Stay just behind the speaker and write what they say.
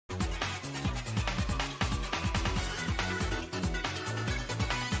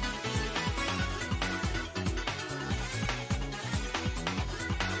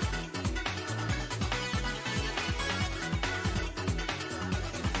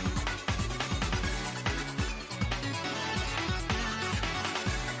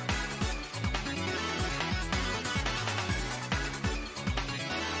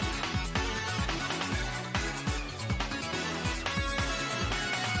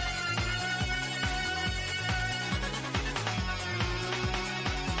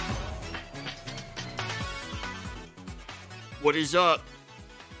What is up?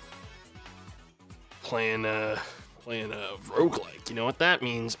 Playing a roguelike. You know what that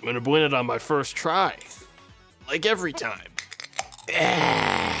means? I'm gonna win it on my first try. Like every time.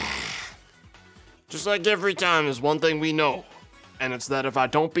 Just like every time, there's one thing we know. And it's that if I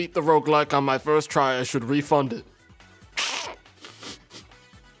don't beat the roguelike on my first try, I should refund it.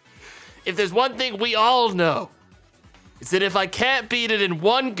 If there's one thing we all know, it's that if I can't beat it in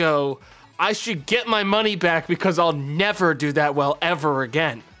one go, I should get my money back because I'll never do that well ever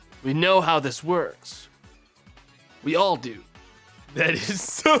again. We know how this works. We all do. That is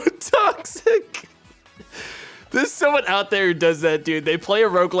so toxic. There's someone out there who does that, dude. They play a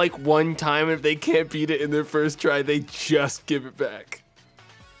roguelike one time, and if they can't beat it in their first try, they just give it back.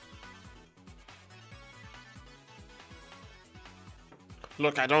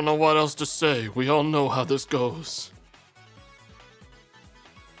 Look, I don't know what else to say. We all know how this goes.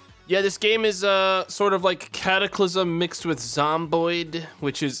 Yeah, this game is sort of like Cataclysm mixed with Zomboid,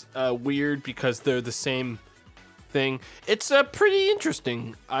 which is weird because they're the same thing. It's pretty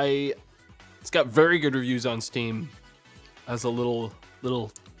interesting. It's got very good reviews on Steam as a little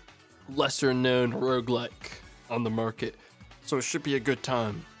lesser known roguelike on the market. So it should be a good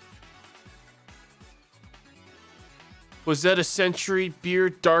time. Was that a Century Beer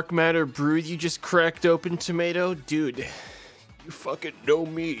Dark Matter brew you just cracked open, Tomato? Dude, you fucking know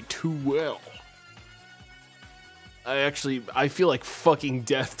me too well. I feel like fucking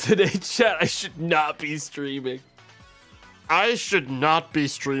death today, chat. I should not be streaming. I should not be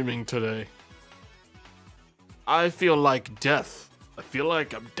streaming today. I feel like death. I feel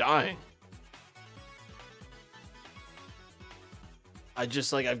like I'm dying. I've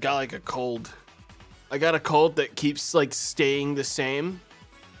got like a cold. I got a cold that keeps like staying the same.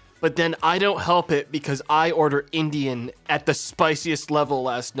 But then I don't help it because I order Indian at the spiciest level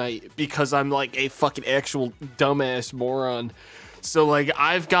last night because I'm like a fucking actual dumbass moron. So like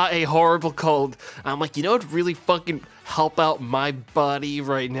I've got a horrible cold. I'm like, you know what really fucking help out my body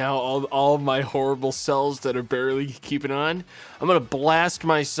right now? All of my horrible cells that are barely keeping on. I'm gonna blast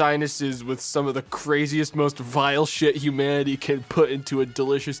my sinuses with some of the craziest, most vile shit humanity can put into a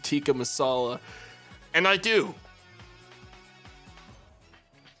delicious tikka masala. And I do.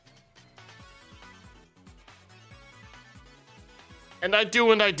 And I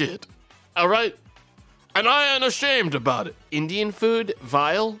do and I did. Alright? And I ain't ashamed about it. Indian food,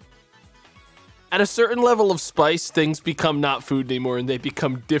 vile. At a certain level of spice, things become not food anymore and they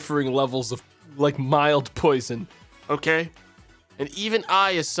become differing levels of like mild poison. Okay? And even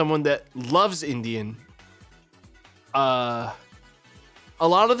I, as someone that loves Indian, a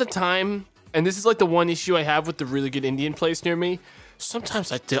lot of the time, and this is like the one issue I have with the really good Indian place near me,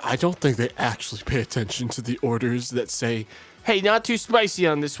 sometimes I don't think they actually pay attention to the orders that say, hey, not too spicy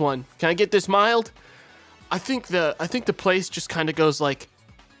on this one. Can I get this mild? I think the place just kind of goes like,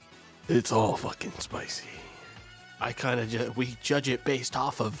 it's all fucking spicy. We judge it based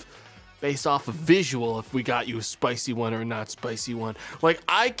off of visual if we got you a spicy one or a not spicy one. Like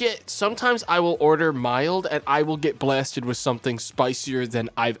sometimes I will order mild and I will get blasted with something spicier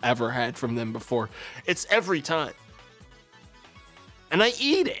than I've ever had from them before. It's every time. And I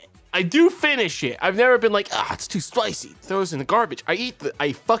eat it. I do finish it. I've never been like, it's too spicy. Throw it in the garbage.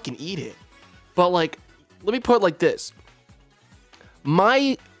 I fucking eat it. But like, let me put it like this.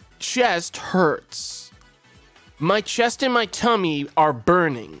 My chest hurts. My chest and my tummy are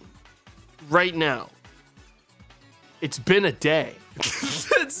burning right now. It's been a day.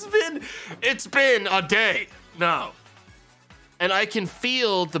 it's been a day now. And I can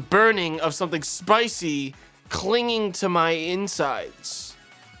feel the burning of something spicy clinging to my insides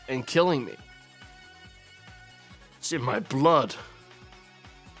and killing me. It's in my blood.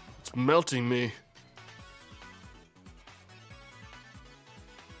 It's melting me.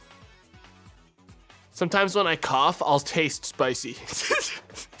 Sometimes when I cough, I'll taste spicy.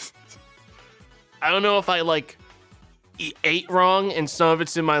 I don't know if I like ate wrong and some of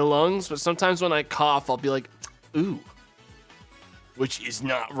it's in my lungs, but sometimes when I cough, I'll be like, ooh, which is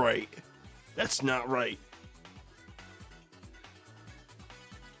not right. That's not right.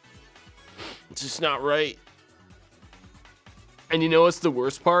 It's just not right. And you know what's the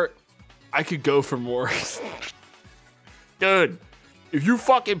worst part? I could go for more. Dude, if you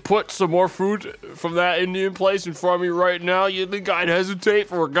fucking put some more food from that Indian place in front of me right now, you think I'd hesitate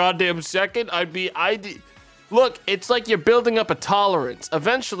for a goddamn second? Look, it's like you're building up a tolerance.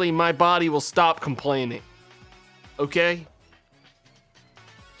 Eventually, my body will stop complaining. Okay?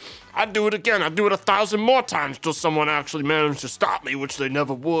 I'd do it again. I'd do it 1,000 more times till someone actually managed to stop me, which they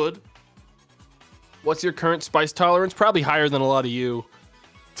never would. What's your current spice tolerance? Probably higher than a lot of you,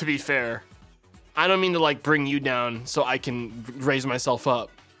 to be fair. I don't mean to like bring you down so I can raise myself up,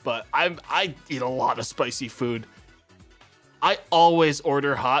 but I eat a lot of spicy food. I always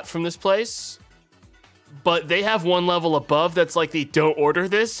order hot from this place, but they have one level above that's like the don't order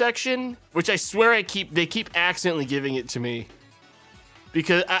this section, which I swear they keep accidentally giving it to me.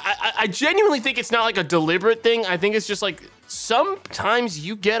 Because I genuinely think it's not like a deliberate thing. I think it's just like sometimes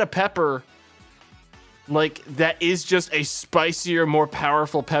you get a pepper like that is just a spicier, more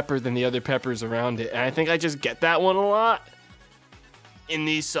powerful pepper than the other peppers around it. And I think I just get that one a lot in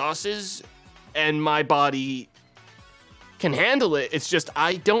these sauces, and my body can handle it. It's just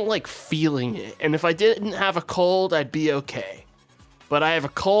I don't like feeling it. And if I didn't have a cold, I'd be okay. But I have a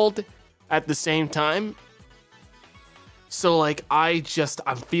cold at the same time. So like I'm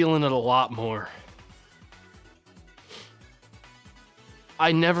feeling it a lot more.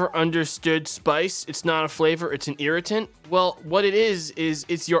 I never understood spice. It's not a flavor, it's an irritant. Well, what it is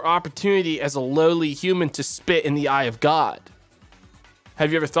it's your opportunity as a lowly human to spit in the eye of God.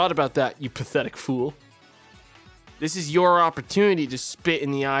 Have you ever thought about that, you pathetic fool? This is your opportunity to spit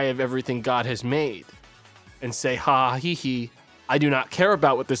in the eye of everything God has made and say, ha, hee hee, I do not care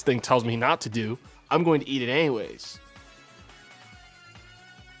about what this thing tells me not to do. I'm going to eat it anyways.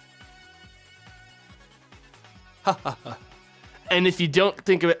 Ha ha ha. And if you don't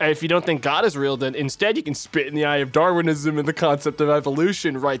think God is real, then instead you can spit in the eye of Darwinism and the concept of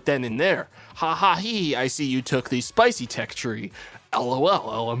evolution right then and there. Ha ha hee, I see you took the spicy tech tree.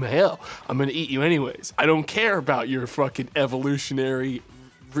 LOL, LMAO. I'm gonna eat you anyways. I don't care about your fucking evolutionary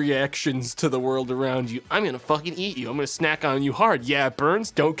reactions to the world around you. I'm gonna fucking eat you. I'm gonna snack on you hard. Yeah, it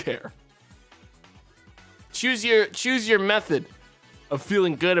burns, don't care. Choose your method of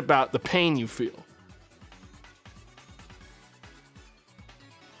feeling good about the pain you feel.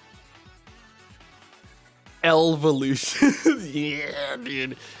 Evolution. Yeah,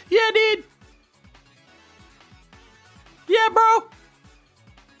 dude. Yeah, dude. Yeah, bro.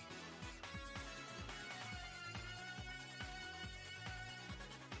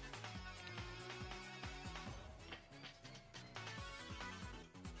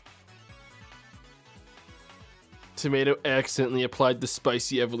 Tomato accidentally applied the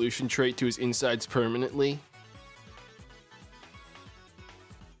spicy evolution trait to his insides permanently.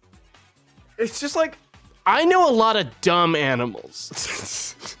 It's just like, I know a lot of dumb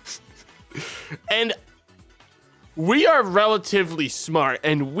animals. And we are relatively smart,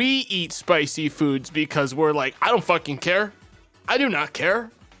 and we eat spicy foods because we're like, I don't fucking care. I do not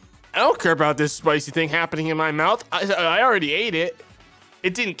care. I don't care about this spicy thing happening in my mouth. I already ate it.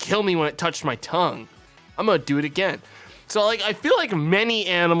 It didn't kill me when it touched my tongue. I'm gonna do it again. So like, I feel like many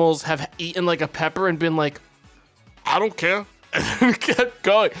animals have eaten like a pepper and been like, I don't care. And kept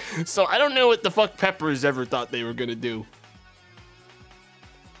going. So I don't know what the fuck peppers ever thought they were gonna do.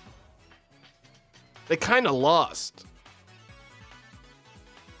 They kind of lost.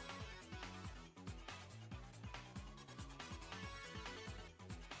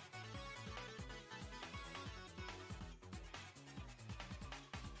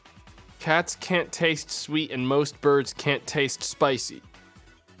 Cats can't taste sweet and most birds can't taste spicy.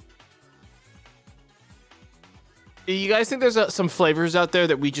 You guys think there's some flavors out there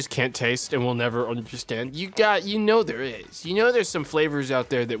that we just can't taste and we'll never understand? You know there is. You know there's some flavors out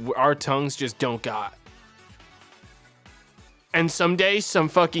there that our tongues just don't got. And someday some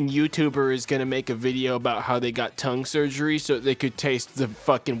fucking YouTuber is gonna make a video about how they got tongue surgery so they could taste the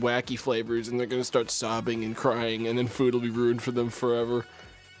fucking wacky flavors, and they're gonna start sobbing and crying, and then food will be ruined for them forever.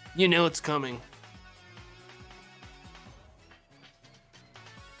 You know it's coming.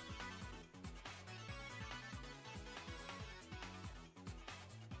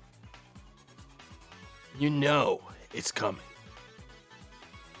 You know it's coming.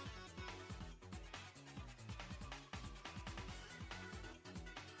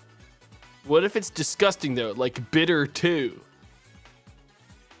 What if it's disgusting though, like bitter too?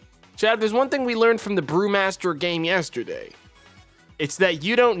 Chad, there's one thing we learned from the Brewmaster game yesterday. It's that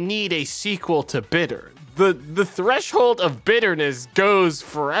you don't need a sequel to bitter. The threshold of bitterness goes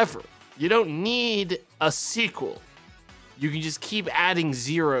forever. You don't need a sequel. You can just keep adding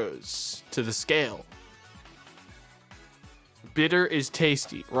zeros to the scale. Bitter is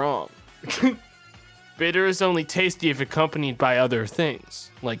tasty. Wrong. Bitter is only tasty if accompanied by other things.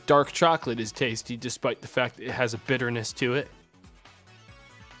 Like dark chocolate is tasty despite the fact that it has a bitterness to it.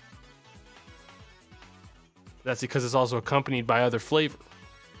 That's because it's also accompanied by other flavor.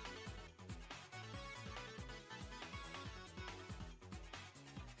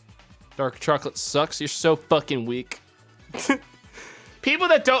 Dark chocolate sucks. You're so fucking weak. People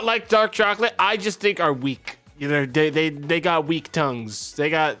that don't like dark chocolate, I just think are weak. Either they got weak tongues. They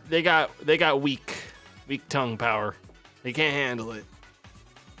got weak tongue power. They can't handle it.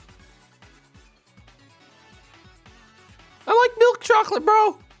 I like milk chocolate,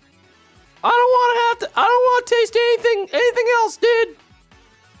 bro. I don't want to taste anything else, dude.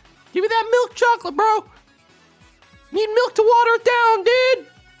 Give me that milk chocolate, bro. Need milk to water it down, dude.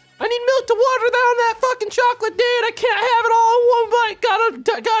 I need milk to water down that fucking chocolate, dude. I can't have it all in one bite.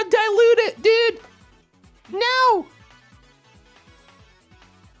 Gotta dilute it, dude. No.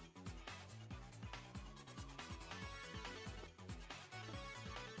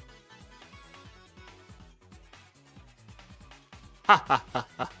 Ha ha ha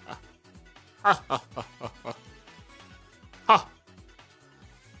ha ha. Ha ha ha ha ha.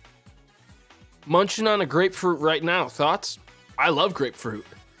 Munching on a grapefruit right now. Thoughts? I love grapefruit.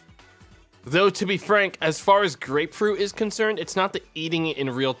 Though, to be frank, as far as grapefruit is concerned, it's not the eating it in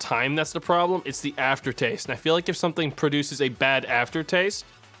real time that's the problem. It's the aftertaste. And I feel like if something produces a bad aftertaste,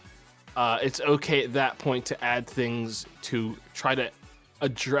 it's okay at that point to add things to try to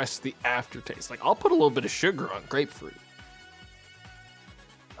address the aftertaste. Like, I'll put a little bit of sugar on grapefruit.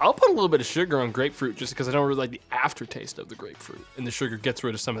 I'll put a little bit of sugar on grapefruit just because I don't really like the aftertaste of the grapefruit. And the sugar gets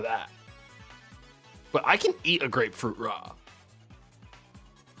rid of some of that. But I can eat a grapefruit raw.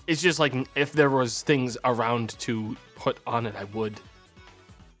 It's just like if there was things around to put on it, I would.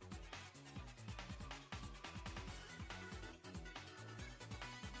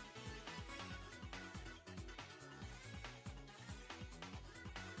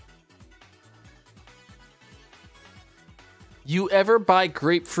 You ever buy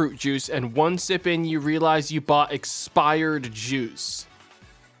grapefruit juice and one sip in you realize you bought expired juice?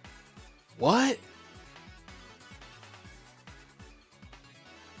 What?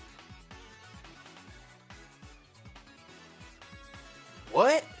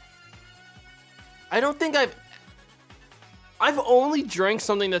 What? I don't think I've only drank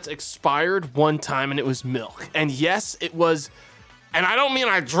something that's expired one time, and it was milk. And yes, it was, and I don't mean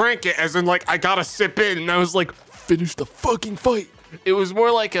I drank it as in like I got a sip in and I was like, finish the fucking fight. It was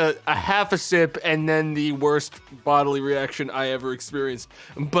more like a half a sip and then the worst bodily reaction I ever experienced.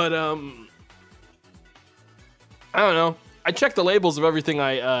 But I don't know. I check the labels of everything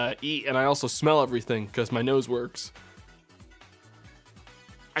I eat, and I also smell everything because my nose works.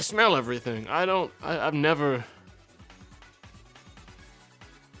 I smell everything. I've never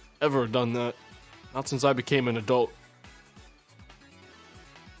ever done that. Not since I became an adult.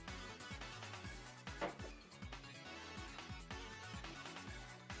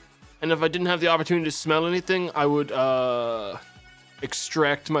 And if I didn't have the opportunity to smell anything, I would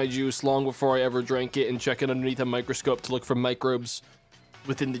extract my juice long before I ever drank it and check it underneath a microscope to look for microbes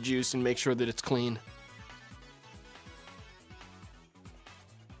within the juice and make sure that it's clean.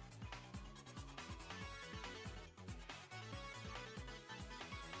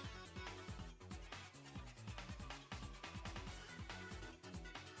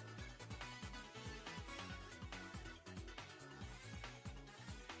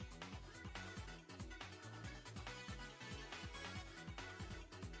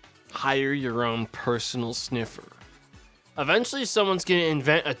 Hire your own personal sniffer. Eventually, someone's gonna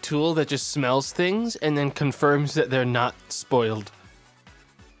invent a tool that just smells things and then confirms that they're not spoiled.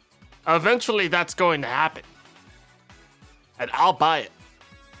 Eventually, that's going to happen. And I'll buy it.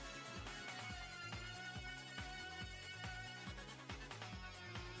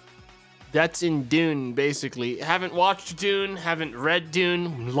 That's in Dune, basically. Haven't watched Dune, haven't read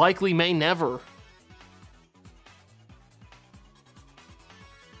Dune, likely may never.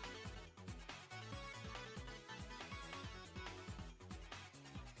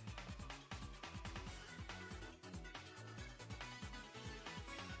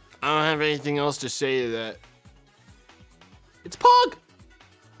 I don't have anything else to say to that. It's Pog!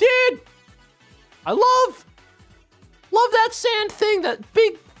 Dude! I love that sand thing, that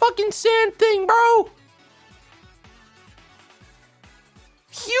big fucking sand thing, bro!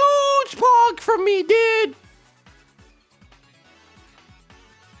 Huge Pog from me, dude!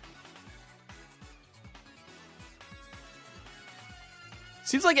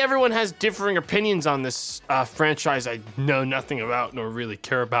 Seems like everyone has differing opinions on this franchise I know nothing about nor really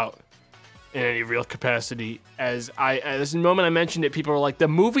care about in any real capacity. At this moment I mentioned it, people were like, the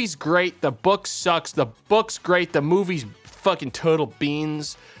movie's great, the book sucks, the book's great, the movie's fucking total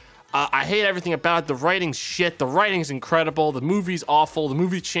beans. I hate everything about it, the writing's shit, the writing's incredible, the movie's awful, the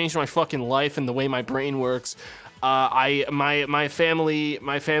movie changed my fucking life and the way my brain works. My family,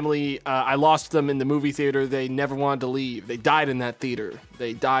 I lost them in the movie theater. They never wanted to leave. They died in that theater.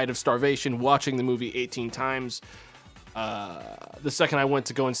 They died of starvation watching the movie 18 times. The second I went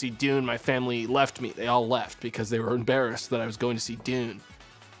to go and see Dune, my family left me. They all left because they were embarrassed that I was going to see Dune.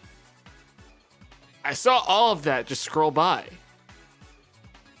 I saw all of that just scroll by.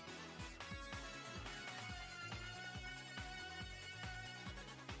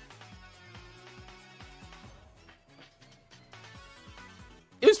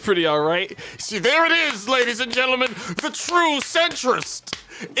 It was pretty all right. See, there it is, ladies and gentlemen, the true centrist.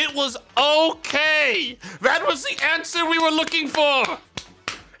 It was okay. That was the answer we were looking for.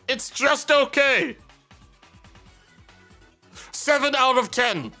 It's just okay. 7 out of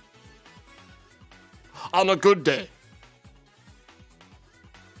 10. On a good day.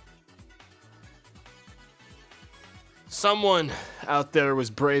 Someone out there was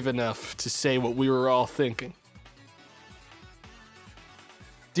brave enough to say what we were all thinking.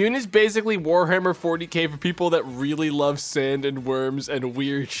 Dune is basically Warhammer 40k for people that really love sand and worms and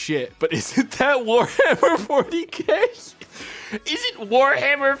weird shit. But isn't that Warhammer 40k? Isn't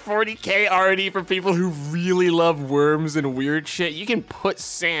Warhammer 40k already for people who really love worms and weird shit? You can put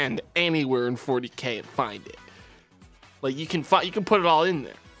sand anywhere in 40k and find it. Like you can put it all in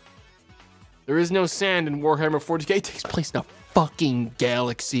there. There is no sand in Warhammer 40k. It takes place in a fucking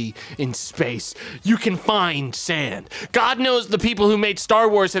galaxy in space. You can find sand. God knows the people who made Star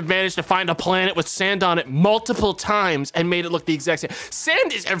Wars have managed to find a planet with sand on it multiple times and made it look the exact same.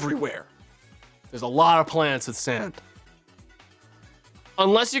 Sand is everywhere. There's a lot of planets with sand.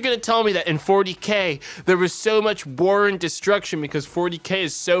 Unless you're gonna tell me that in 40k there was so much war and destruction because 40k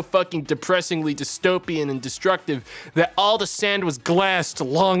is so fucking depressingly dystopian and destructive that all the sand was glassed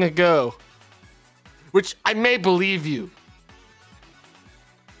long ago. Which I may believe you.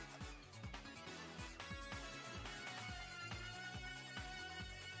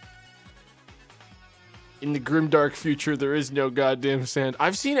 In the grimdark future, there is no goddamn sand.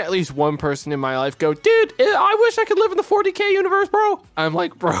 I've seen at least one person in my life go, dude, I wish I could live in the 40k universe, bro. I'm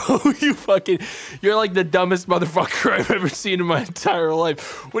like, bro, you're like the dumbest motherfucker I've ever seen in my entire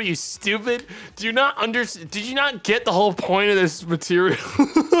life. What are you, stupid? Do you not understand? Did you not get the whole point of this material?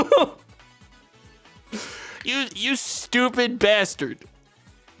 You stupid bastard.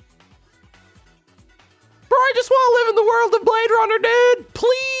 Bro, I just want to live in the world of Blade Runner, dude.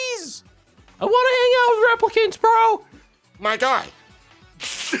 Please. I want to hang out with replicants, bro. My guy.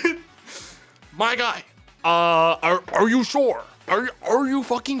 My guy. Are you sure? Are you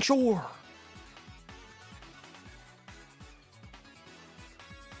fucking sure?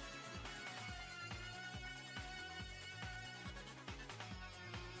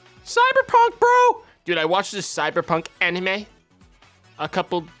 Cyberpunk, bro. Dude, I watched this Cyberpunk anime a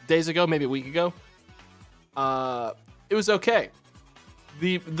couple days ago, maybe a week ago. It was okay.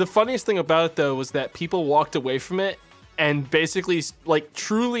 The funniest thing about it though was that people walked away from it and basically like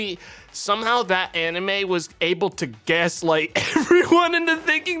truly somehow that anime was able to gaslight everyone into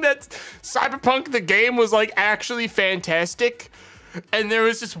thinking that Cyberpunk the game was like actually fantastic. And there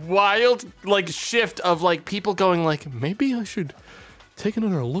was this wild like shift of like people going like, maybe I should take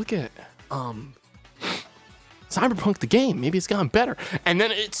another look at Cyberpunk the game. Maybe it's gotten better. And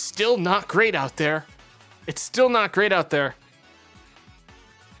then it's still not great out there. It's still not great out there.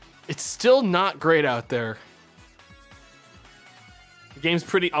 It's still not great out there. The game's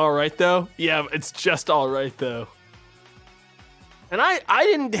pretty alright though. Yeah, it's just alright though. And I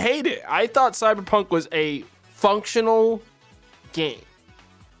didn't hate it. I thought Cyberpunk was a functional game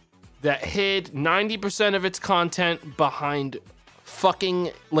that hid 90% of its content behind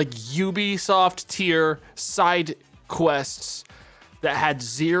fucking like Ubisoft tier side quests that had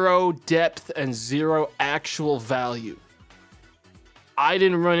zero depth and zero actual value. I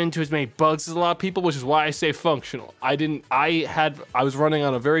didn't run into as many bugs as a lot of people, which is why I say functional. I was running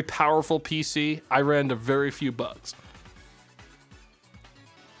on a very powerful PC. I ran into very few bugs.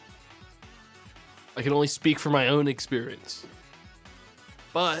 I can only speak for my own experience.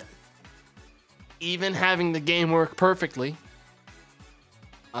 But even having the game work perfectly,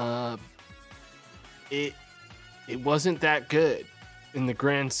 it wasn't that good in the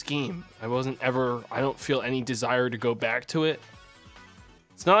grand scheme. I don't feel any desire to go back to it.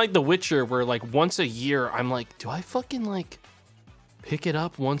 It's not like The Witcher where like once a year I'm like, do I fucking like pick it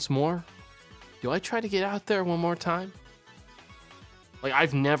up once more? Do I try to get out there one more time? Like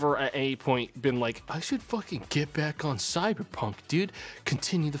I've never at any point been like, I should fucking get back on Cyberpunk, dude.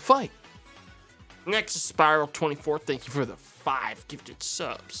 Continue the fight. Next is Spiral24. Thank you for the 5 gifted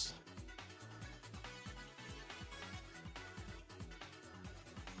subs.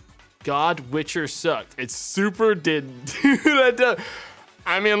 God, Witcher sucked. It super didn't. Dude,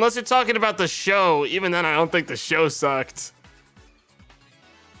 I mean, unless you're talking about the show, even then I don't think the show sucked.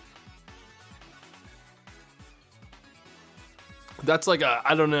 That's like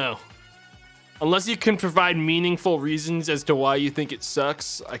I don't know. Unless you can provide meaningful reasons as to why you think it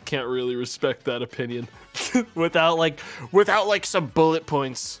sucks, I can't really respect that opinion without like some bullet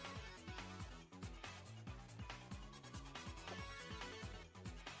points.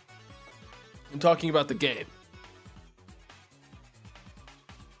 I'm talking about the game.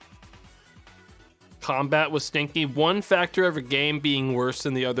 Combat was stinky. One factor of a game being worse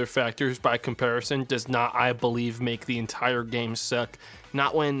than the other factors by comparison does not, I believe, make the entire game suck.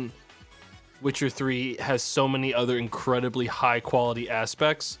 Not when Witcher 3 has so many other incredibly high quality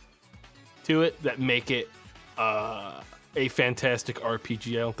aspects to it that make it a fantastic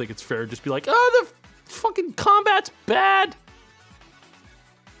RPG. I don't think it's fair to just be like, oh, the fucking combat's bad.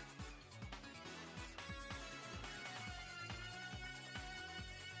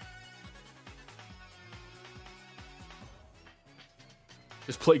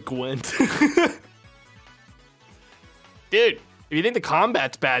 Just play Gwent. Dude, if you think the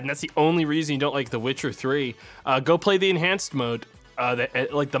combat's bad and that's the only reason you don't like The Witcher 3, go play the enhanced mode,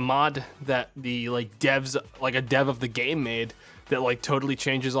 like the mod that the like devs, like a dev of the game made, that like totally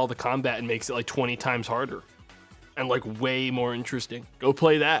changes all the combat and makes it like 20 times harder and like way more interesting. Go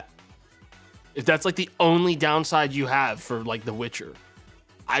play that. If that's like the only downside you have for like The Witcher,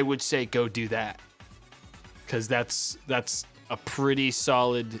 I would say go do that, because that's a pretty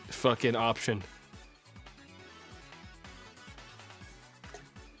solid fucking option.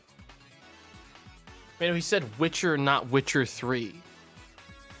 Man, he said Witcher, not Witcher 3.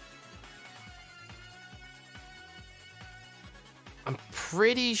 I'm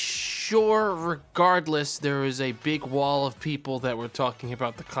pretty sure, regardless, there was a big wall of people that were talking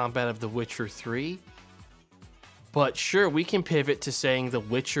about the combat of The Witcher 3. But sure, we can pivot to saying The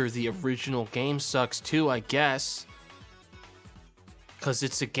Witcher, the original game, sucks too, I guess. Because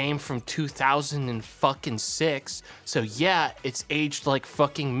it's a game from 2006. So yeah, it's aged like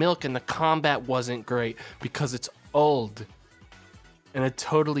fucking milk and the combat wasn't great because it's old and a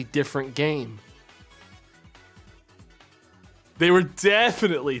totally different game. They were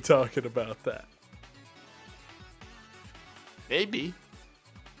definitely talking about that. Maybe.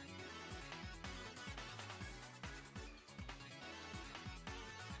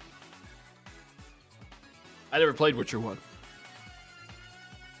 I never played Witcher 1.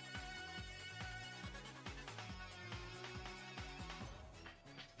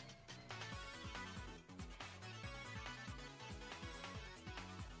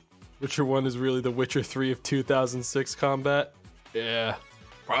 Witcher 1 is really the Witcher 3 of 2006 combat? Yeah,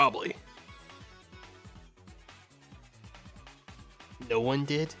 probably. No one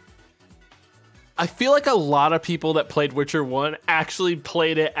did? I feel like a lot of people that played Witcher 1 actually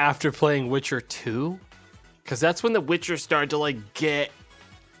played it after playing Witcher 2. Because that's when The Witcher started to like get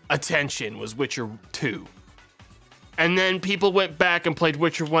attention, was Witcher 2. And then people went back and played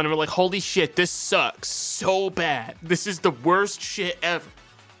Witcher 1 and were like, holy shit, this sucks so bad. This is the worst shit ever.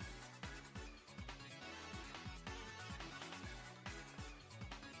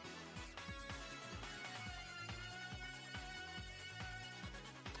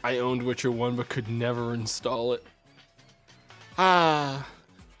 I owned Witcher 1 but could never install it. The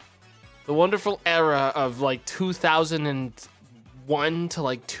wonderful era of like 2001 to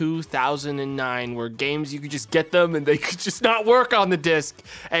like 2009, where games you could just get them and they could just not work on the disc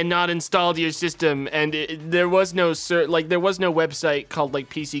and not install to your system, and there was no website called like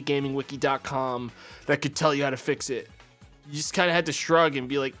PCGamingWiki.com that could tell you how to fix it. You just kind of had to shrug and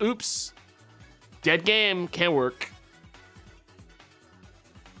be like, oops, dead game, can't work.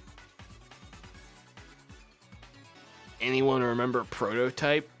 Anyone remember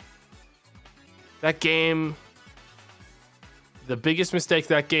Prototype? That game, the biggest mistake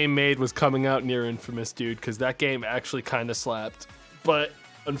that game made was coming out near Infamous, dude, because that game actually kind of slapped. But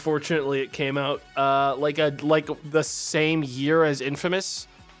unfortunately, it came out like the same year as Infamous,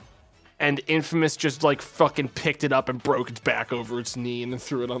 and Infamous just like fucking picked it up and broke its back over its knee and then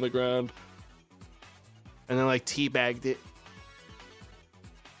threw it on the ground, and then like teabagged it.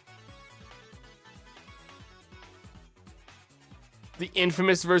 The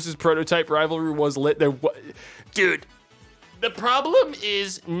Infamous versus Prototype rivalry was lit. Dude, the problem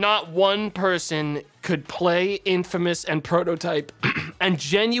is not one person could play Infamous and Prototype and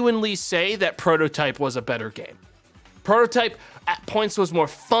genuinely say that Prototype was a better game. Prototype at points was more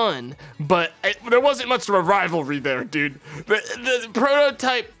fun, but there wasn't much of a rivalry there, dude. The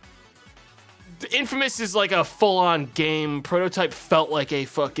Prototype, the Infamous is like a full-on game. Prototype felt like a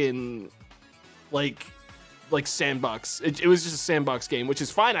fucking like sandbox. It was just a sandbox game, which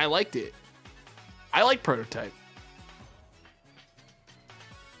is fine. I liked it. I like Prototype.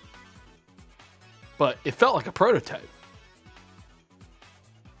 But it felt like a prototype.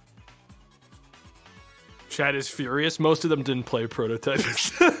 Chad is furious. Most of them didn't play Prototype.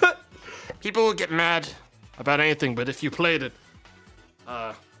 People will get mad about anything, but if you played it,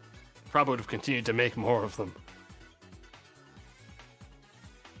 probably would have continued to make more of them.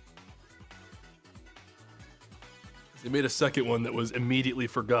 They made a second one that was immediately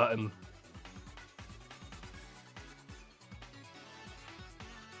forgotten.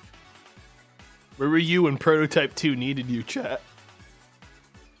 Where were you when Prototype 2 needed you, chat?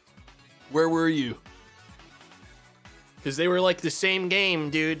 Where were you? Because they were like the same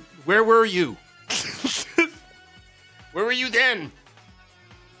game, dude. Where were you? Where were you then?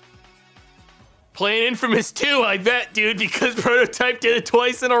 Playing Infamous 2, I bet, dude, because Prototype did it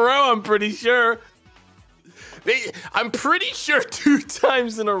twice in a row, I'm pretty sure. I'm pretty sure 2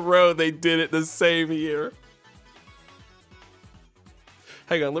 times in a row they did it the same year.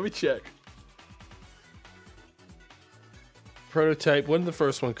 Hang on, let me check. Prototype, when did the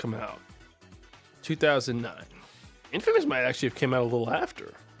first one come out? 2009. Infamous might actually have come out a little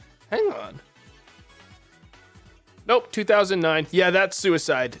after. Hang on. Nope, 2009. Yeah, that's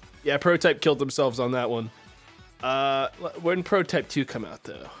Suicide. Yeah, Prototype killed themselves on that one. When did Prototype 2 come out,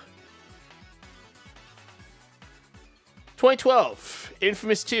 though? 2012.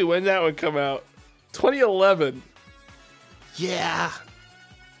 Infamous 2, when did that one come out? 2011. Yeah.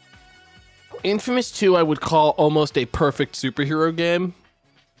 Infamous 2 I would call almost a perfect superhero game.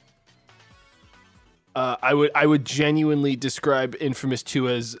 I would genuinely describe Infamous 2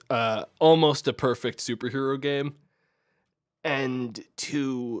 as almost a perfect superhero game. And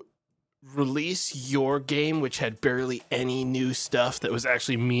to release your game, which had barely any new stuff that was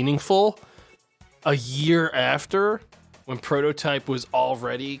actually meaningful, a year after, when Prototype was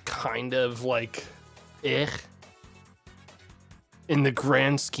already kind of like, in the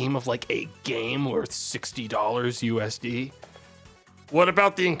grand scheme of like a game worth $60 USD. What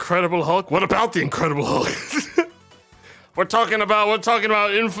about the Incredible Hulk? What about the Incredible Hulk? We're talking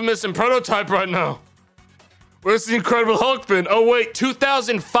about Infamous and Prototype right now. Where's the Incredible Hulk been? Oh wait,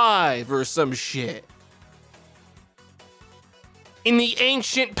 2005 or some shit. In the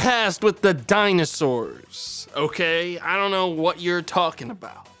ancient past with the dinosaurs. Okay, I don't know what you're talking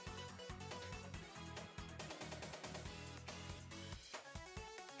about.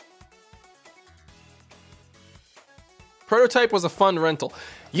 Prototype was a fun rental.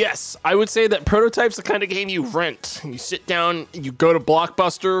 Yes, I would say that Prototype's the kind of game you rent. You sit down, you go to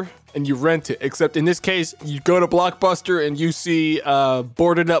Blockbuster, and you rent it. Except in this case, you go to Blockbuster and you see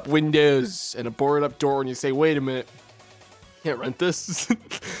boarded up windows and a boarded up door, and you say, wait a minute, can't rent this.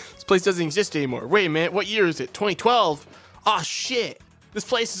 This place doesn't exist anymore. Wait a minute, what year is it? 2012? Oh shit, this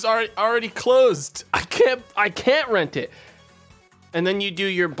place is already closed. I can't rent it. And then you do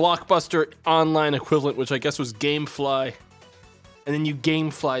your Blockbuster online equivalent, which I guess was Gamefly. And then you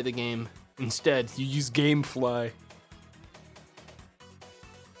Gamefly the game instead. You use Gamefly.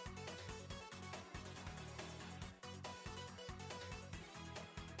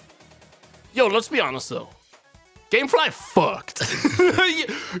 Yo, let's be honest though. Gamefly fucked.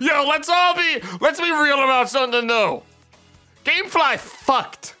 Yo, let's be real about something though. Gamefly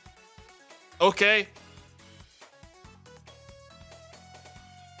fucked. Okay?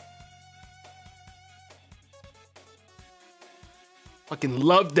 Fucking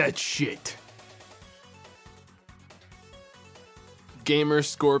love that shit. Gamer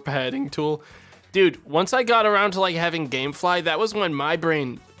score padding tool. Dude, once I got around to like having Gamefly, that was when my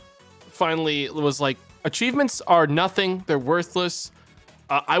brain finally was like, achievements are nothing, they're worthless.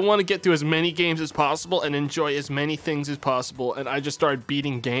 I want to get through as many games as possible and enjoy as many things as possible, and I just started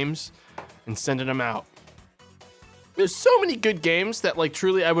beating games and sending them out. There's so many good games that like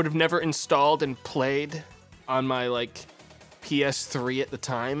truly I would have never installed and played on my like PS3 at the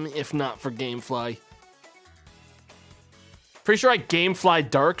time, if not for Gamefly. Pretty sure I Gamefly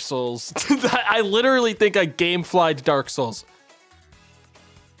Dark Souls. I literally think I Gameflyed Dark Souls.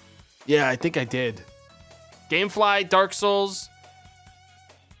 Yeah, I think I did. Gamefly Dark Souls.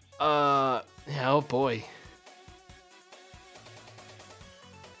 Yeah, oh boy.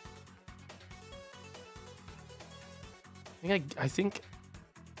 I think.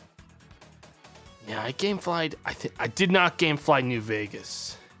 Yeah, I Gameflyed. I did not Gamefly New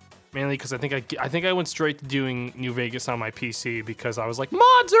Vegas, mainly because I think I went straight to doing New Vegas on my PC because I was like,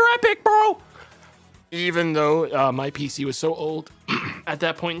 mods are epic, bro. Even though my PC was so old at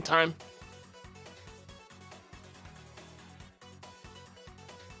that point in time.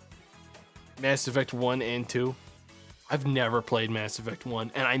 Mass Effect 1 and 2. I've never played Mass Effect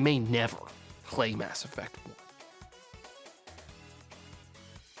 1, and I may never play Mass Effect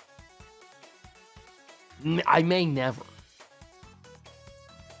 1. I may never.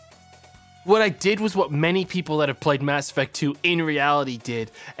 What I did was what many people that have played Mass Effect 2 in reality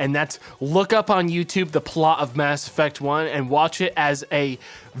did, and that's look up on YouTube the plot of Mass Effect 1 and watch it as a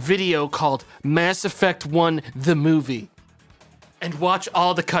video called Mass Effect 1 the Movie. And watch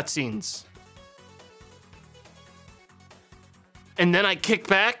all the cutscenes. And then I kick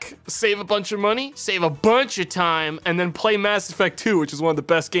back, save a bunch of money, save a bunch of time, and then play Mass Effect 2, which is one of the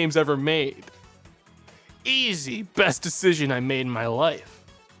best games ever made. Easy, best decision I made in my life.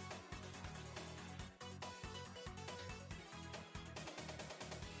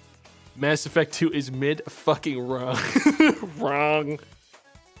 Mass Effect 2 is mid-fucking wrong. Wrong.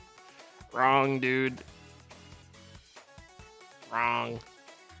 Wrong, dude. Wrong.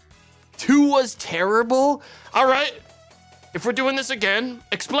 2 was terrible? All right. If we're doing this again,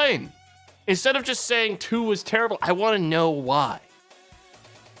 explain. Instead of just saying 2 was terrible, I want to know why.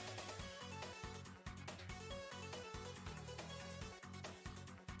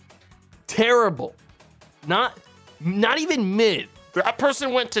 Terrible. Not even mid. That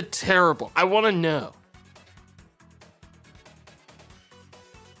person went to terrible. I want to know.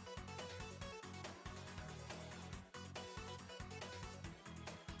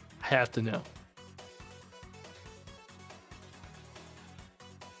 I have to know.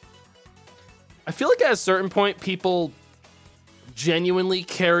 I feel like at a certain point, people genuinely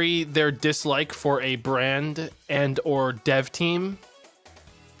carry their dislike for a brand and or dev team.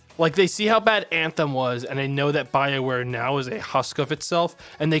 Like, they see how bad Anthem was, and they know that BioWare now is a husk of itself,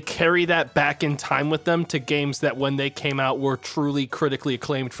 and they carry that back in time with them to games that when they came out were truly critically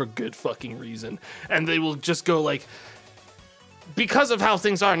acclaimed for good fucking reason. And they will just go like, because of how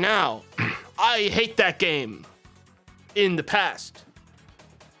things are now, I hate that game in the past.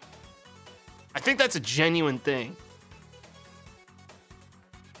 I think that's a genuine thing.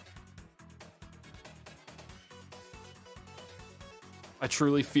 I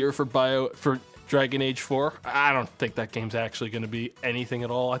truly fear for Dragon Age 4. I don't think that game's actually going to be anything at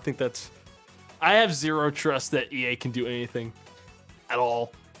all. I have zero trust that EA can do anything at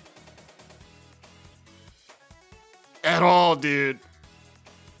all. At all, dude.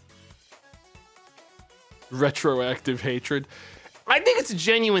 Retroactive hatred. I think it's a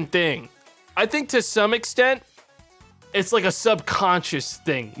genuine thing. I think to some extent, it's like a subconscious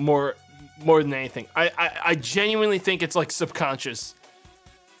thing more than anything. I genuinely think it's like subconscious.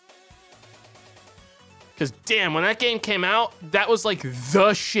 Because damn, when that game came out, that was like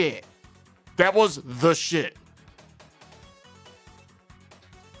the shit. That was the shit.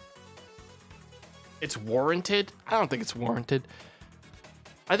 It's warranted? I don't think it's warranted.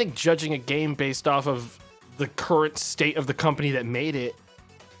 I think judging a game based off of the current state of the company that made it,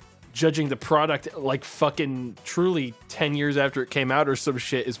 judging the product like fucking truly 10 years after it came out or some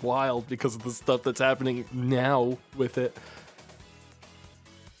shit is wild because of the stuff that's happening now with it.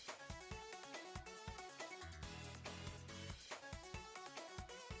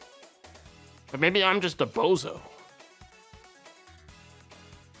 But maybe I'm just a bozo.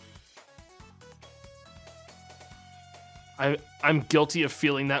 I'm guilty of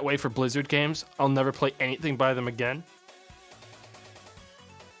feeling that way for Blizzard games. I'll never play anything by them again.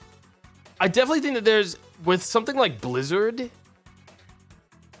 I definitely think that there's, with something like Blizzard,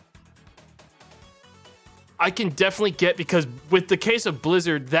 I can definitely get, because with the case of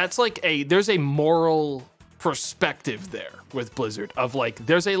Blizzard, that's like there's a moral perspective there with Blizzard of like,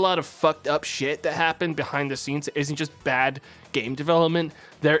 there's a lot of fucked up shit that happened behind the scenes. It isn't just bad game development.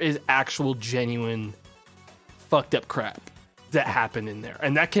 There is actual genuine fucked up crap that happened in there.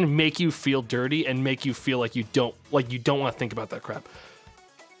 And that can make you feel dirty and make you feel like you don't want to think about that crap.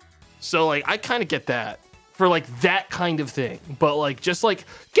 So like, I kind of get that for like that kind of thing. But like, just like,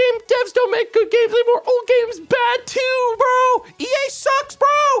 game devs don't make good games anymore. Old games bad too, bro. EA sucks,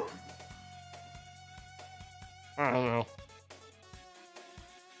 bro. I don't know.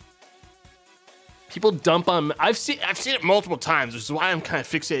 People dump on. I've seen it multiple times, which is why I'm kind of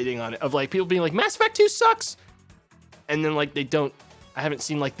fixating on it. Of like people being like, Mass Effect 2 sucks, and then like they don't. I haven't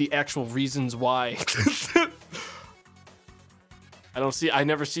seen like the actual reasons why. I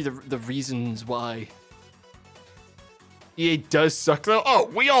never see the reasons why. EA does suck though. Oh,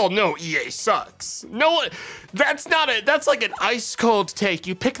 we all know EA sucks. No, that's like an ice cold take.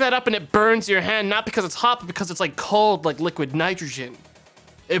 You pick that up and it burns your hand, not because it's hot, but because it's like cold, like liquid nitrogen.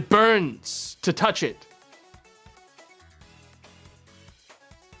 It burns to touch it.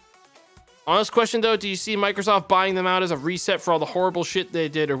 Honest question though, do you see Microsoft buying them out as a reset for all the horrible shit they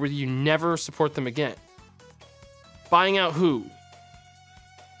did, or will you never support them again? Buying out who?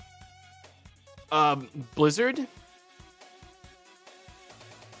 Blizzard?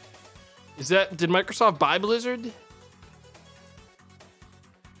 Did Microsoft buy Blizzard?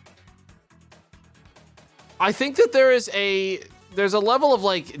 I think that there's a level of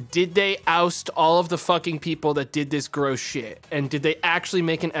like, did they oust all of the fucking people that did this gross shit? And did they actually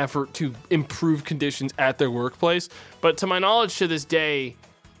make an effort to improve conditions at their workplace? But to my knowledge, to this day,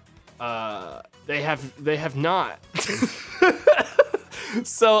 they have not.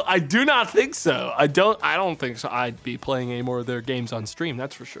 So I do not think so. I don't think so. I'd be playing any more of their games on stream,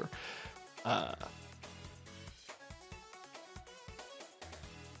 that's for sure.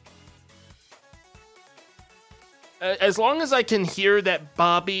 As long as I can hear that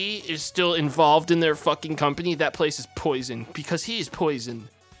Bobby is still involved in their fucking company, that place is poison, because he is poison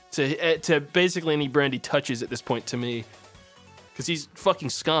to basically any brand he touches at this point to me, because he's fucking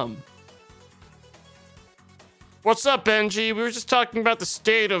scum. What's up, Benji? We were just talking about the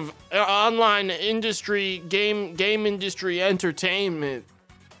state of online industry, game industry entertainment.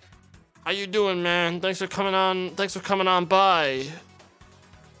 How you doing, man? Thanks for coming on by.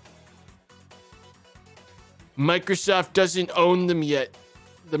 Microsoft doesn't own them yet.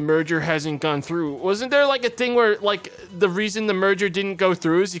 The merger hasn't gone through. Wasn't there like a thing where like the reason the merger didn't go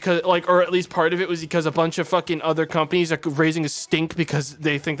through is because like, or at least part of it was because a bunch of fucking other companies are raising a stink because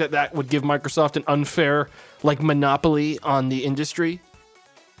they think that that would give Microsoft an unfair like monopoly on the industry?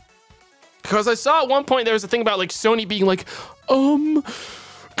 Because I saw at one point there was a thing about like Sony being like,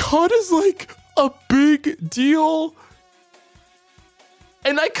 COD is like a big deal.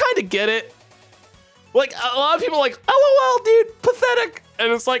 And I kind of get it. Like, a lot of people are like, LOL, dude, pathetic.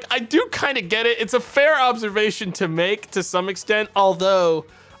 And it's like, I do kind of get it. It's a fair observation to make to some extent, although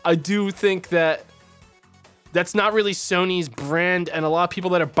I do think that that's not really Sony's brand, and a lot of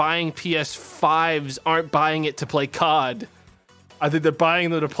people that are buying PS5s aren't buying it to play COD. I think they're buying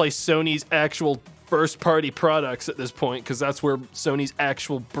them to play Sony's actual first-party products at this point, because that's where Sony's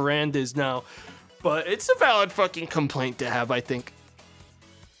actual brand is now. But it's a valid fucking complaint to have, I think.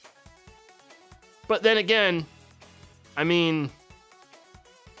 But then again, I mean,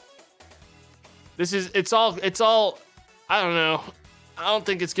 it's all, I don't know. I don't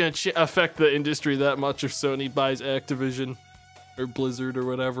think it's going to affect the industry that much if Sony buys Activision or Blizzard or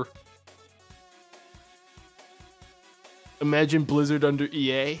whatever. Imagine Blizzard under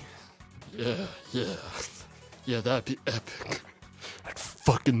EA. Yeah, that'd be epic. I'd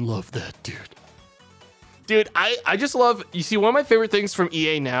fucking love that, dude. Dude, I just love, you see, one of my favorite things from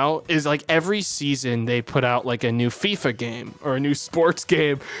EA now is like every season they put out like a new FIFA game or a new sports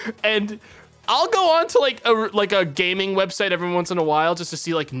game, and I'll go on to like a gaming website every once in a while just to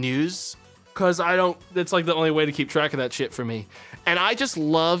see like news, because that's like the only way to keep track of that shit for me. And I just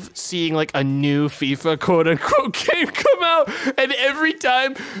love seeing like a new FIFA quote unquote game come out, and every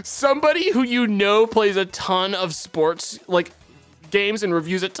time somebody who you know plays a ton of sports like games and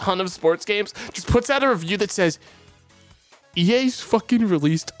reviews a ton of sports games just puts out a review that says EA's fucking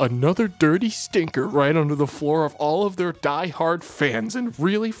released another dirty stinker right under the floor of all of their die-hard fans, and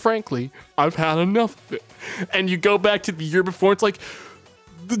really frankly I've had enough of it. And you go back to the year before, it's like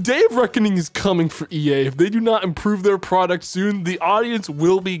the day of reckoning is coming for EA. If they do not improve their product soon, the audience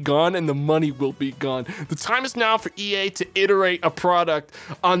will be gone and the money will be gone. The time is now for EA to iterate a product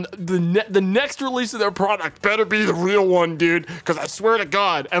on the next release of their product. Better be the real one, dude, because I swear to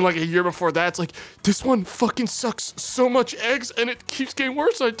God. And like a year before that, it's like, this one fucking sucks so much eggs and it keeps getting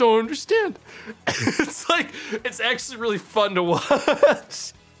worse. I don't understand. It's like, it's actually really fun to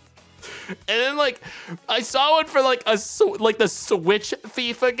watch. And then like I saw one for like the Switch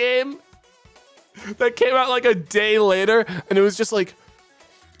FIFA game that came out like a day later, and it was just like,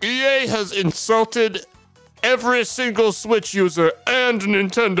 EA has insulted every single Switch user and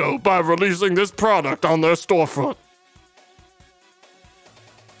Nintendo by releasing this product on their storefront.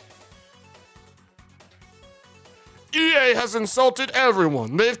 EA has insulted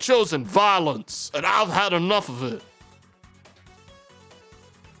everyone. They've chosen violence, and I've had enough of it.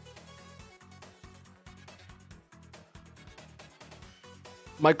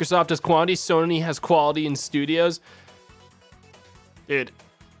 Microsoft has quantity, Sony has quality in studios. Dude,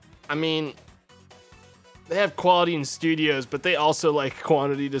 I mean, they have quality in studios, but they also like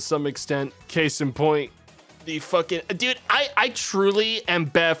quantity to some extent. Case in point, the fucking... Dude, I truly am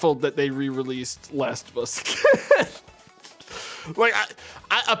baffled that they re-released Last of Us again. Like,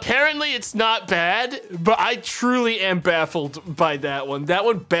 apparently it's not bad, but I truly am baffled by that one. That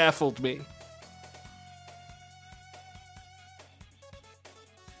one baffled me.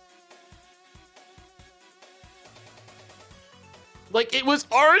 Like, it was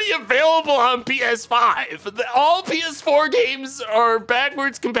already available on PS5. All PS4 games are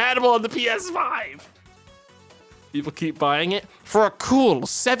backwards compatible on the PS5. People keep buying it for a cool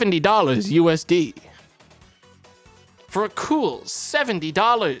 $70 USD. For a cool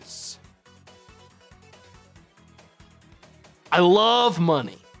 $70. I love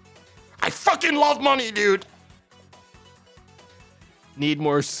money. I fucking love money, dude. Need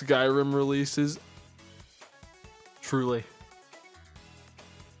more Skyrim releases? Truly.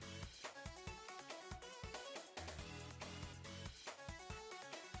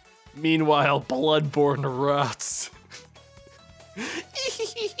 Meanwhile, Bloodborne rots.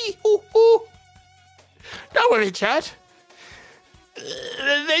 Don't worry, chat.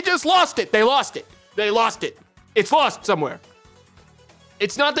 They just lost it. They lost it. They lost it. It's lost somewhere.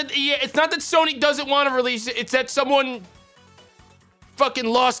 It's not that Sony doesn't want to release it. It's that someone fucking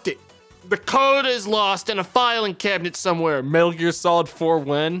lost it. The code is lost in a filing cabinet somewhere. Metal Gear Solid 4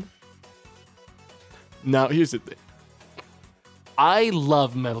 when? Now, here's the thing. I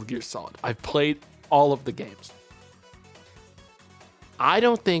love Metal Gear Solid. I've played all of the games. I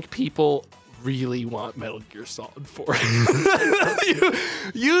don't think people really want Metal Gear Solid 4.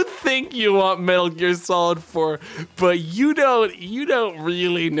 you think you want Metal Gear Solid 4, but you don't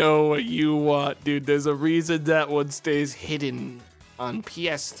really know what you want, dude. There's a reason that one stays hidden on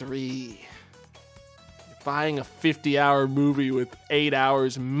PS3. You're buying a 50-hour movie with 8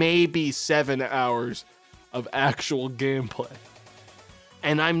 hours, maybe 7 hours of actual gameplay.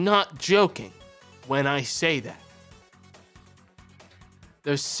 And I'm not joking when I say that.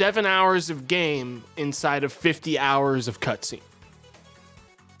 There's 7 hours of game inside of 50 hours of cutscene.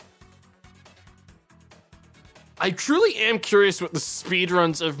 I truly am curious what the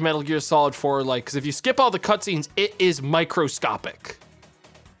speedruns of Metal Gear Solid 4 are like, because if you skip all the cutscenes, it is microscopic.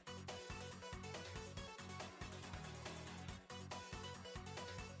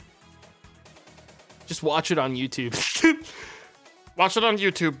 Just watch it on YouTube. Watch it on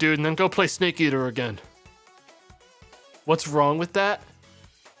YouTube, dude, and then go play Snake Eater again. What's wrong with that?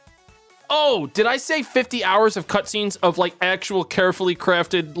 Oh, did I say 50 hours of cutscenes of like actual carefully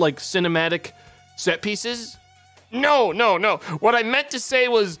crafted like cinematic set pieces? No. What I meant to say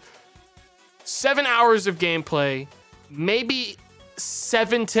was 7 hours of gameplay, maybe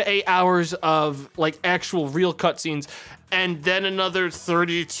 7 to 8 hours of like actual real cutscenes, and then another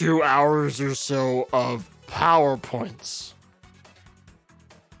 32 hours or so of PowerPoints.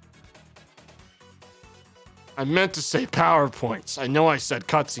 I meant to say PowerPoints. I know I said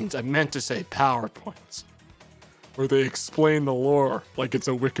cutscenes. I meant to say PowerPoints. Where they explain the lore like it's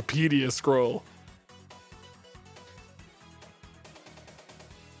a Wikipedia scroll.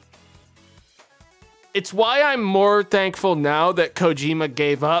 It's why I'm more thankful now that Kojima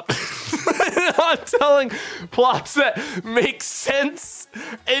gave up on telling plots that make sense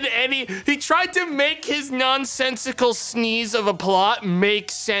in any... He tried to make his nonsensical sneeze of a plot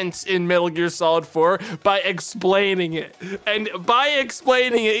make sense in Metal Gear Solid 4 by explaining it. And by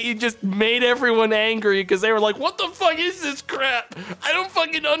explaining it, he just made everyone angry because they were like, what the fuck is this crap? I don't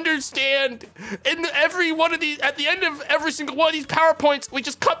fucking understand. In every one of these, at the end of every single one of these PowerPoints, we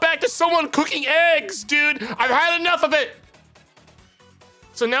just cut back to someone cooking eggs, dude. I've had enough of it.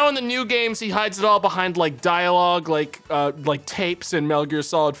 So now in the new games, he hides it all behind like dialogue, like tapes in Metal Gear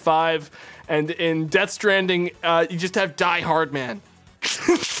Solid 5, and in Death Stranding, you just have Die Hard Man.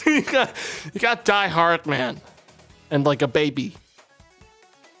 you got Die Hard Man, and like a baby.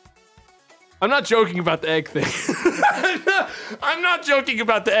 I'm not joking about the egg thing. I'm not joking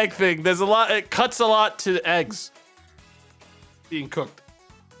about the egg thing. There's a lot. It cuts a lot to the eggs being cooked.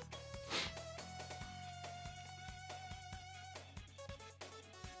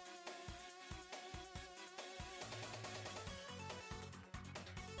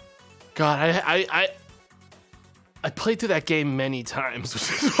 God, I played through that game many times,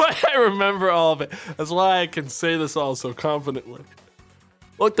 which is why I remember all of it. That's why I can say this all so confidently.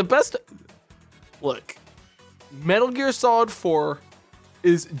 Look, Metal Gear Solid 4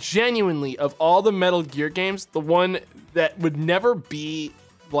 is genuinely, of all the Metal Gear games, the one that would never be,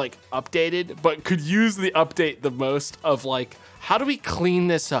 like, updated, but could use the update the most of, like, how do we clean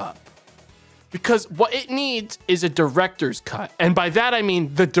this up? Because what it needs is a director's cut. And by that, I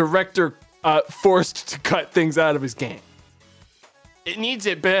mean the director forced to cut things out of his game. It needs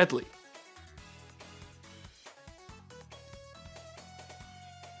it badly.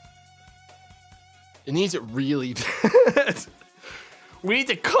 It needs it really bad. We need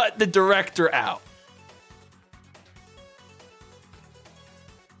to cut the director out.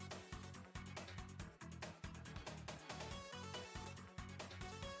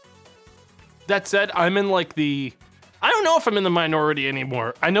 That said, I'm in like the... I don't know if I'm in the minority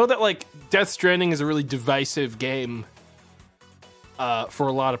anymore. I know that like Death Stranding is a really divisive game for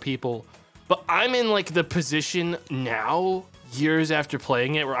a lot of people. But I'm in like the position now, years after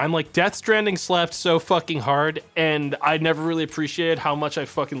playing it, where I'm like, Death Stranding slapped so fucking hard, and I never really appreciated how much I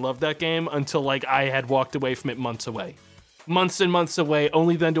fucking loved that game until like I had walked away from it months away. months and months away.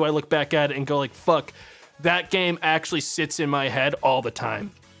 Only then do I look back at it and go like, fuck, that game actually sits in my head all the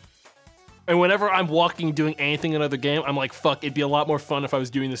time. And whenever I'm walking doing anything in another game, I'm like, fuck, it'd be a lot more fun if I was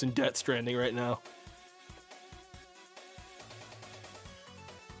doing this in Death Stranding right now.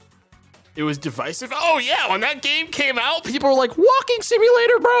 It was divisive. Oh yeah, when that game came out, people were like, walking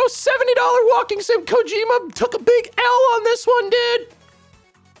simulator, bro, $70 walking sim. Kojima took a big L on this one, dude.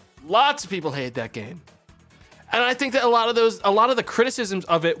 Lots of people hate that game. And I think that a lot of the criticisms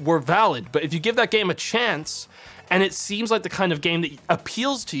of it were valid, but if you give that game a chance, and it seems like the kind of game that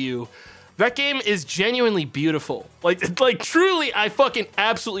appeals to you, that game is genuinely beautiful. Like truly, I fucking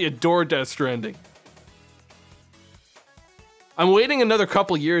absolutely adore Death Stranding. I'm waiting another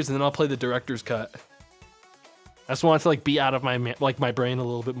couple years and then I'll play the director's cut. I just want it to like be out of my brain a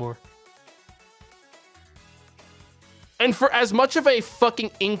little bit more. And for as much of a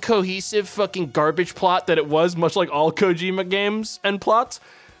fucking incohesive fucking garbage plot that it was, much like all Kojima games and plots,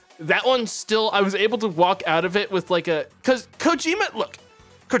 that one still, I was able to walk out of it with like a, cause Kojima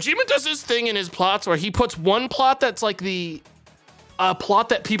does this thing in his plots where he puts one plot that's like the plot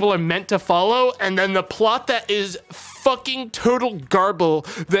that people are meant to follow, and then the plot that is fucking total garble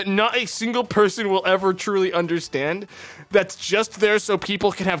that not a single person will ever truly understand, that's just there so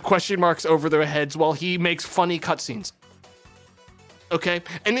people can have question marks over their heads while he makes funny cutscenes. Okay?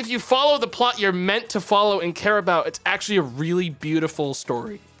 And if you follow the plot you're meant to follow and care about, it's actually a really beautiful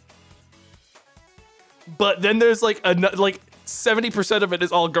story. But then there's like 70% of it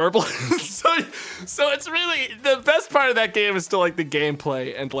is all garble. so it's really, the best part of that game is still like the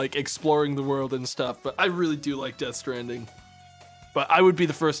gameplay and like exploring the world and stuff. But I really do like Death Stranding. But I would be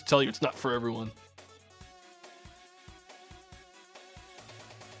the first to tell you it's not for everyone.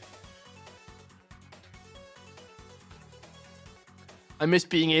 I miss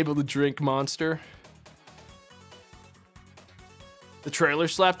being able to drink Monster. The trailer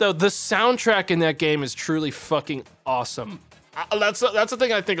slap though. The soundtrack in that game is truly fucking awesome. That's the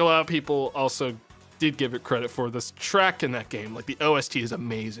thing I think a lot of people also did give it credit for. This track in that game, like the OST is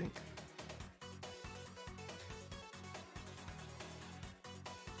amazing.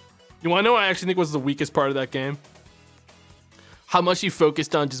 You wanna know what I actually think was the weakest part of that game? How much he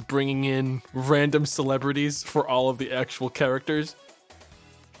focused on just bringing in random celebrities for all of the actual characters.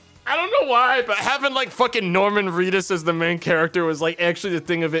 I don't know why, but having like fucking Norman Reedus as the main character was like actually the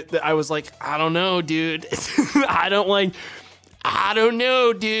thing of it that I was like, I don't know, dude. I don't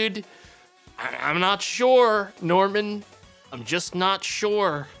know, dude. I'm not sure, Norman. I'm just not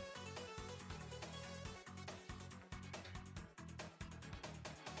sure.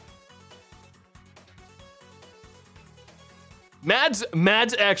 Mads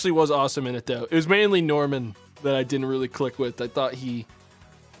actually was awesome in it though. It was mainly Norman that I didn't really click with.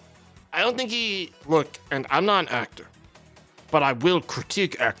 I don't think he, look, and I'm not an actor, but I will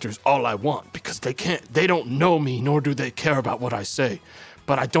critique actors all I want because they don't know me, nor do they care about what I say.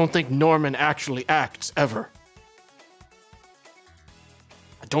 But I don't think Norman actually acts ever.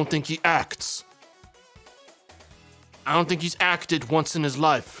 I don't think he acts. I don't think he's acted once in his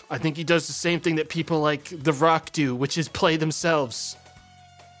life. I think he does the same thing that people like The Rock do, which is play themselves.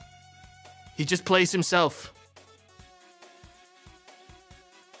 He just plays himself.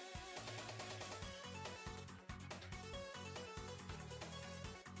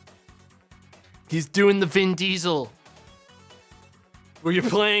 He's doing the Vin Diesel. Where you're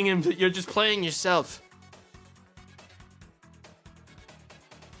playing him, you're just playing yourself.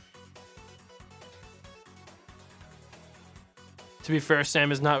 To be fair,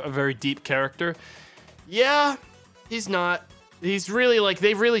 Sam is not a very deep character. Yeah, he's not. He's really like,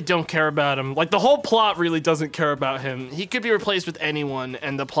 they really don't care about him. Like the whole plot really doesn't care about him. He could be replaced with anyone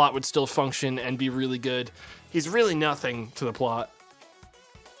and the plot would still function and be really good. He's really nothing to the plot.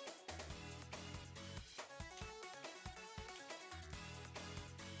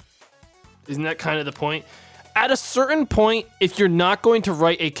 Isn't that kind of the point? At a certain point, if you're not going to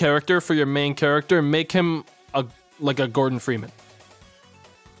write a character for your main character, make him like a Gordon Freeman.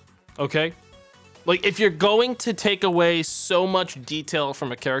 Okay? Like, if you're going to take away so much detail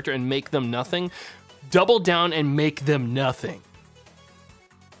from a character and make them nothing, double down and make them nothing.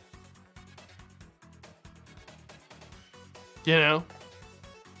 You know?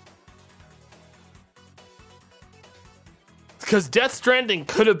 Because Death Stranding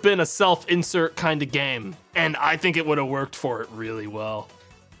could have been a self-insert kind of game, and I think it would have worked for it really well.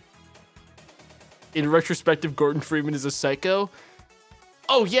 In retrospective, Gordon Freeman is a psycho.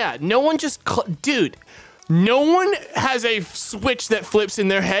 Oh yeah, no one just... Dude, no one has a switch that flips in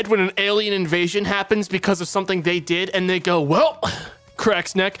their head when an alien invasion happens because of something they did, and they go, well,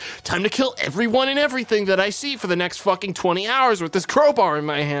 Crack's neck. Time to kill everyone and everything that I see for the next fucking 20 hours with this crowbar in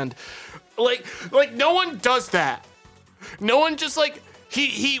my hand. Like no one does that. No one just like,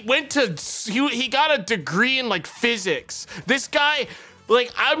 he got a degree in like physics. This guy,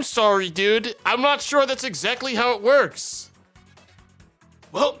 like, I'm sorry, dude. I'm not sure that's exactly how it works.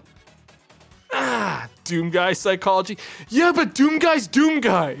 Well, Doom Guy psychology. Yeah, but Doom Guy's Doom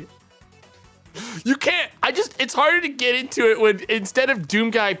Guy. You can't, it's harder to get into it when instead of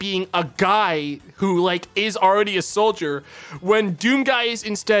Doom Guy being a guy who like is already a soldier, when Doom Guy is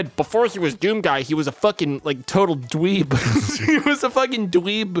instead, before he was Doom Guy, he was a fucking like total dweeb. He was a fucking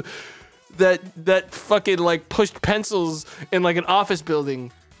dweeb that fucking like pushed pencils in like an office building.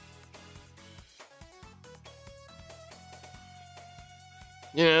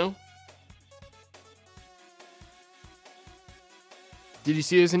 You know? Did you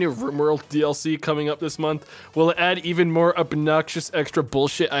see there's a new RimWorld DLC coming up this month? Will it add even more obnoxious extra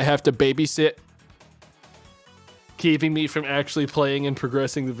bullshit I have to babysit? Keeping me from actually playing and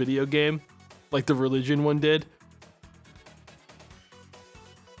progressing the video game? Like the religion one did?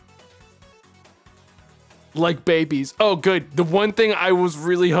 Like babies. Oh, good. The one thing I was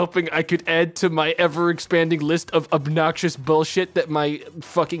really hoping I could add to my ever-expanding list of obnoxious bullshit that my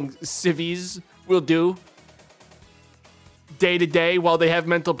fucking civvies will do day to day while they have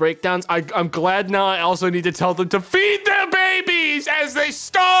mental breakdowns. I'm glad now I also need to tell them to feed their babies as they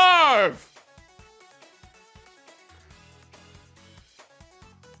starve.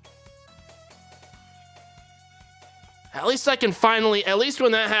 At least I can finally, at least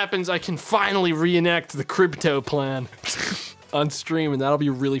when that happens, I can finally reenact the crypto plan on stream, and that'll be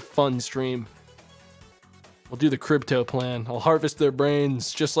a really fun stream. We'll do the crypto plan. I'll harvest their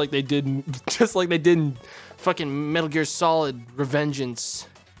brains just like they did in fucking Metal Gear Solid Revengeance.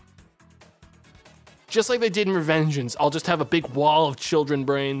 Just like they did in Revengeance, I'll just have a big wall of children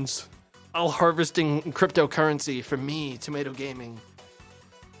brains. All harvesting cryptocurrency for me, Tomato Gaming.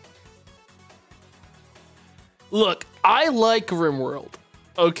 Look, I like RimWorld,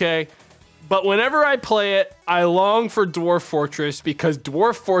 okay? But whenever I play it, I long for Dwarf Fortress because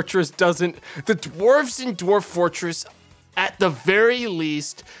Dwarf Fortress doesn't... The dwarves in Dwarf Fortress, at the very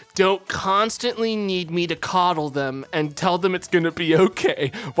least, don't constantly need me to coddle them and tell them it's gonna be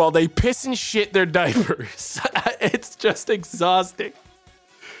okay while they piss and shit their diapers. It's just exhausting.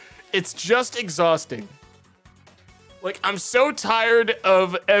 It's just exhausting. Like, I'm so tired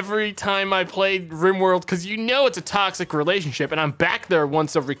of every time I played RimWorld, because you know it's a toxic relationship, and I'm back there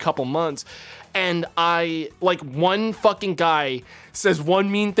once every couple months, and one fucking guy says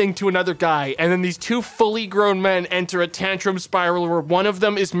one mean thing to another guy, and then these two fully grown men enter a tantrum spiral where one of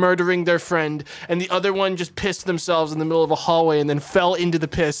them is murdering their friend, and the other one just pissed themselves in the middle of a hallway and then fell into the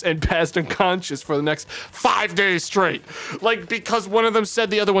piss and passed unconscious for the next 5 days straight. Like, because one of them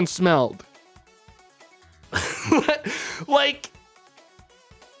said the other one smelled. Like,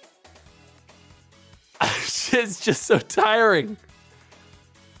 it's just so tiring.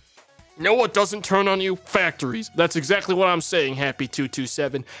 You know what doesn't turn on you? Factories. That's exactly what I'm saying,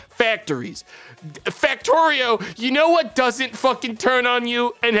 Happy227. Factories. Factorio, you know what doesn't fucking turn on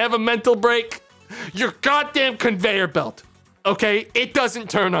you and have a mental break? Your goddamn conveyor belt. Okay? It doesn't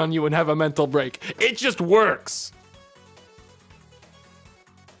turn on you and have a mental break. It just works.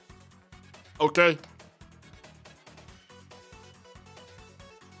 Okay?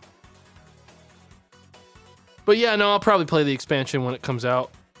 But yeah, no, I'll probably play the expansion when it comes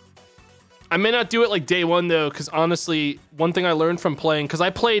out. I may not do it like day one though, because honestly, one thing I learned from playing, because I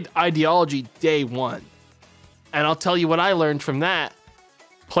played Ideology day one, and I'll tell you what I learned from that.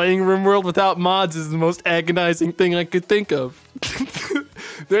 Playing RimWorld without mods is the most agonizing thing I could think of.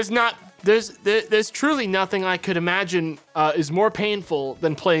 There's truly nothing I could imagine is more painful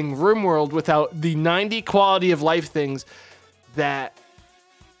than playing RimWorld without the 90 quality of life things that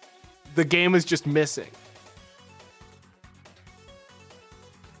the game is just missing.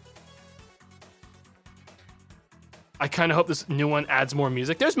 I kind of hope this new one adds more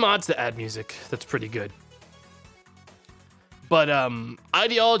music. There's mods that add music. That's pretty good. But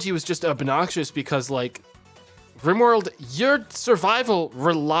Ideology was just obnoxious because, like, RimWorld, your survival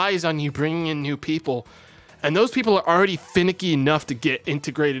relies on you bringing in new people. And those people are already finicky enough to get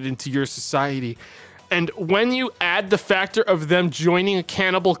integrated into your society. And when you add the factor of them joining a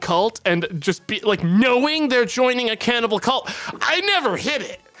cannibal cult and just be like knowing they're joining a cannibal cult, I never hit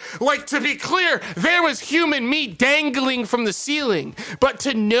it. Like, to be clear, there was human meat dangling from the ceiling. But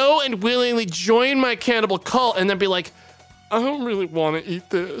to know and willingly join my cannibal cult and then be like, I don't really want to eat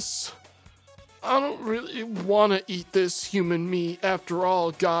this. I don't really want to eat this human meat after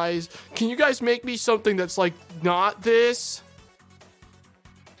all, guys. Can you guys make me something that's, like, not this?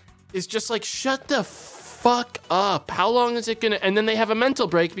 is just like, shut the fuck up. How long is it gonna, and then they have a mental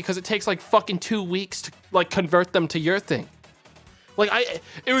break because it takes like fucking 2 weeks to like convert them to your thing. Like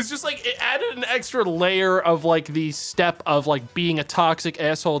it was just like, it added an extra layer of like the step of like being a toxic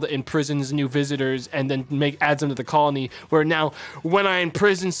asshole that imprisons new visitors and then adds them to the colony, where now when I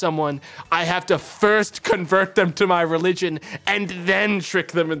imprison someone, I have to first convert them to my religion and then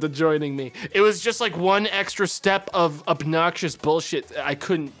trick them into joining me. It was just like one extra step of obnoxious bullshit. I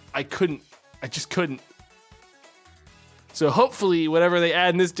just couldn't. So hopefully whatever they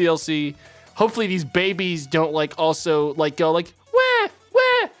add in this DLC, hopefully these babies don't like also like go like,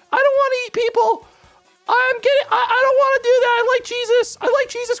 I don't want to eat people. I don't want to do that. I like Jesus. I like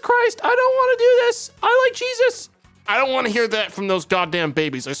Jesus Christ. I don't want to do this. I like Jesus. I don't want to hear that from those goddamn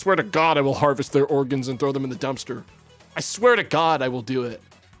babies. I swear to God, I will harvest their organs and throw them in the dumpster. I swear to God, I will do it.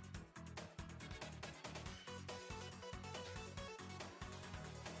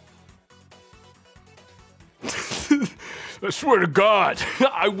 I swear to God,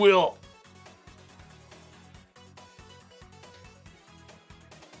 I will.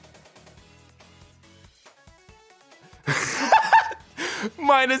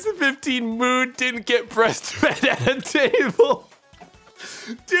 Minus 15 mood, didn't get breastfed at a table.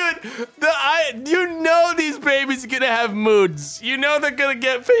 Dude, you know these babies are gonna have moods. You know they're gonna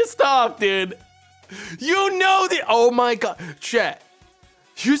get pissed off, dude. You know oh my God. Chat,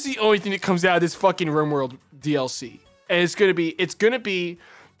 here's the only thing that comes out of this fucking RimWorld DLC. And it's gonna be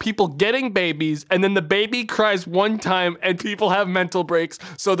people getting babies, and then the baby cries one time and people have mental breaks.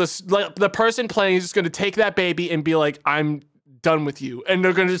 So the person playing is just gonna take that baby and be like, I'm done with you, and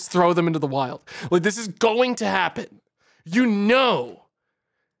they're gonna just throw them into the wild. Like, this is going to happen. You know,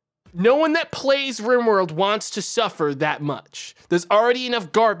 no one that plays RimWorld wants to suffer that much. There's already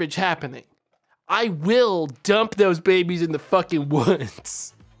enough garbage happening. I will dump those babies in the fucking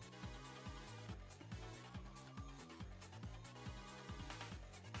woods.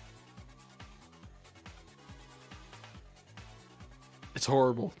 It's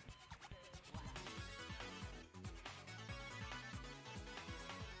horrible.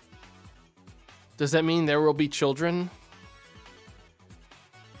 Does that mean there will be children?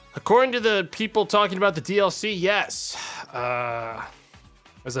 According to the people talking about the DLC, yes.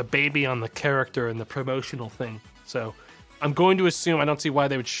 There's a baby on the character in the promotional thing. So I'm going to assume, I don't see why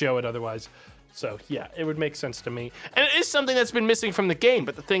they would show it otherwise. So yeah, it would make sense to me. And it is something that's been missing from the game.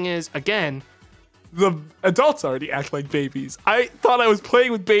 But the thing is, again, the adults already act like babies. I thought I was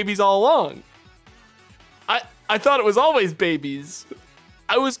playing with babies all along. I thought it was always babies.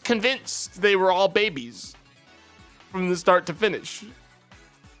 I was convinced they were all babies from the start to finish.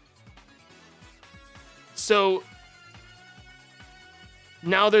 So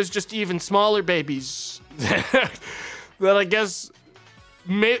now there's just even smaller babies that I guess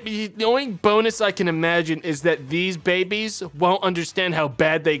maybe the only bonus I can imagine is that these babies won't understand how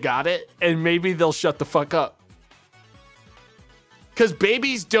bad they got it, and maybe they'll shut the fuck up. Because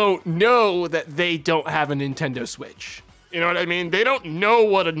babies don't know that they don't have a Nintendo Switch. You know what I mean? They don't know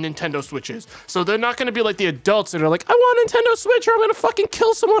what a Nintendo Switch is. So they're not going to be like the adults that are like, I want a Nintendo Switch or I'm going to fucking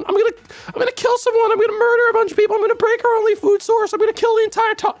kill someone. I'm going to kill someone. I'm going to murder a bunch of people. I'm going to break our only food source. I'm going to kill the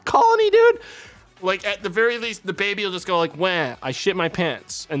entire colony, dude. Like, at the very least, the baby will just go like, wah, I shit my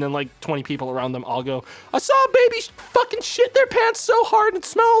pants. And then like 20 people around them all go, I saw a baby fucking shit their pants so hard it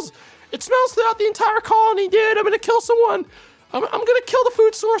smells throughout the entire colony, dude. I'm going to kill someone. I'm going to kill the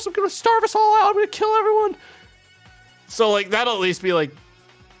food source. I'm going to starve us all out. I'm going to kill everyone. So, like, that'll at least be, like,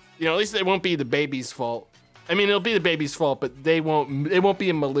 you know, at least it won't be the baby's fault. I mean, it'll be the baby's fault, but it won't be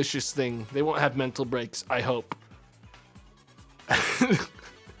a malicious thing. They won't have mental breaks, I hope.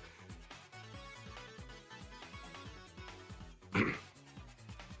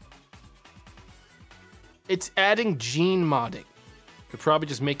 It's adding gene modding. Could probably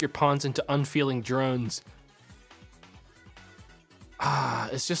just make your pawns into unfeeling drones.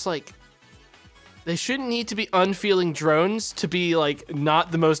 It's just like, they shouldn't need to be unfeeling drones to be like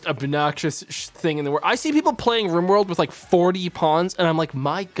not the most obnoxious thing in the world. I see people playing RimWorld with like 40 pawns and I'm like,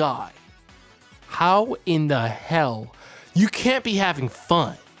 my God, how in the hell? You can't be having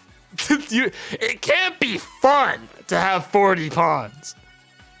fun. It can't be fun to have 40 pawns.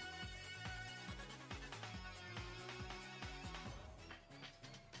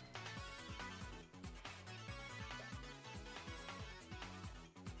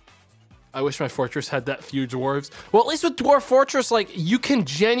 I wish my fortress had that few dwarves. Well, at least with Dwarf Fortress, like, you can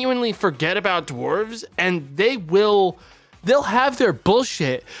genuinely forget about dwarves and they'll have their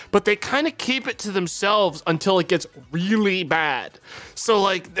bullshit, but they kind of keep it to themselves until it gets really bad. So,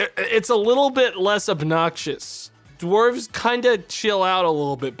 like, it's a little bit less obnoxious. dwarves kind of chill out a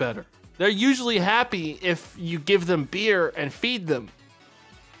little bit better. They're usually happy if you give them beer and feed them.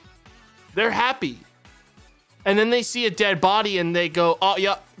 They're happy. And then they see a dead body and they go, oh,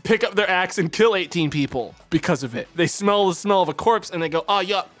 yeah, pick up their axe and kill 18 people because of it. They smell the smell of a corpse and they go, oh,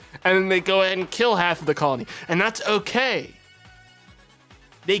 yeah. And then they go ahead and kill half of the colony. And that's okay.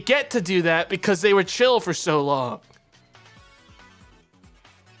 They get to do that because they were chill for so long.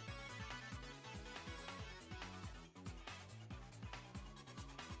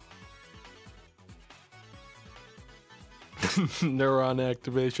 Neuron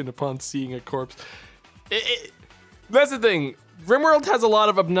activation upon seeing a corpse. That's the thing. RimWorld has a lot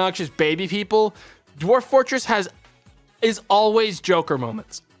of obnoxious baby people. Dwarf Fortress is always Joker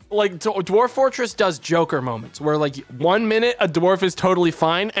moments. Like, Dwarf Fortress does Joker moments where, like, 1 minute a dwarf is totally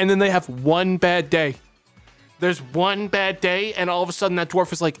fine and then they have one bad day. There's one bad day and all of a sudden that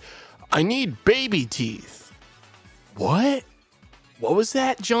dwarf is like, I need baby teeth. What? What was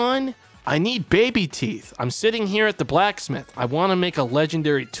that, John? I need baby teeth. I'm sitting here at the blacksmith. I want to make a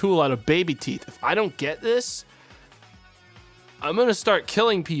legendary tool out of baby teeth. If I don't get this, I'm going to start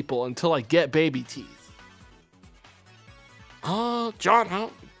killing people until I get baby teeth.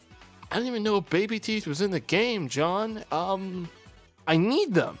 John, I didn't even know baby teeth was in the game, John. I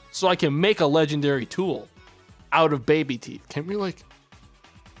need them so I can make a legendary tool out of baby teeth. Can we, like,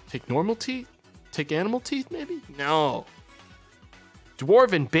 take normal teeth? Take animal teeth, maybe? No.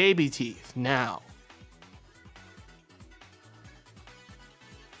 Dwarven baby teeth, now.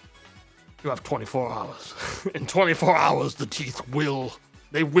 You have 24 hours. In 24 hours, the teeth will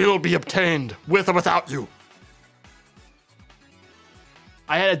be obtained, with or without you.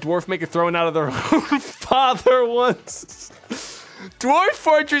 I had a dwarf make a throne out of their own father once. Dwarf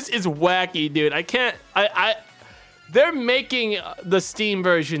Fortress is wacky, dude. They're making the Steam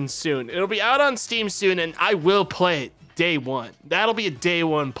version soon. It'll be out on Steam soon, and I will play it day one. That'll be a day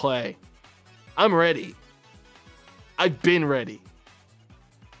one play. I'm ready. I've been ready.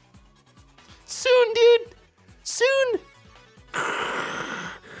 Soon, dude. Soon.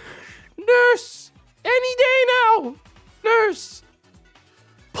 Nurse. Any day now. Nurse.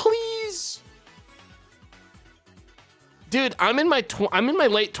 Please. Dude, I'm in my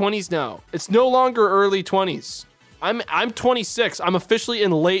late 20s now. It's no longer early 20s. I'm 26. I'm officially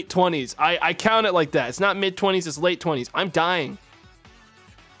in late 20s. I count it like that. It's not mid 20s, it's late 20s. I'm dying.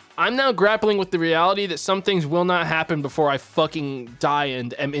 I'm now grappling with the reality that some things will not happen before I fucking die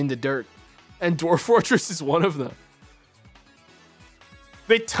and am in the dirt. And Dwarf Fortress is one of them.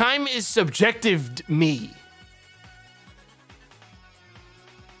 The time is subjective me.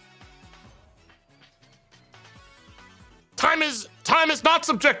 Time is not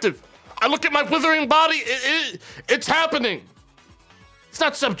subjective. I look at my withering body, it's happening. It's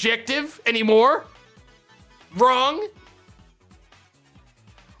not subjective anymore. Wrong.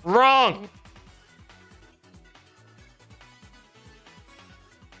 Wrong.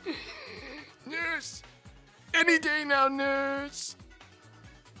 Nurse, any day now, nurse.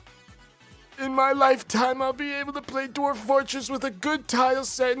 In my lifetime, I'll be able to play Dwarf Fortress with a good tile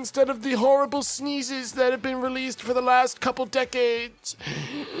set instead of the horrible sneezes that have been released for the last couple decades.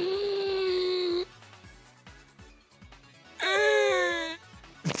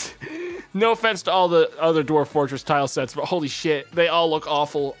 No offense to all the other Dwarf Fortress tile sets, but holy shit, they all look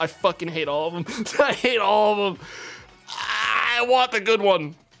awful. I fucking hate all of them. I hate all of them. I want the good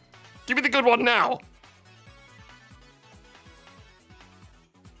one. Give me the good one now.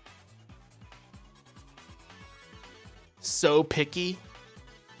 So picky.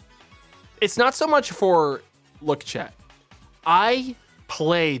 It's not so much for, look, chat. I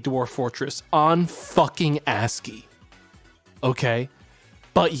play Dwarf Fortress on fucking ASCII. Okay?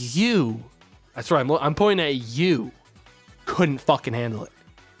 But you, that's right, I'm pointing at you, couldn't fucking handle it.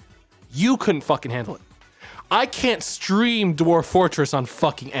 You couldn't fucking handle it. I can't stream Dwarf Fortress on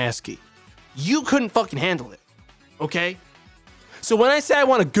fucking ASCII. You couldn't fucking handle it. Okay? So when I say I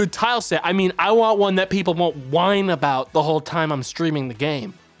want a good tile set, I mean I want one that people won't whine about the whole time I'm streaming the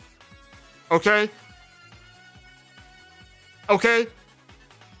game. Okay? Okay?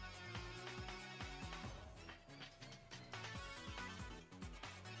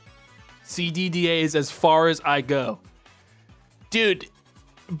 CDDA is as far as I go. Dude,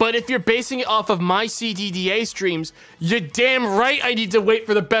 but if you're basing it off of my CDDA streams, you're damn right I need to wait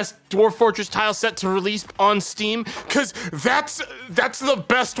for the best Dwarf Fortress tile set to release on Steam, because that's the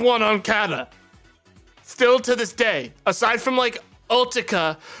best one on Kata. Still to this day. Aside from, like,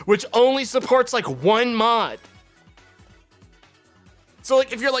 Ultica, which only supports, like, one mod. So,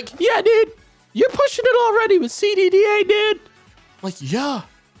 like, if you're like, yeah, dude, you're pushing it already with CDDA, dude. Like, yeah.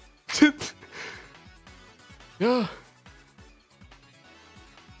 Yeah.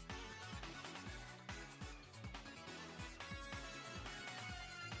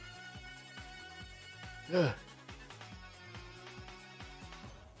 Yeah.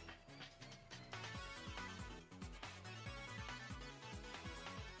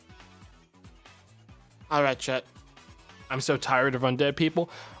 All right, chat. I'm so tired of undead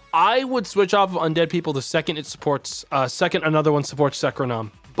people. I would switch off of undead people the second it supports, second another one supports Secronom.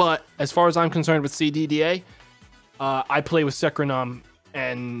 But as far as I'm concerned with CDDA, I play with Secronom,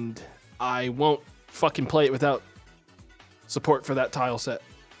 and I won't fucking play it without support for that tile set.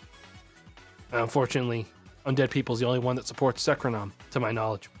 And unfortunately, undead people is the only one that supports Secronom, to my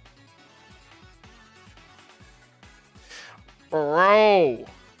knowledge. Bro!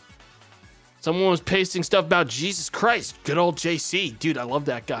 Someone was pasting stuff about Jesus Christ. Good old JC. Dude, I love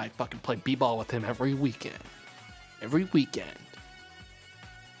that guy. Fucking play b-ball with him every weekend. Every weekend.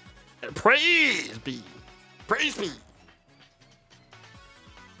 And praise be. Praise be.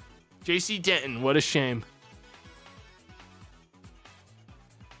 JC Denton, what a shame.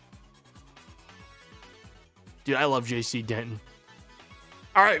 Dude, I love JC Denton.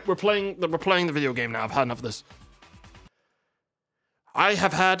 All right, we're playing the video game now. I've had enough of this. I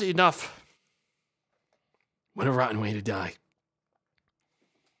have had enough. What a rotten way to die.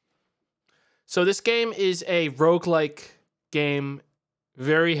 So this game is a roguelike game,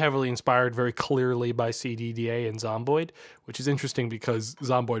 very heavily inspired, very clearly by CDDA and Zomboid, which is interesting because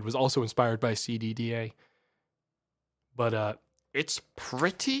Zomboid was also inspired by CDDA. But it's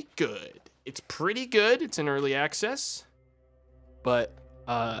pretty good. It's pretty good. It's in early access. But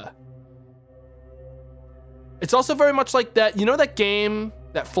it's also very much like that, you know that game,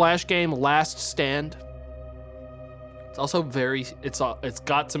 that Flash game, Last Stand? It's also very, it's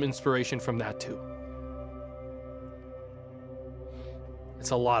got some inspiration from that too.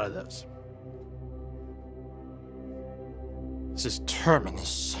 It's a lot of those. This is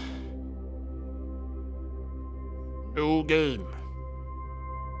Terminus. New game.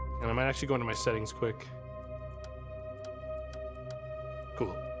 And I might actually go into my settings quick.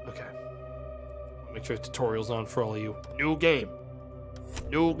 Cool, okay. Make sure the tutorial's on for all of you. New game.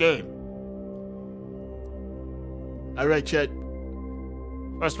 New game. All right, chat.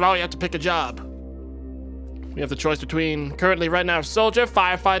 First of all, you have to pick a job. We have the choice between currently right now soldier,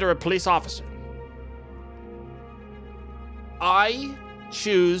 firefighter, or police officer. I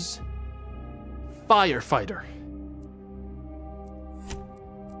choose firefighter.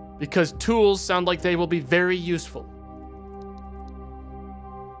 Because tools sound like they will be very useful.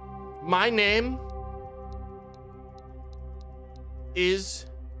 My name is...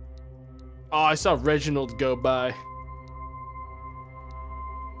 Oh, I saw Reginald go by.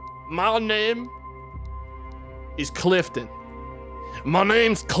 My name is Clifton. My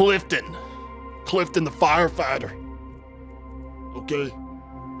name's Clifton. Clifton the firefighter. Okay?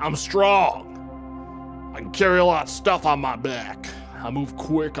 I'm strong. I can carry a lot of stuff on my back. I move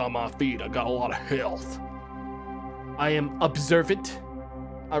quick on my feet. I got a lot of health. I am observant.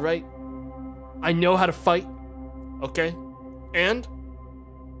 All right? I know how to fight. Okay? And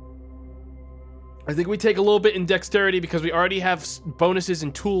I think we take a little bit in dexterity because we already have bonuses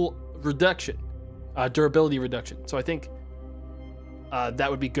in tool reduction, durability reduction. So I think that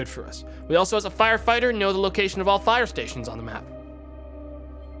would be good for us. We also, as a firefighter, know the location of all fire stations on the map.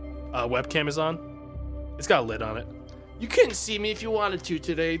 Webcam is on. It's got a lid on it. You couldn't see me if you wanted to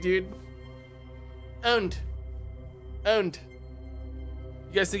today, dude. Owned. Owned.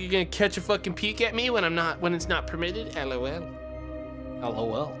 You guys think you're gonna catch a fucking peek at me when it's not permitted? LOL.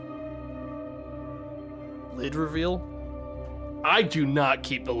 LOL. Lid reveal? I do not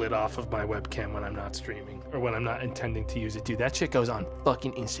keep the lid off of my webcam when I'm not streaming or when I'm not intending to use it, dude. That shit goes on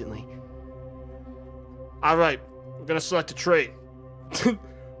fucking instantly. All right, we're gonna select a trait.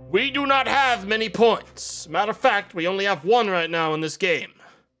 We do not have many points. Matter of fact, we only have one right now in this game.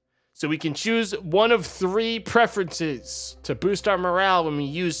 So we can choose one of 3 preferences to boost our morale when we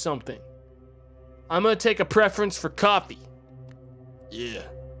use something. I'm gonna take a preference for coffee. Yeah.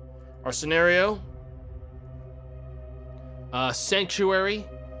 Our scenario. Sanctuary.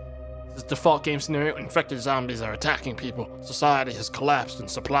 This is default game scenario. Infected zombies are attacking people. Society has collapsed and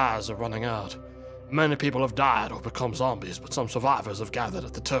supplies are running out. Many people have died or become zombies, but some survivors have gathered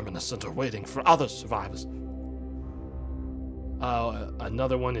at the Terminus Center waiting for other survivors.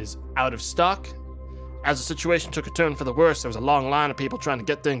 Another one is out of stock. As the situation took a turn for the worse, there was a long line of people trying to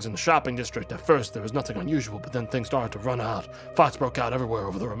get things in the shopping district. At first, there was nothing unusual, but then things started to run out. Fights broke out everywhere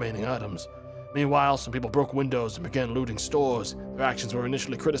over the remaining items. Meanwhile, some people broke windows and began looting stores. Their actions were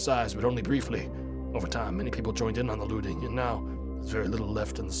initially criticized, but only briefly. Over time, many people joined in on the looting, and now there's very little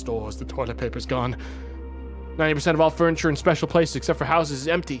left in the stores. The toilet paper's gone. 90% of all furniture in special places except for houses is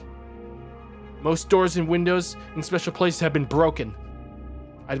empty. Most doors and windows in special places have been broken.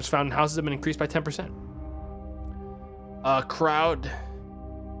 Items found in houses have been increased by 10%. Crowd.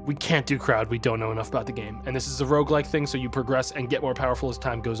 We can't do crowd. We don't know enough about the game. And this is a roguelike thing, so you progress and get more powerful as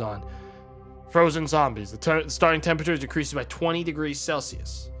time goes on. Frozen zombies. The starting temperature is decreased by 20 degrees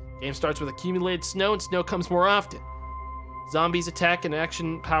Celsius. Game starts with accumulated snow, and snow comes more often. Zombies attack and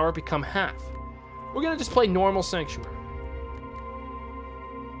action power become half. We're gonna just play normal Sanctuary.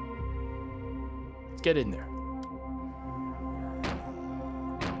 Let's get in there.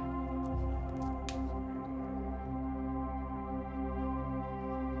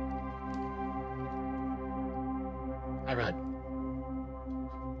 All right.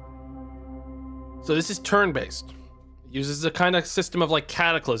 So this is turn-based. It uses a kind of system of like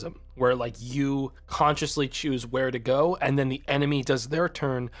Cataclysm, where like you consciously choose where to go, and then the enemy does their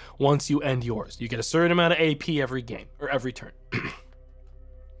turn once you end yours. You get a certain amount of AP every game, or every turn.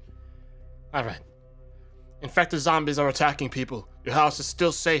 All right. Infected zombies are attacking people. Your house is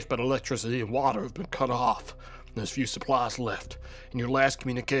still safe, but electricity and water have been cut off. There's few supplies left. In your last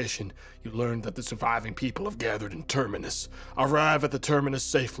communication, you learned that the surviving people have gathered in Terminus. Arrive at the Terminus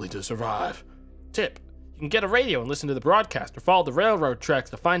safely to survive. Tip: you can get a radio and listen to the broadcast, or follow the railroad tracks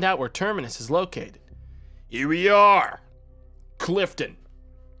to find out where Terminus is located. Here we are. Clifton.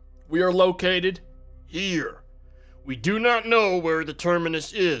 We are located here. We do not know where the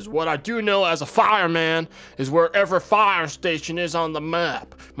Terminus is. What I do know as a fireman is wherever fire station is on the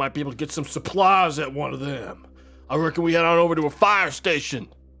map. Might be able to get some supplies at one of them. I reckon we head on over to a fire station.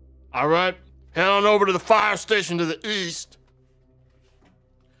 All right? Head on over to the fire station to the east.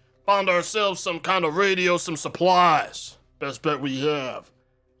 Find ourselves some kind of radio, some supplies. Best bet we have.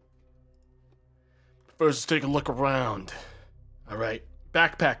 First, let's take a look around. All right.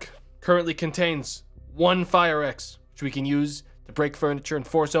 Backpack currently contains 1 fire X, which we can use to break furniture and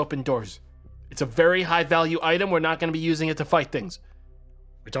force open doors. It's a very high value item. We're not going to be using it to fight things.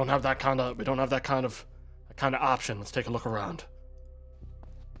 We don't have that kind of option. Let's take a look around.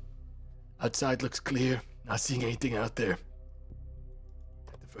 Outside looks clear. Not seeing anything out there.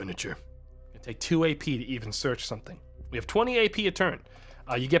 The furniture. It take 2 AP to even search something. We have 20 AP a turn.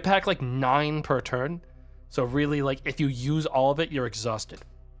 You get back like 9 per turn. So really, like, if you use all of it, you're exhausted.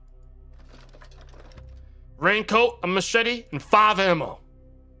 Raincoat, a machete, and 5 ammo.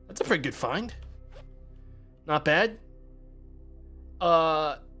 That's a pretty good find. Not bad.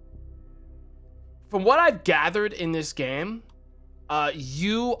 From what I've gathered in this game,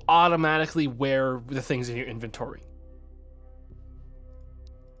 you automatically wear the things in your inventory.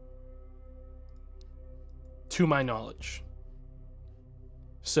 To my knowledge.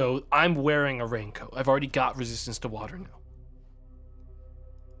 So I'm wearing a raincoat. I've already got resistance to water now.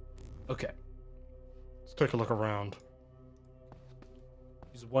 Okay. Let's take a look around.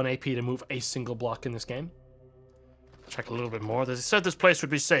 Use 1 AP to move a single block in this game. Check a little bit more. They said this place would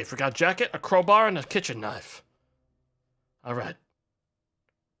be safe. We got a jacket, a crowbar, and a kitchen knife. All right.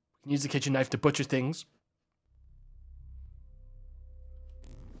 We can use the kitchen knife to butcher things.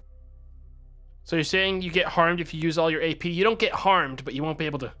 So you're saying you get harmed if you use all your AP? You don't get harmed, but you won't be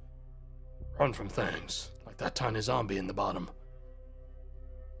able to run from things. Like that tiny zombie in the bottom.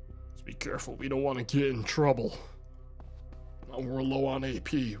 Just be careful. We don't want to get in trouble. We're low on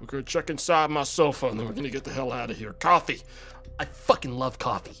AP. We're gonna check inside my sofa, and then we're gonna get the hell out of here. Coffee. I fucking love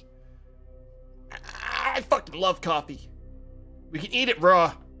coffee. I fucking love coffee. We can eat it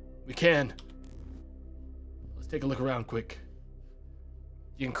raw. We can. Let's take a look around quick.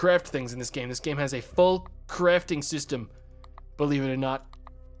 You can craft things in this game. This game has a full crafting system, believe it or not.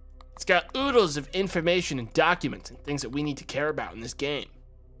 It's got oodles of information and documents and things that we need to care about in this game,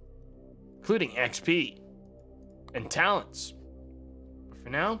 including XP and talents. But for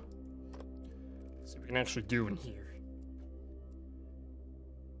now, let's see what we can actually do in here.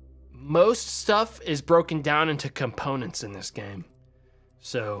 Most stuff is broken down into components in this game.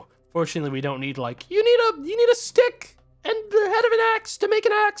 So, fortunately, we don't need like, you need a stick and the head of an axe to make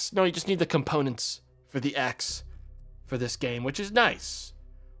an axe. No, you just need the components for the axe for this game, which is nice.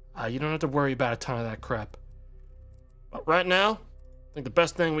 You don't have to worry about a ton of that crap. But right now, I think the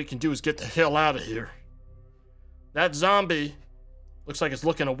best thing we can do is get the hell out of here. That zombie looks like it's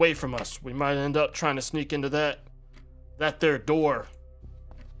looking away from us. We might end up trying to sneak into that there door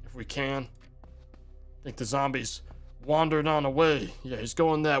if we can. I think the zombie's wandered on away. Yeah, he's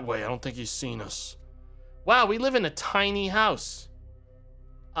going that way. I don't think he's seen us. Wow, we live in a tiny house.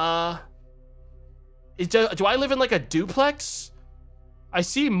 Do I live in like a duplex? I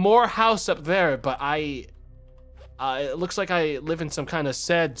see more house up there, but it looks like I live in some kind of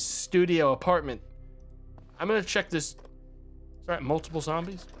sad studio apartment. I'm gonna check this. Is that multiple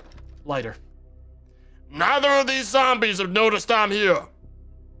zombies? Lighter. Neither of these zombies have noticed I'm here.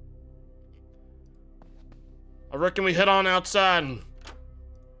 I reckon we head on outside and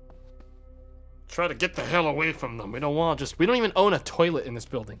try to get the hell away from them. We don't even own a toilet in this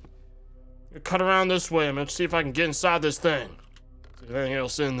building. Cut around this way. I'm gonna see if I can get inside this thing. See if anything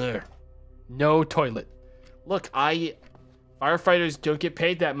else in there. No toilet. Look, firefighters don't get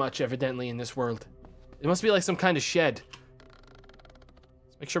paid that much, evidently, in this world. It must be like some kind of shed.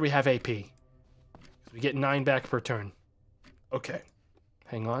 Let's make sure we have AP. We get 9 back per turn. Okay.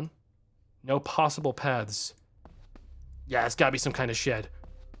 Hang on. No possible paths. Yeah, it's gotta be some kind of shed.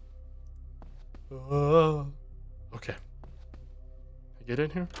 Okay. Get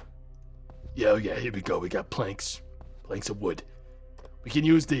in here? Yeah, here we go. We got planks. Planks of wood. We can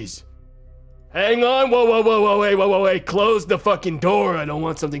use these. Hang on. Whoa, wait. Close the fucking door. I don't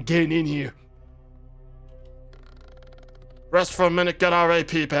want something getting in here. Rest for a minute, get our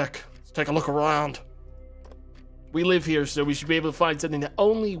AP back. Let's take a look around. We live here, so we should be able to find something that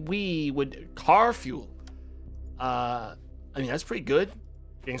only we would. Car fuel. I mean, that's pretty good.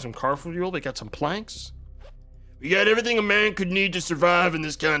 Getting some car fuel, we got some planks. We got everything a man could need to survive in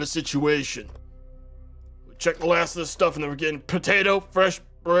this kind of situation. We check the last of this stuff, and then we're getting potato, fresh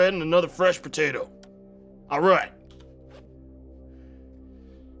bread, and another fresh potato. All right.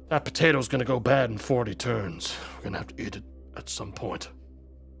 That potato's gonna go bad in 40 turns. We're gonna have to eat it at some point.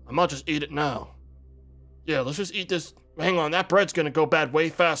 I might just eat it now. Yeah, let's just eat this. Hang on, that bread's gonna go bad way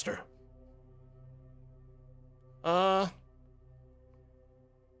faster. How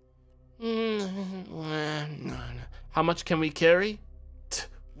much can we carry?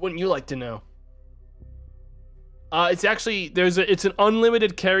 Wouldn't you like to know? It's actually, it's an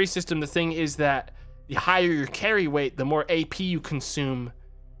unlimited carry system. The thing is that the higher your carry weight, the more AP you consume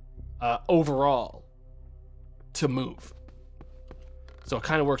overall to move. So it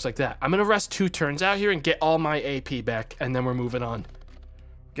kind of works like that. I'm gonna rest 2 turns out here and get all my AP back, and then we're moving on.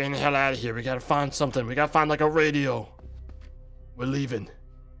 Getting the hell out of here. We gotta find something. We gotta find like a radio. We're leaving.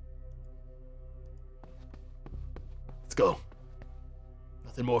 Let's go.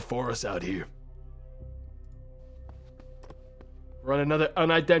 Nothing more for us out here. We're on another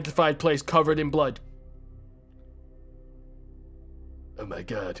unidentified place covered in blood. Oh my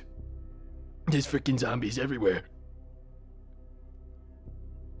god. There's freaking zombies everywhere.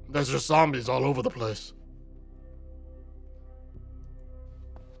 There's just zombies all over the place.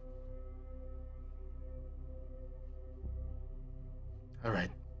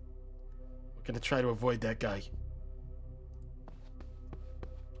 Alright. We're gonna try to avoid that guy.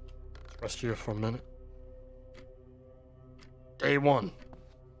 Let's rest here for a minute. Day 1.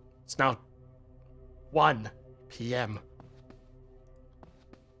 It's now 1 p.m.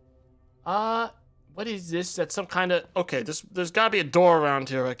 What is this? That's some kind of... Okay, there's gotta be a door around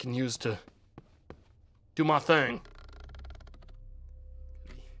here I can use to do my thing.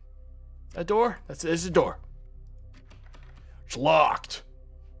 A door? This is a door. It's locked.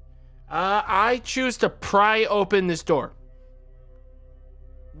 I choose to pry open this door.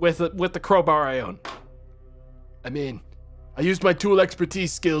 With the crowbar I own. I mean, I used my tool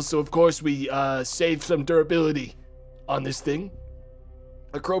expertise skills, so of course we saved some durability on this thing.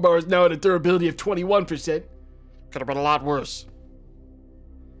 The crowbar is now at a durability of 21%. Could have been a lot worse.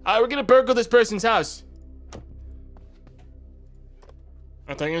 We're gonna burgle this person's house.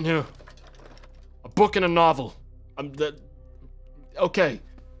 Nothing in here. A book and a novel. Okay.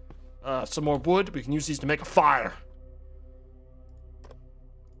 Some more wood. We can use these to make a fire.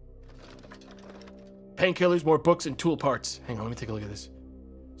 Painkillers, more books, and tool parts. Hang on, let me take a look at this.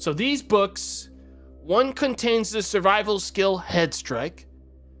 So these books, one contains the survival skill Head Strike.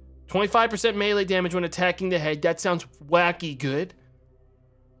 25% melee damage when attacking the head. That sounds wacky good.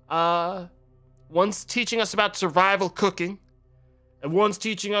 One's teaching us about survival cooking. And one's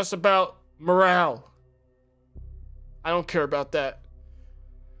teaching us about morale. I don't care about that.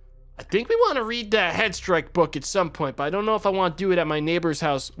 I think we want to read that Head Strike book at some point, but I don't know if I want to do it at my neighbor's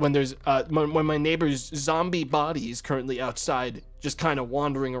house when there's when my neighbor's zombie body is currently outside, just kind of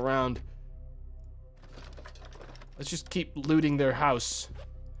wandering around. Let's just keep looting their house.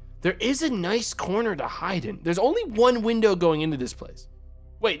 There is a nice corner to hide in. There's only one window going into this place.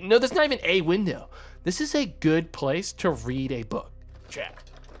 Wait, no, there's not even a window. This is a good place to read a book.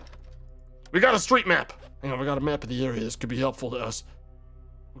 Chat. We got a street map. Hang on, we got a map of the area. This could be helpful to us.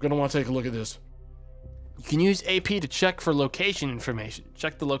 We're gonna want to take a look at this. You can use AP to check for location information.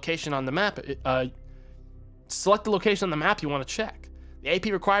 Check the location on the map. Select the location on the map you want to check. The AP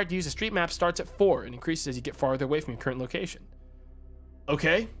required to use a street map starts at 4 and increases as you get farther away from your current location.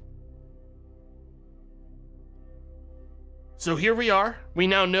 Okay. So here we are. We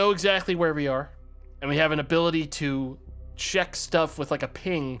now know exactly where we are. And we have an ability to check stuff with like a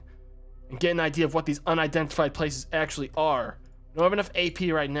ping and get an idea of what these unidentified places actually are. We don't have enough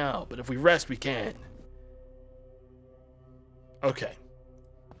AP right now, but if we rest, we can. Okay.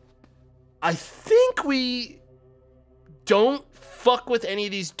 I think we don't fuck with any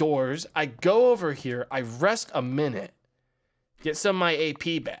of these doors. I go over here, I rest a minute, get some of my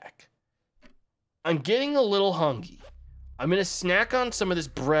AP back. I'm getting a little hungry. I'm gonna snack on some of this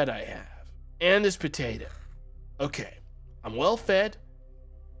bread I have and this potato. Okay, I'm well fed.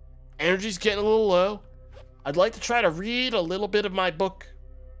 Energy's getting a little low. I'd like to try to read a little bit of my book.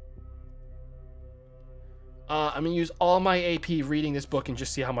 I'm gonna use all my AP reading this book and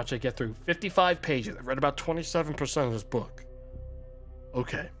just see how much I get through. 55 pages. I've read about 27% of this book.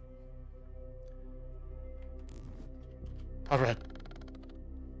 Okay. All right.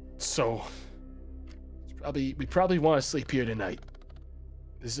 So, we probably want to sleep here tonight.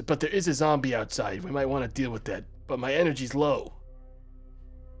 But there is a zombie outside. We might want to deal with that. But my energy's low.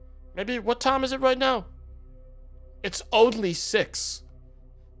 Maybe, what time is it right now? It's only 6.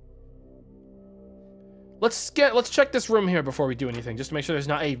 Let's check this room here before we do anything, just to make sure there's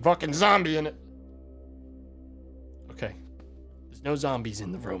not a fucking zombie in it. Okay. There's no zombies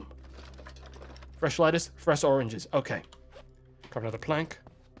in the room. Fresh lettuce, fresh oranges. Okay. Grab another plank.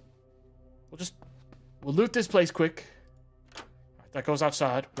 We'll loot this place quick. Alright, that goes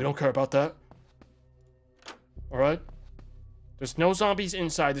outside. We don't care about that. Alright. There's no zombies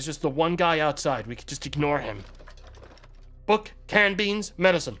inside. There's just the one guy outside. We could just ignore him. Book, canned beans,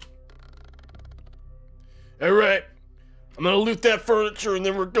 medicine. Alright. I'm gonna loot that furniture and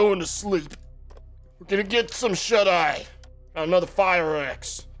then we're going to sleep. We're gonna get some shut-eye. Another fire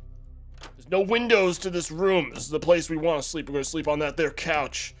axe. There's no windows to this room. This is the place we want to sleep. We're gonna sleep on that there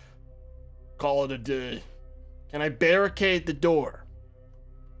couch. Call it a day. Can I barricade the door?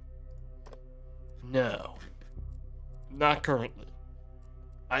 No. Not currently.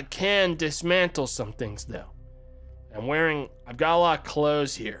 I can dismantle some things though. I've got a lot of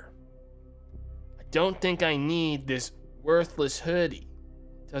clothes here. I don't think I need this worthless hoodie.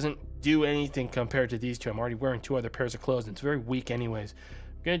 It doesn't do anything compared to these two. I'm already wearing 2 other pairs of clothes and it's very weak anyways.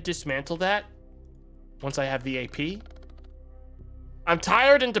 I'm gonna dismantle that once I have the AP. I'm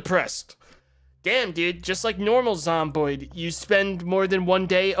tired and depressed. Damn, dude, just like normal Zomboid, you spend more than 1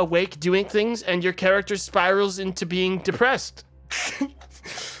 day awake doing things and your character spirals into being depressed.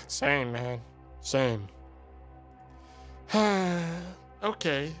 Same, man. Same.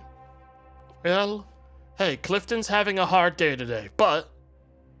 Okay. Well, hey, Clifton's having a hard day today, but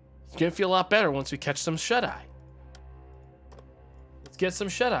he's gonna feel a lot better once we catch some shut-eye. Let's get some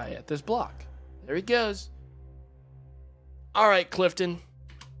shut-eye at this block. There he goes. All right, Clifton.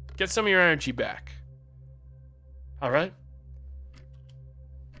 Get some of your energy back. All right?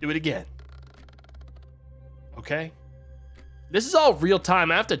 Do it again. Okay? This is all real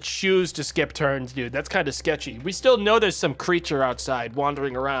time. I have to choose to skip turns, dude. That's kind of sketchy. We still know there's some creature outside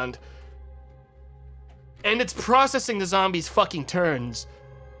wandering around. And it's processing the zombies' fucking turns.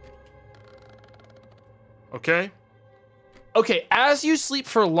 Okay? Okay, as you sleep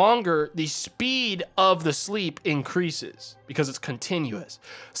for longer, the speed of the sleep increases because it's continuous.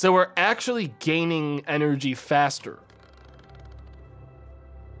 So we're actually gaining energy faster.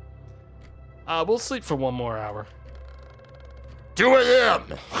 We'll sleep for 1 more hour. 2 a.m.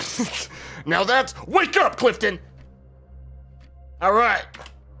 Now that's... Wake up, Clifton! All right.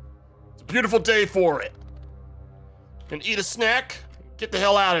 It's a beautiful day for it. Gonna eat a snack, get the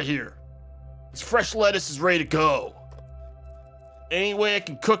hell out of here. This fresh lettuce is ready to go. Any way I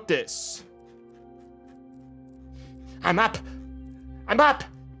can cook this. I'm up. I'm up.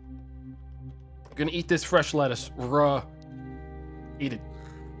 I'm gonna eat this fresh lettuce raw. Eat it.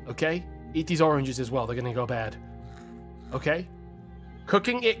 Okay? Eat these oranges as well. They're gonna go bad. Okay?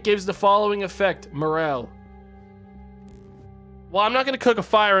 Cooking it gives the following effect. Morale. Well, I'm not gonna cook a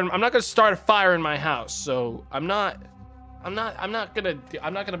fire. I'm not gonna start a fire in my house. So I'm not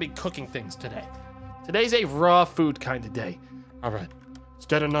gonna be cooking things today. Today's a raw food kind of day. All right, it's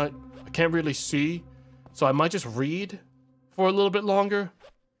dead of night. I can't really see, so I might just read for a little bit longer.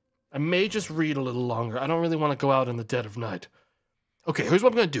 I may just read a little longer. I don't really want to go out in the dead of night. Okay, here's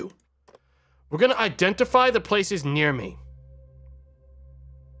what I'm gonna do. We're gonna identify the places near me.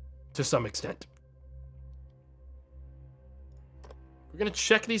 To some extent. We're gonna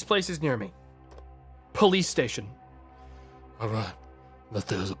check these places near me. Police station. All right, that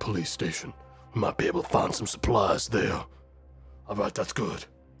there's a police station. We might be able to find some supplies there. All right, that's good.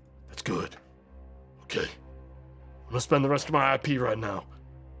 That's good. Okay. I'm gonna spend the rest of my IP right now.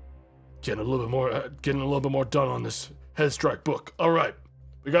 Getting a little bit more done on this Head strike book. All right.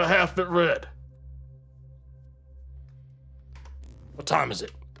 We got half it read. What time is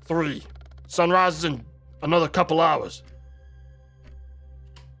it? 3. Sun rises in another couple hours.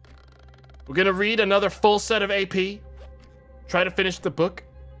 We're gonna read another full set of AP. Try to finish the book.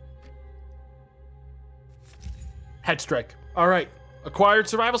 Head strike. All right. Acquired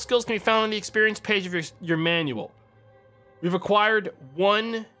survival skills can be found on the experience page of your manual. We've acquired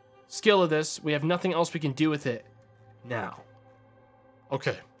 1 skill of this. We have nothing else we can do with it now.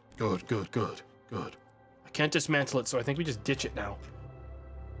 Okay. Good. I can't dismantle it, so I think we just ditch it now.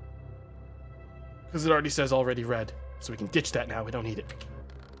 Because it already says already read. So we can ditch that now. We don't need it.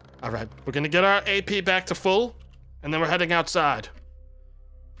 All right. We're going to get our AP back to full, and then we're heading outside.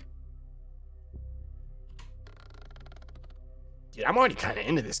 Dude, I'm already kind of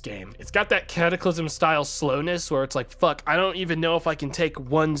into this game. It's got that Cataclysm-style slowness where it's like, fuck, I don't even know if I can take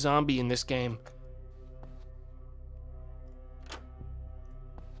 1 zombie in this game.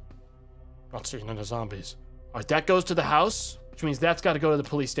 Not seeing any zombies. All right, that goes to the house, which means that's got to go to the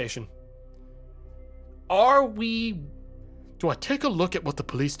police station. Do I take a look at what the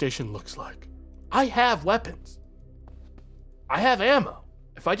police station looks like? I have weapons. I have ammo.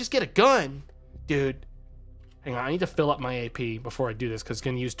 If I just get a gun, dude. Hang on, I need to fill up my AP before I do this because it's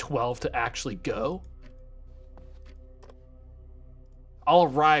going to use 12 to actually go. I'll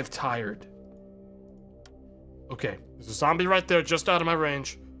arrive tired. Okay, there's a zombie right there just out of my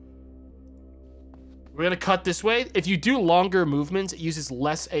range. We're going to cut this way. If you do longer movements, it uses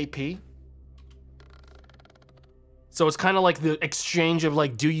less AP. So it's kind of like the exchange of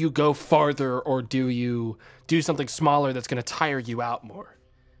like, do you go farther or do you do something smaller that's going to tire you out more?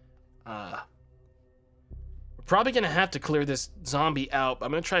 We're probably going to have to clear this zombie out.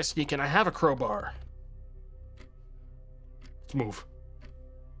 I'm going to try to sneak in. I have a crowbar. Let's move.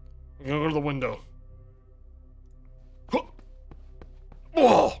 I'm going to go to the window.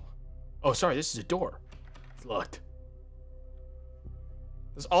 Whoa! Oh, sorry, this is a door. It's locked.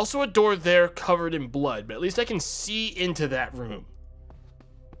 There's also a door there covered in blood, but at least I can see into that room.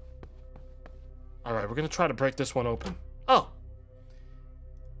 All right, we're going to try to break this one open. Oh.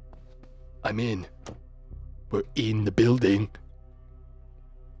 I'm in. We're in the building.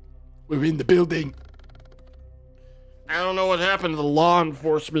 We're in the building. I don't know what happened to the law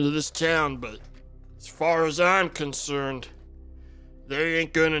enforcement of this town, but as far as I'm concerned, they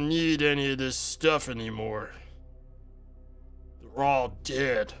ain't gonna need any of this stuff anymore. They're all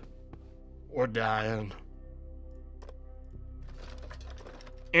dead. Or dying.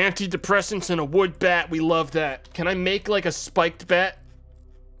 Antidepressants and a wood bat, we love that. Can I make like a spiked bat?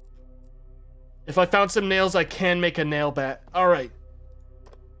 If I found some nails, I can make a nail bat. Alright.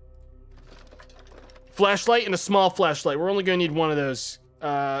 Flashlight and a small flashlight. We're only gonna need one of those.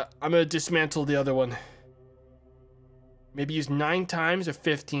 I'm gonna dismantle the other one. Maybe use 9 times or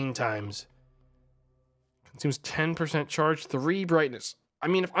 15 times. Consumes 10% charge, 3 brightness. I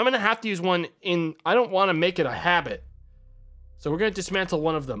mean, if I'm gonna have to use one in... I don't want to make it a habit. So we're gonna dismantle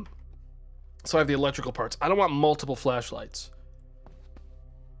one of them. So I have the electrical parts. I don't want multiple flashlights.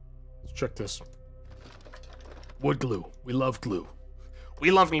 Let's check this. Wood glue. We love glue.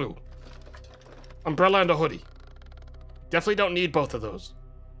 We love glue. Umbrella and a hoodie. Definitely don't need both of those.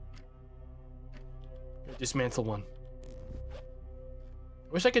 Dismantle one.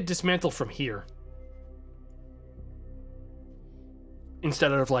 I wish I could dismantle from here.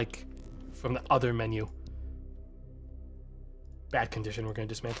 Instead of, like, from the other menu. Bad condition, we're gonna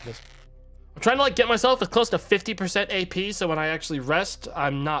dismantle this. I'm trying to, like, get myself as close to 50% AP, so when I actually rest,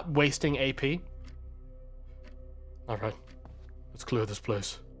 I'm not wasting AP. Alright. Let's clear this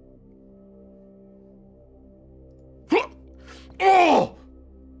place. Oh!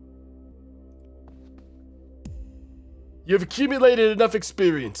 You have accumulated enough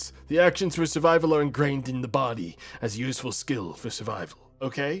experience. The actions for survival are ingrained in the body as a useful skill for survival.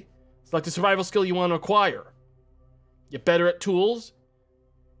 Okay? Select a survival skill you want to acquire. Get better at tools.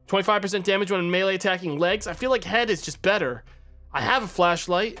 25% damage when melee attacking legs. I feel like head is just better. I have a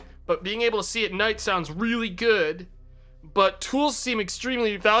flashlight, but being able to see at night sounds really good. But tools seem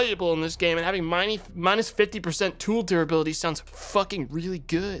extremely valuable in this game, and having minus 50% tool durability sounds fucking really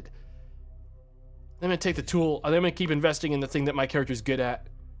good. I'm gonna take the tool. I'm gonna keep investing in the thing that my character's good at.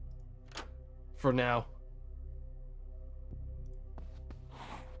 For now.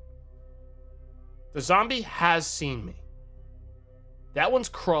 The zombie has seen me. That one's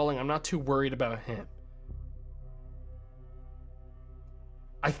crawling. I'm not too worried about him.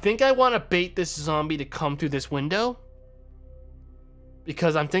 I think I want to bait this zombie to come through this window.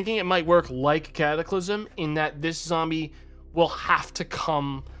 Because I'm thinking it might work like Cataclysm in that this zombie will have to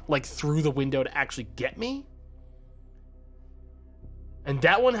come like through the window to actually get me. And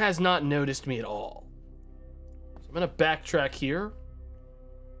that one has not noticed me at all. So I'm gonna backtrack here.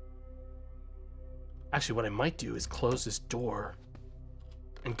 Actually, what I might do is close this door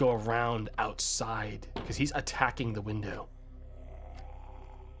and go around outside because he's attacking the window.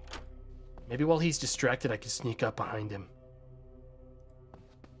 Maybe while he's distracted, I can sneak up behind him.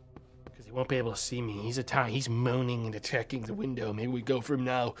 Because he won't be able to see me. He's moaning and attacking the window. Maybe we go for him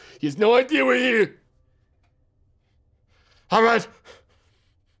now. He has no idea we're here. All right.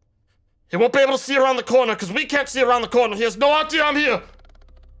 He won't be able to see around the corner because we can't see around the corner. He has no idea I'm here.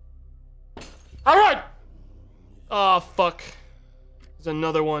 All right. Oh, fuck. There's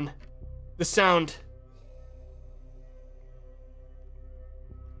another one. The sound.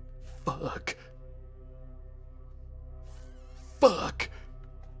 Fuck. Fuck.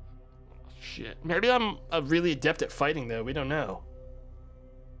 Shit. Maybe I'm really adept at fighting, though. We don't know.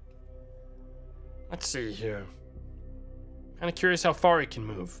 Let's see here. Kind of curious how far he can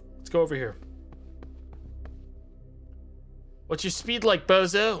move. Let's go over here. What's your speed like,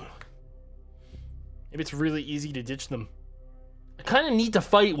 bozo? Maybe it's really easy to ditch them. I kind of need to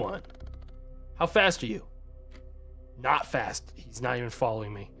fight one. How fast are you? Not fast. He's not even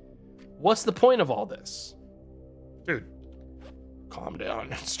following me. What's the point of all this? Dude, calm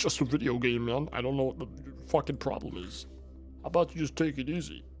down. It's just a video game, man. I don't know what the fucking problem is. How about you just take it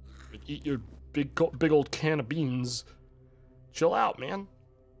easy and eat your big old can of beans? Chill out, man.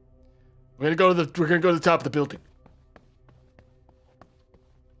 We're gonna go to the top of the building.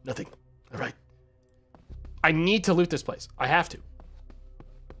 Nothing. All right. I need to loot this place. I have to. I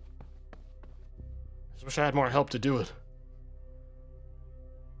just wish I had more help to do it.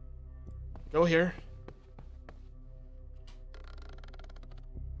 Go here.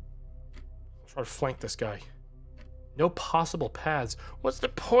 Try to flank this guy. No possible paths. What's the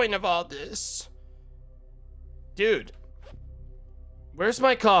point of all this? Dude. Where's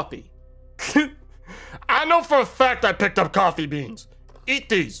my coffee? I know for a fact I picked up coffee beans. Eat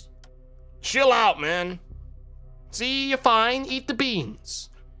these. Chill out, man. See, you're fine. Eat the beans.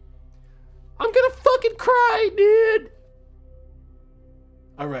 I'm gonna fucking cry, dude.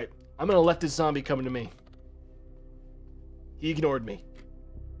 All right. I'm gonna let this zombie come into me. He ignored me.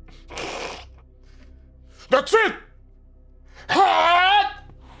 That's it!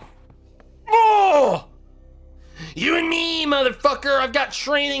 Oh! You and me, motherfucker. I've got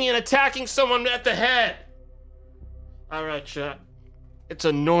training in attacking someone at the head. All right, chat. It's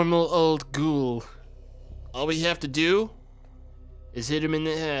a normal old ghoul. All we have to do is hit him in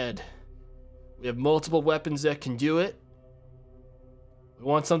the head. We have multiple weapons that can do it. We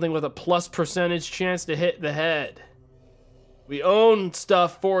want something with a plus percentage chance to hit the head. We own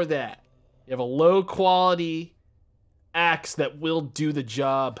stuff for that. You have a low quality axe that will do the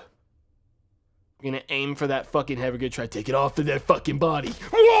job. We're gonna aim for that fucking head. We're gonna try to take it off of that fucking body.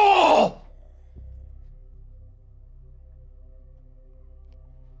 Whoa!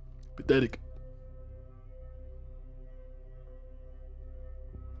 Pathetic.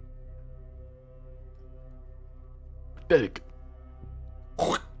 Pathetic.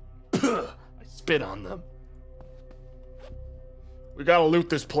 I spit on them. We gotta loot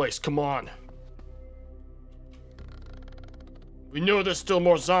this place, come on. We know there's still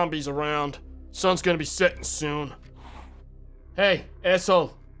more zombies around. Sun's gonna be setting soon. Hey,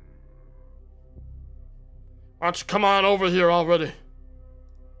 asshole. Why don't you come on over here already?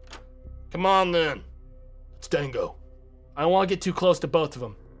 Come on then. It's Dango. I don't want to get too close to both of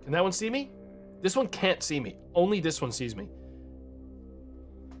them. Can that one see me? This one can't see me. Only this one sees me.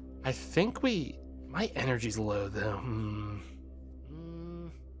 I think my energy's low though.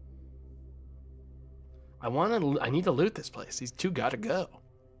 I need to loot this place. These two gotta go.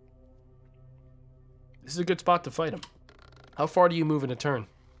 This is a good spot to fight him. How far do you move in a turn?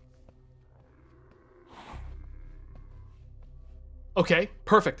 Okay,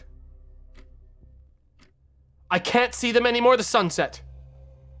 perfect. I can't see them anymore. The sunset.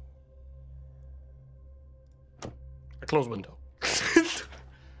 I close window.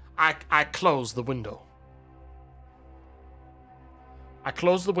 I close the window. I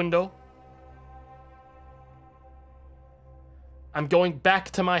close the window. I'm going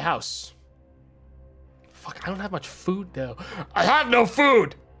back to my house. Fuck, I don't have much food though. I have no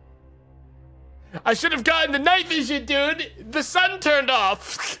food! I should have gotten the night vision, dude! The sun turned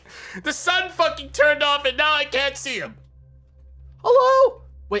off! The sun fucking turned off and now I can't see him! Hello?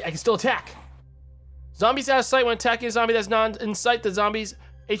 Wait, I can still attack. Zombies out of sight. When attacking a zombie that's not in sight, the zombie's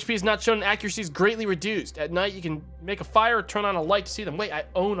HP is not shown and accuracy is greatly reduced. At night, you can make a fire or turn on a light to see them. Wait, I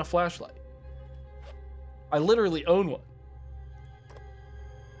own a flashlight. I literally own one.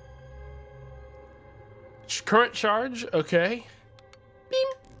 Current charge, okay.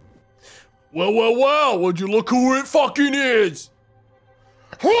 Well, would you look who it fucking is?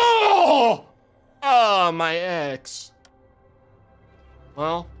 Oh, my ex.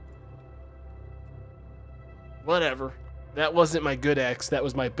 Well, whatever. That wasn't my good ex. That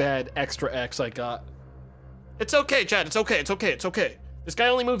was my bad extra ex I got. It's okay, Chad. It's okay. This guy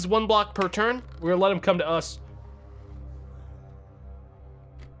only moves 1 block per turn. We're gonna let him come to us.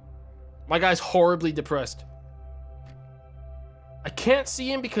 My guy's horribly depressed. I can't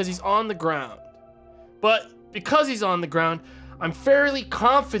see him because he's on the ground. But because he's on the ground, I'm fairly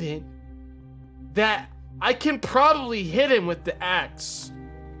confident that I can probably hit him with the axe.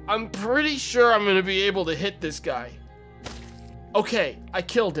 I'm pretty sure I'm gonna be able to hit this guy. Okay, I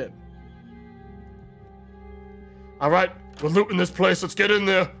killed him. All right, we're looting this place. Let's get in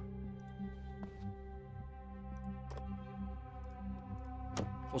there.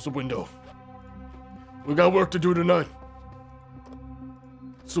 Close the window. We got work to do tonight.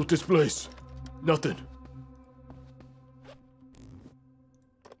 Let's loot this place. Nothing.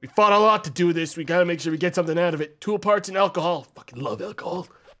 We fought a lot to do this. We gotta make sure we get something out of it. Tool parts and alcohol. Fucking love alcohol.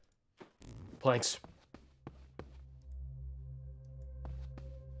 Planks.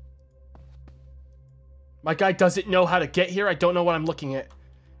 My guy doesn't know how to get here. I don't know what I'm looking at.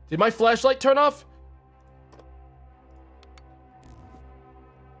 Did my flashlight turn off?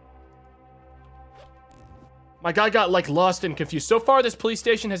 My guy got like lost and confused. So far, this police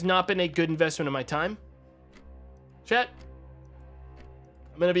station has not been a good investment of my time. Chat.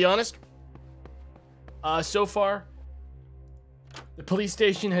 I'm gonna be honest. So far, the police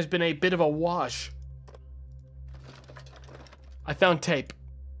station has been a bit of a wash. I found tape.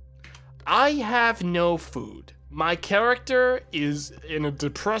 I have no food. My character is in a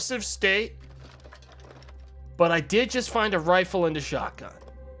depressive state, but I did just find a rifle and a shotgun.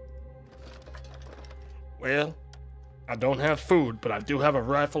 Well, I don't have food, but I do have a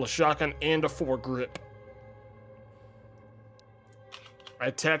rifle, a shotgun, and a foregrip. I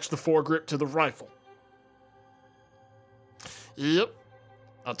attached the foregrip to the rifle. Yep.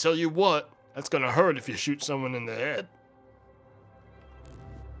 I'll tell you what, that's gonna hurt if you shoot someone in the head.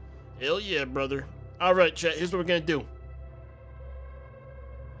 Hell yeah, brother. All right, chat, here's what we're gonna do.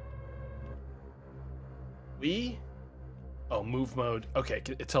 Move mode. Okay,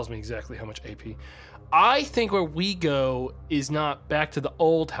 it tells me exactly how much AP. I think where we go is not back to the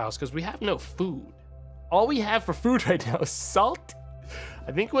old house because we have no food. All we have for food right now is salt.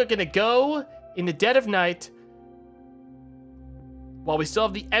 I think we're gonna go in the dead of night while we still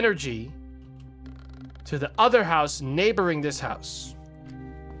have the energy to the other house neighboring this house.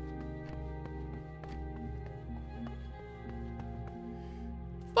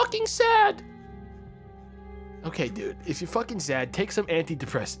 Fucking sad. Okay, dude, if you're fucking sad, take some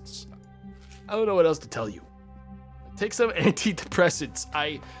antidepressants. I don't know what else to tell you. Take some antidepressants.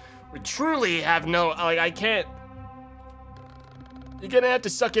 I truly have no, like, I can't. You're gonna have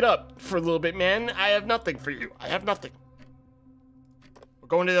to suck it up for a little bit, man. I have nothing for you. I have nothing. We're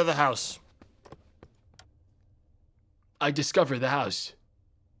going to the other house. I discover the house.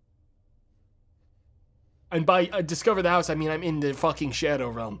 And by discover the house, I mean I'm in the fucking shadow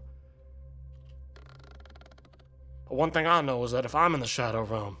realm. But one thing I know is that if I'm in the shadow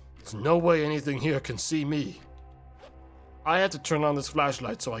realm, there's no way anything here can see me. I had to turn on this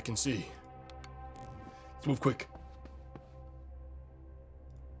flashlight so I can see. Let's move quick.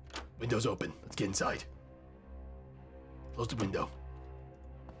 Window's open. Let's get inside. Close the window.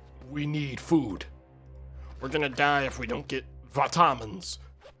 We need food. We're gonna die if we don't get vitamins.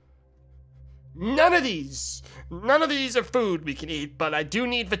 None of these are food we can eat, but I do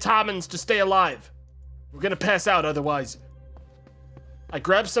need vitamins to stay alive. We're gonna pass out otherwise. I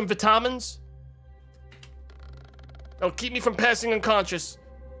grabbed some vitamins. They'll keep me from passing unconscious.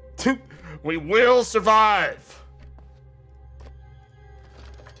 We will survive.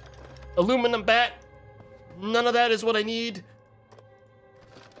 Aluminum bat. None of that is what I need.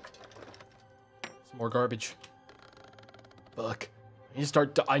 Some more garbage. Fuck.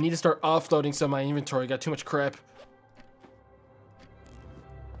 I need to start offloading some of my inventory. I got too much crap.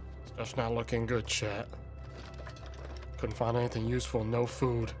 Stuff's not looking good, chat. Couldn't find anything useful. No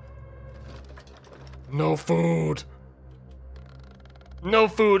food. No food. No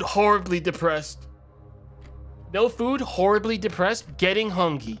food. Horribly depressed. No food. Horribly depressed. Getting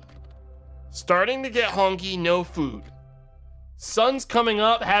hungry. Starting to get hungry. No food. Sun's coming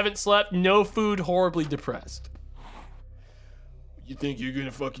up. Haven't slept. No food. Horribly depressed. You think you're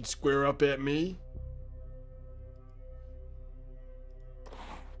gonna fucking square up at me?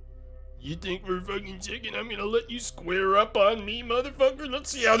 You think for a fucking second I'm gonna let you square up on me, motherfucker? Let's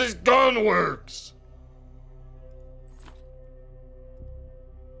see how this gun works.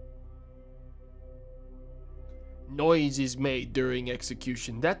 Noise is made during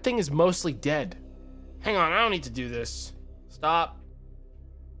execution. That thing is mostly dead. Hang on, I don't need to do this. Stop.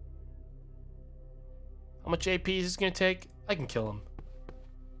 How much AP is this gonna take? I can kill him.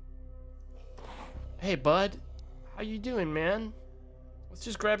 Hey, bud. How you doing, man? Let's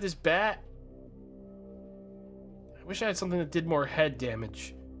just grab this bat. I wish I had something that did more head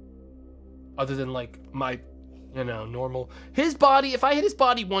damage. Other than, like, my, you know, normal. His body, if I hit his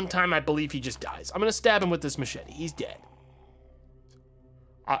body one time, I believe he just dies. I'm gonna stab him with this machete. He's dead.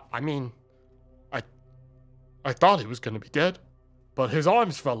 I mean, I thought he was gonna be dead, but his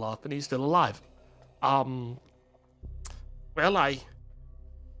arms fell off and he's still alive. Well,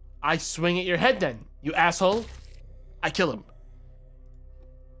 I swing at your head then, you asshole. I kill him.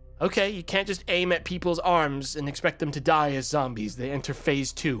 Okay, you can't just aim at people's arms and expect them to die as zombies. They enter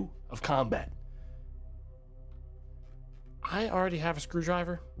phase 2 of combat. I already have a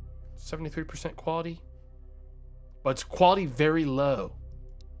screwdriver. 73% quality. But it's quality very low.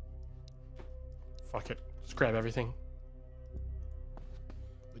 Fuck it. Just grab everything.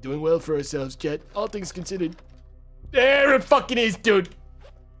 We're doing well for ourselves, Jet. All things considered. There it fucking is, dude!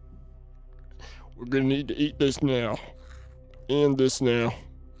 We're gonna need to eat this now. And this now.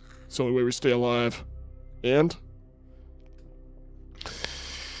 It's the only way we stay alive. And?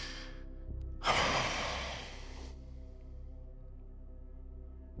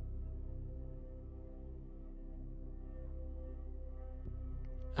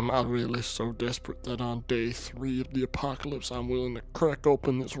 Am I really so desperate that on day 3 of the apocalypse I'm willing to crack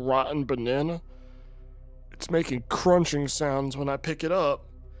open this rotten banana? It's making crunching sounds when I pick it up.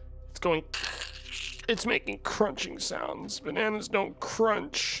 It's going... It's making crunching sounds. Bananas don't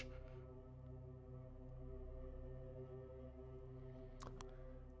crunch.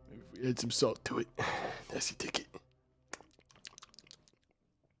 Maybe if we add some salt to it. Nasty ticket.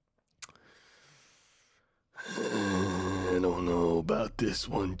 I don't know about this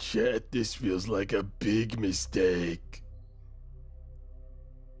one, chat. This feels like a big mistake.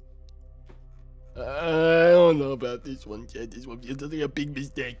 I don't know about this one, chat. This one feels like a big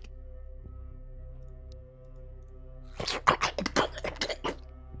mistake.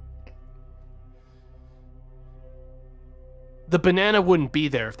 The banana wouldn't be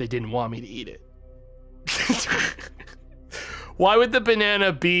there if they didn't want me to eat it. Why would the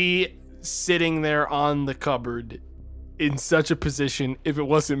banana be sitting there on the cupboard in such a position if it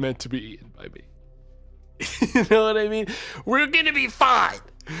wasn't meant to be eaten by me? You know what I mean? We're gonna be fine.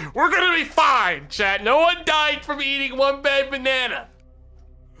 We're gonna be fine, chat. No one died from eating one bad banana.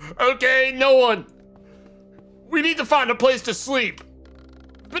 Okay, no one. We need to find a place to sleep.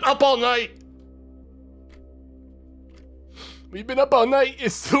 Been up all night. We've been up all night.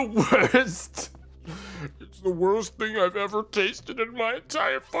 It's the worst. It's the worst thing I've ever tasted in my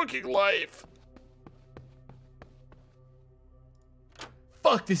entire fucking life.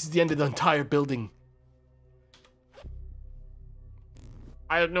 Fuck, this is the end of the entire building.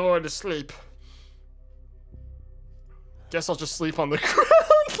 I have nowhere to sleep. Guess I'll just sleep on the ground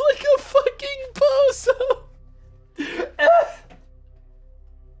like a fucking bozo.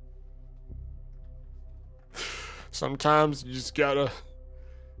 Sometimes you just gotta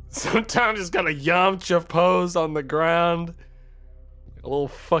Yamcha pose on the ground. A little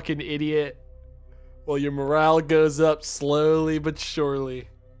fucking idiot. While your morale goes up slowly but surely.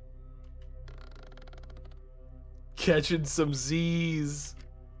 Catching some Z's.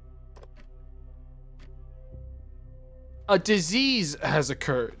 A disease has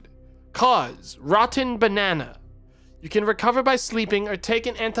occurred. Cause, rotten banana. You can recover by sleeping or take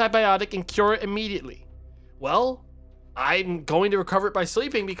an antibiotic and cure it immediately. Well, I'm going to recover it by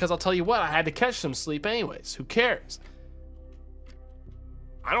sleeping because I'll tell you what, I had to catch some sleep anyways. Who cares?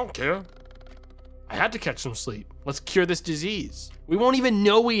 I don't care. I had to catch some sleep. Let's cure this disease. We won't even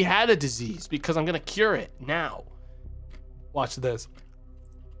know we had a disease because I'm gonna cure it now. Watch this.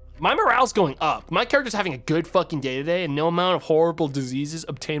 My morale's going up. My character's having a good fucking day today, and no amount of horrible diseases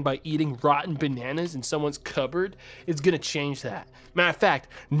obtained by eating rotten bananas in someone's cupboard is gonna change that. Matter of fact,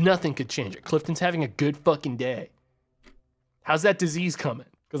 nothing could change it. Clifton's having a good fucking day. How's that disease coming?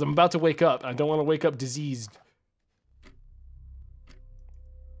 Because I'm about to wake up, and I don't want to wake up diseased.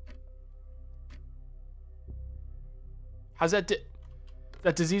 How's that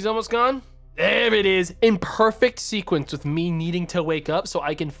disease almost gone? There it is, in perfect sequence with me needing to wake up so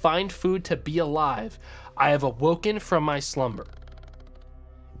I can find food to be alive. I have awoken from my slumber.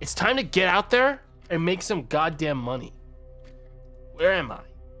 It's time to get out there and make some goddamn money. Where am I?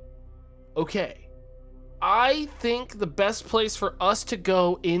 Okay. I think the best place for us to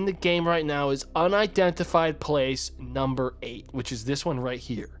go in the game right now is unidentified place number 8, which is this one right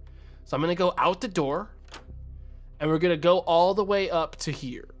here. So I'm gonna go out the door. And we're gonna go all the way up to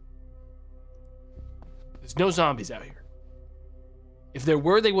here. There's no zombies out here. If there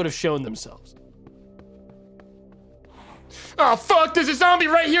were, they would have shown themselves. Oh, fuck, there's a zombie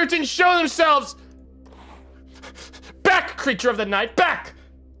right here. It didn't show themselves. Back, creature of the night, back.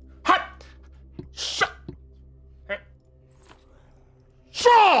 Hot. Shut.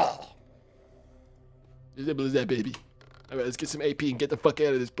 Shaw. As simple as that, baby. All right, let's get some AP and get the fuck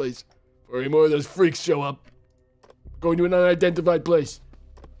out of this place before any more of those freaks show up. Going to an unidentified place.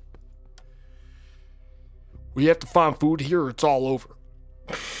 We have to find food here or it's all over.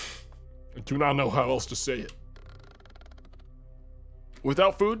 I do not know how else to say it.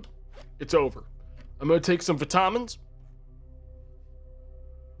 Without food, it's over. I'm gonna take some vitamins.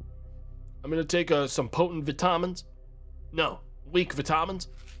 I'm gonna take some potent vitamins. No, weak vitamins.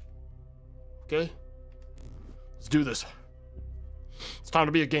 Okay? Let's do this. It's time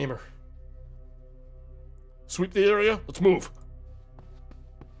to be a gamer. Sweep the area, let's move.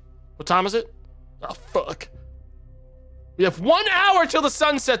 What time is it? Oh, fuck. We have 1 hour till the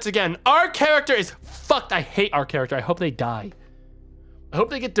sun sets again. Our character is fucked. I hate our character. I hope they die. I hope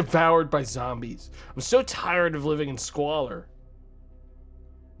they get devoured by zombies. I'm so tired of living in squalor.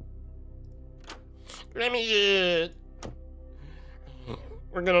 Let me in.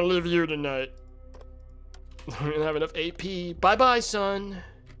 We're gonna live here tonight. We don't have enough AP. Bye-bye, son.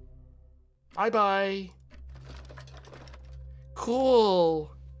 Bye-bye.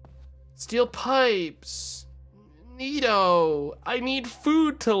 Cool. Steel pipes. Neato. I need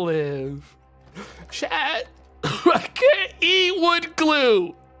food to live. Chat. I can't eat wood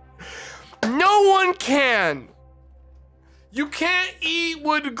glue. No one can. You can't eat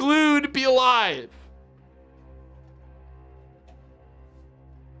wood glue to be alive.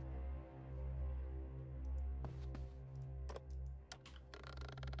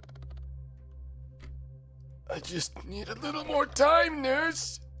 I just need a little more time,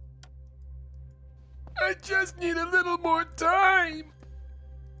 nurse. I just need a little more time.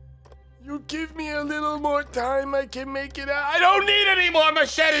 You give me a little more time, I can make it out. I don't need any more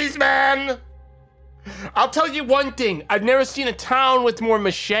machetes, man! I'll tell you one thing. I've never seen a town with more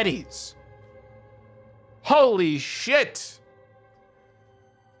machetes. Holy shit.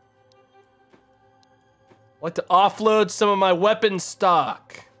 I'd like to offload some of my weapon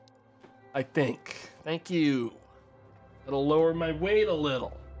stock, I think. Thank you. That'll lower my weight a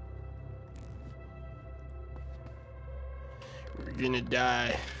little. We're gonna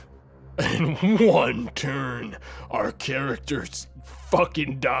die. In one turn, our character's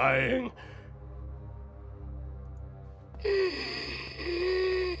fucking dying.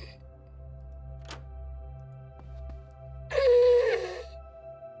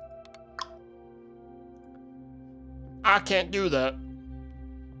 I can't do that.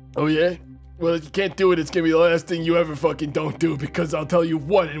 Oh yeah? Well, if you can't do it, it's gonna be the last thing you ever fucking don't do, because I'll tell you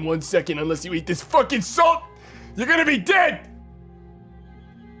what, in 1 second, unless you eat this fucking salt, you're gonna be dead!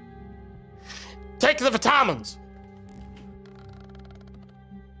 Take the vitamins!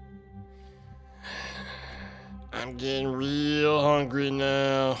 I'm getting real hungry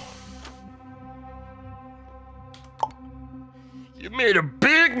now. You made a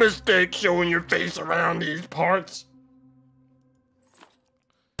big mistake showing your face around these parts.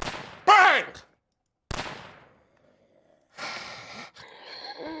 Bang!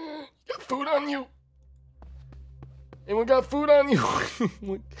 Got food on you? Anyone got food on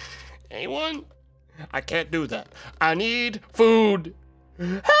you? Anyone? I can't do that. I need food.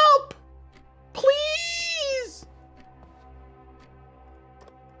 Help! Please!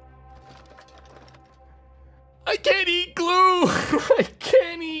 I can't eat glue! I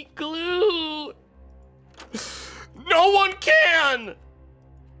can't eat glue! No one can!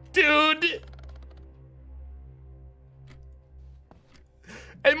 Dude!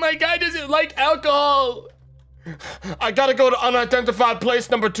 And my guy doesn't like alcohol! I gotta go to unidentified place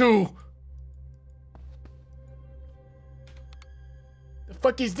number 2. The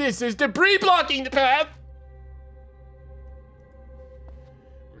fuck is this? There's debris blocking the path!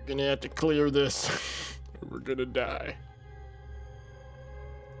 We're gonna have to clear this. Or we're gonna die.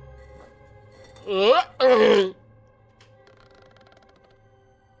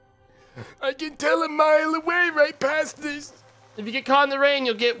 I can tell a mile away right past this. If you get caught in the rain,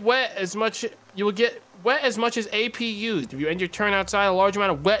 you'll get wet as much. You will get wet as much as AP used. If you end your turn outside, a large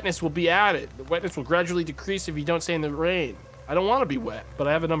amount of wetness will be added. The wetness will gradually decrease if you don't stay in the rain. I don't want to be wet, but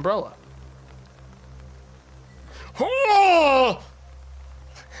I have an umbrella. Oh!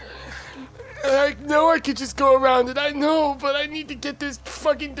 I know I could just go around it. I know, but I need to get this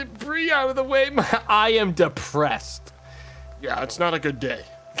fucking debris out of the way. I am depressed. Yeah, it's not a good day.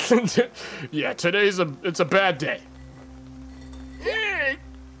 Yeah, it's a bad day.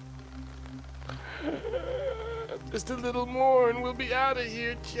 Just a little more and we'll be out of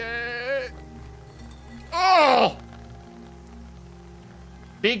here, chat. Oh!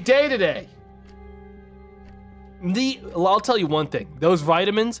 Big day today. I'll tell you one thing. Those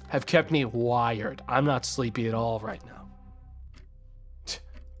vitamins have kept me wired. I'm not sleepy at all right now.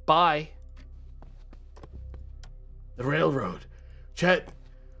 Bye. The railroad. Chat,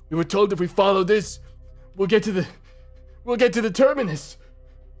 we were told if we follow this, we'll get to the terminus.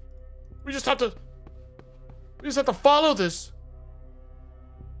 We just have to follow this.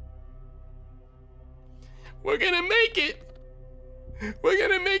 We're gonna make it. We're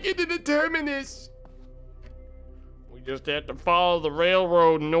gonna make it to the terminus. We just have to follow the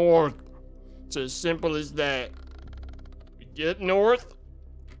railroad north. It's as simple as that. We get north.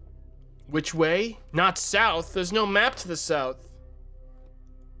 Which way? Not south. There's no map to the south.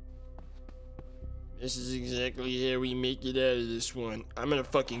 This is exactly how we make it out of this one. I'm gonna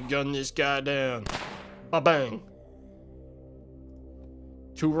fucking gun this guy down. Ba-bang.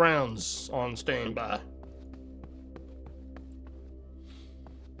 2 rounds on standby.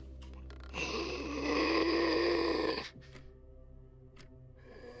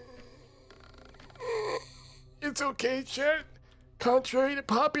 It's okay, chat. Contrary to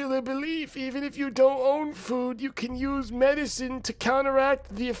popular belief, even if you don't own food, you can use medicine to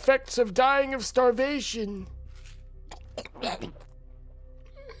counteract the effects of dying of starvation.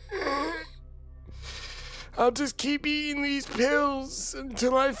 I'll just keep eating these pills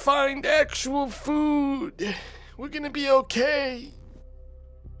until I find actual food. We're gonna be okay.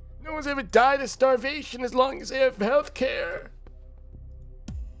 No one's ever died of starvation as long as they have health care.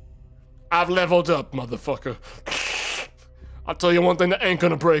 I've leveled up, motherfucker. I'll tell you one thing that ain't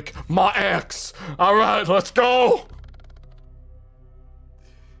gonna break. My axe. All right, let's go.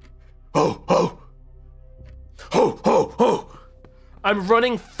 Ho, ho. Ho, ho, ho. I'm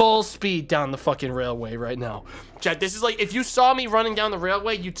running full speed down the fucking railway right now. Chad, this is like, if you saw me running down the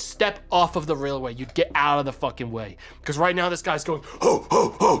railway, you'd step off of the railway. You'd get out of the fucking way. Because right now this guy's going, ho,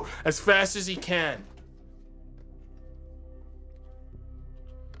 ho, ho, as fast as he can.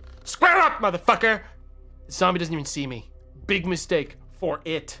 Square up, motherfucker. The zombie doesn't even see me. Big mistake for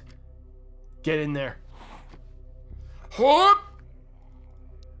it. Get in there. Whoop!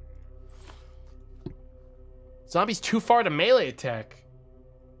 Zombie's too far to melee attack.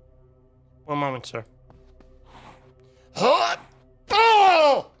 One moment, sir. Whoop!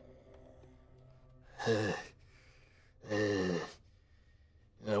 Oh!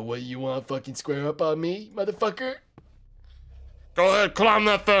 What, you want to fucking square up on me, motherfucker? Go ahead, climb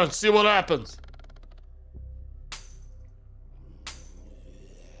that fence, see what happens.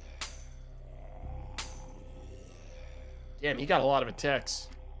 Damn, he got a lot of attacks.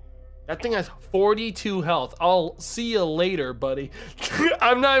 That thing has 42 health. I'll see you later, buddy.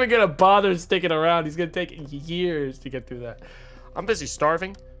 I'm not even gonna bother sticking around. He's gonna take years to get through that. I'm busy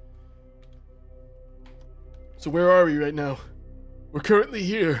starving. So where are we right now? We're currently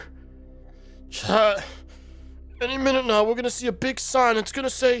here. Chat. Any minute now, we're gonna see a big sign. It's gonna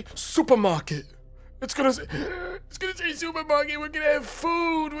say supermarket. It's gonna say supermarket. We're gonna have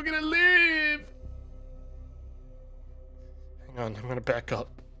food. We're gonna live. Hang on, I'm gonna back up.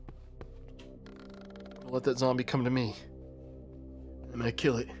 I'll let that zombie come to me. I'm gonna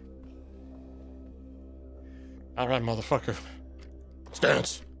kill it. Alright, motherfucker.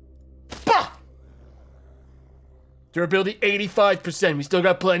 Stance. Bah! Durability 85%. We still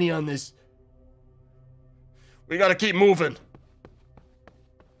got plenty on this. We gotta keep moving.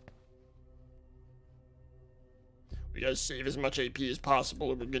 We gotta save as much AP as possible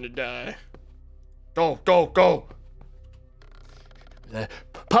or we're gonna die. Go, go, go!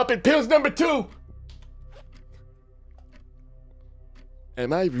 Popping pills number 2!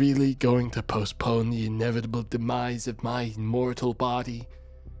 Am I really going to postpone the inevitable demise of my mortal body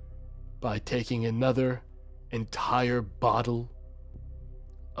by taking another entire bottle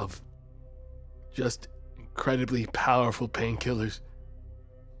of just incredibly powerful painkillers?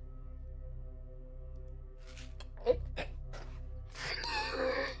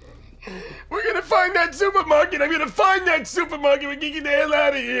 We're gonna find that supermarket! I'm gonna find that supermarket! We're gonna get the hell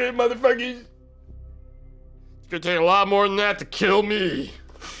out of here, motherfuckers! It's gonna take a lot more than that to kill me.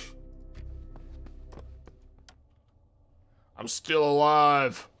 I'm still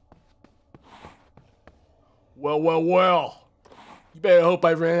alive. Well, well, well. You better hope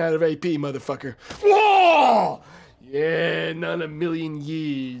I ran out of AP, motherfucker. Whoa! Yeah, not a million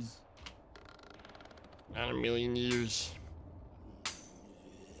years. Not a million years.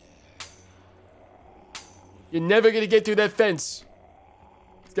 You're never gonna get through that fence.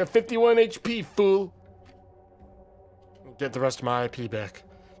 It's got 51 HP, fool. Get the rest of my IP back.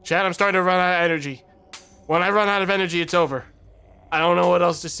 Chat, I'm starting to run out of energy. When I run out of energy, it's over. I don't know what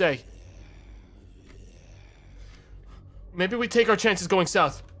else to say. Maybe we take our chances going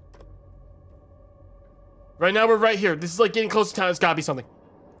south. Right now, we're right here. This is like getting close to town. It's gotta be something.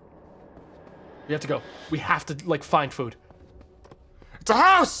 We have to go. We have to, like, find food. It's a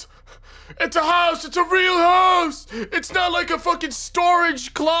house! It's a house! It's a real house! It's not like a fucking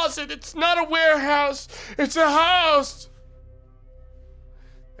storage closet. It's not a warehouse. It's a house!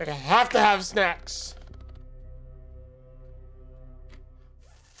 I have to have snacks.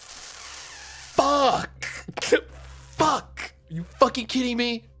 Fuck! Fuck! Are you fucking kidding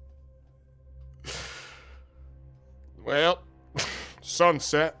me? Well,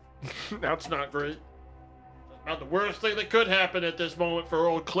 sunset. That's not great. Not the worst thing that could happen at this moment for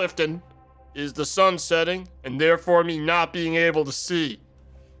old Clifton is the sun setting, and therefore me not being able to see.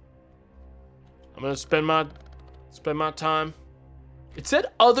 I'm gonna spend my time. It said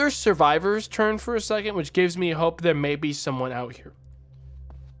other survivors turn for a second, which gives me hope there may be someone out here.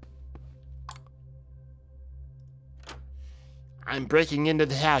 I'm breaking into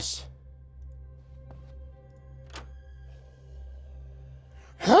the house.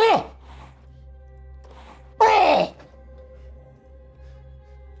 Huh? Oh!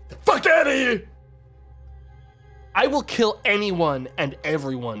 The fuck out of here! I will kill anyone and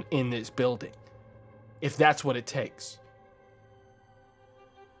everyone in this building, if that's what it takes.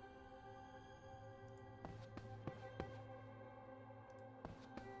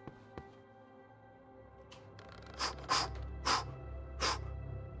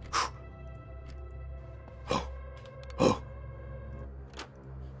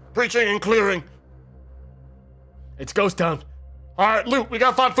 Preaching and clearing. It's ghost town. All right, loot. We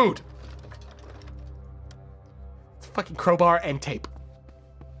gotta find food. It's a fucking crowbar and tape.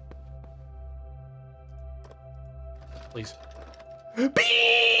 Please.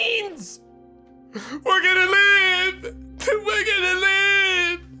 Beans! We're gonna live! We're gonna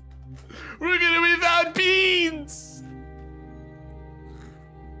live! We're gonna be without beans!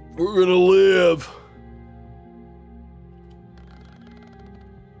 We're gonna live.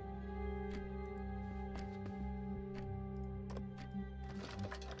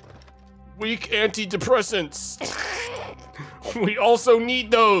 Weak antidepressants. We also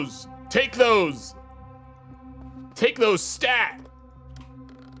need those. Take those. Take those stat.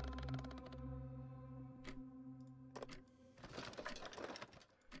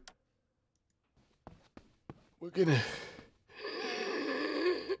 We're gonna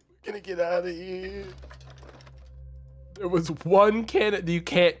get out of here. There was one can of, you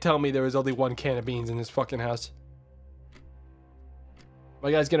can't tell me there was only one can of beans in this fucking house. My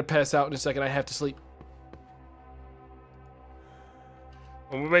guy's gonna pass out in a second. I have to sleep.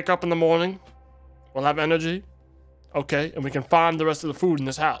 When we wake up in the morning, we'll have energy. Okay, and we can find the rest of the food in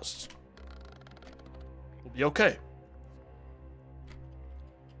this house. We'll be okay.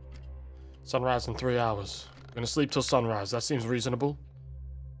 Sunrise in 3 hours. We're gonna sleep till sunrise. That seems reasonable.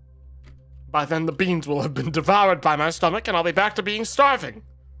 By then, the beans will have been devoured by my stomach, and I'll be back to being starving.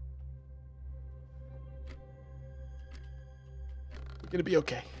 Gonna be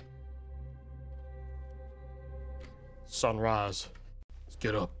okay. Sunrise. Let's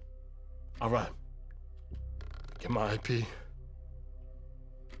get up. All right. Get my IP.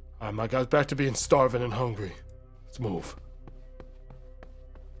 All right, my guy's back to being starving and hungry. Let's move.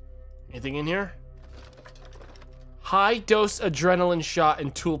 Anything in here? High dose adrenaline shot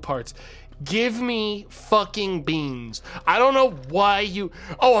and tool parts. Give me fucking beans. I don't know why you...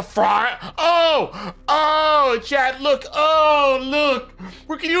 Oh, a fryer? Oh, chat, look. Oh, look.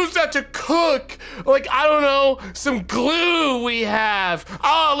 We can use that to cook. Like, I don't know, some glue we have.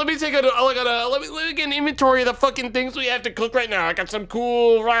 Oh, let me take let me get an inventory of the fucking things we have to cook right now. I got some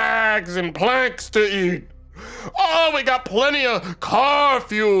cool rags and planks to eat. Oh, we got plenty of car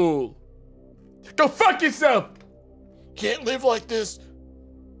fuel. Go fuck yourself. Can't live like this.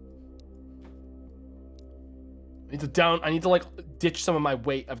 I need to like ditch some of my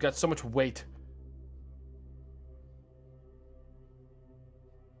weight. I've got so much weight.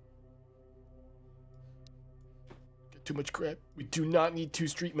 Got too much crap. We do not need 2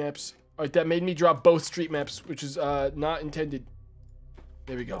 street maps. All right, that made me drop both street maps, which is not intended.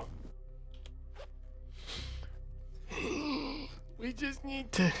 There we go. We just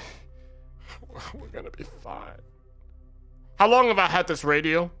need to... We're gonna be fine. How long have I had this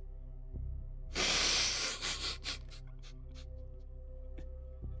radio?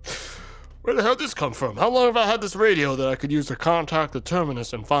 Where the hell did this come from? How long have I had this radio that I could use to contact the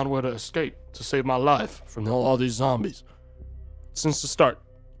Terminus and find where to escape to save my life from all these zombies? Since the start.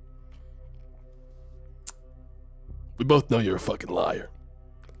 We both know you're a fucking liar.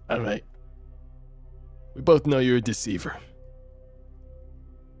 Alright. We both know you're a deceiver.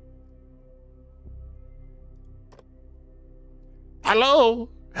 Hello?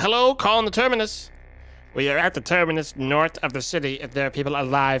 Hello, calling the Terminus. We are at the Terminus north of the city. If there are people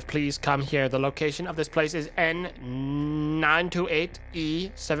alive, please come here. The location of this place is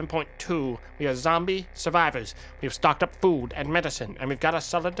N928E7.2. We are zombie survivors. We've stocked up food and medicine, and we've got a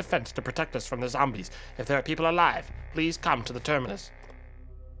solid defense to protect us from the zombies. If there are people alive, please come to the Terminus.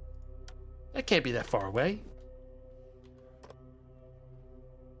 That can't be that far away.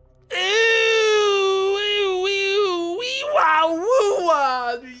 Ew, ew, ew, wee, wow, woo,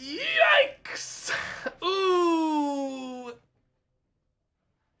 wah, yikes. Ooh.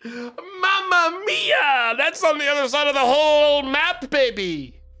 Mamma mia! That's on the other side of the whole map,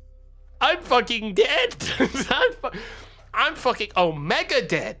 baby. I'm fucking dead. I'm fucking omega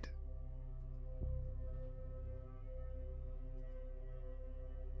dead.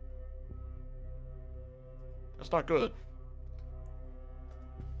 That's not good.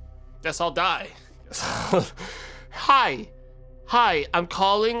 Guess I'll die. Hi, I'm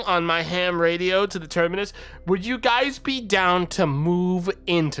calling on my ham radio to the Terminus. Would you guys be down to move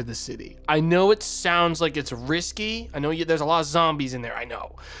into the city? I know it sounds like it's risky. I know there's a lot of zombies in there, I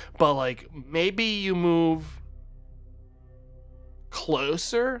know. But like, maybe you move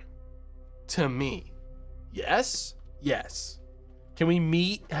closer to me. Yes? Yes. Can we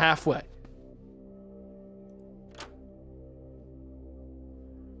meet halfway?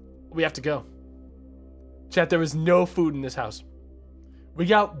 We have to go. Chat, there is no food in this house. We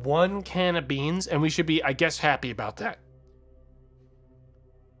got 1 can of beans, and we should be, I guess, happy about that.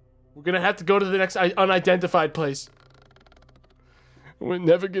 We're gonna have to go to the next unidentified place. We're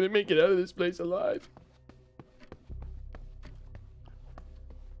never gonna make it out of this place alive.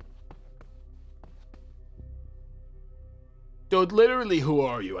 Dude, literally, who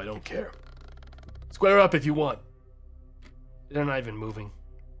are you? I don't care. Square up if you want. They're not even moving.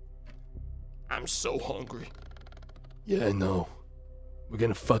 I'm so hungry. Yeah, I know. We're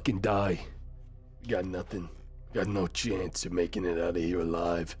gonna fucking die. We got nothing. We got no chance of making it out of here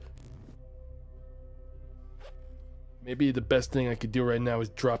alive. Maybe the best thing I could do right now is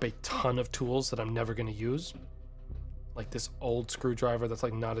drop a ton of tools that I'm never gonna use. Like this old screwdriver that's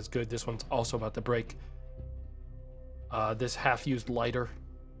like not as good. This one's also about to break. This half-used lighter.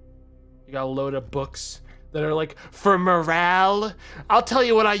 You got a load of books that are like, for morale. I'll tell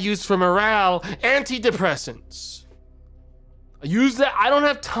you what I use for morale. Antidepressants. I use that. I don't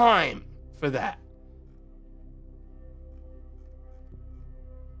have time for that.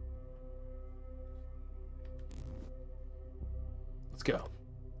 Let's go.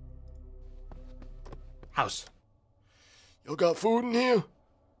 House. Y'all got food in here?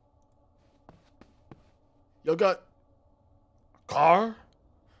 Y'all got a car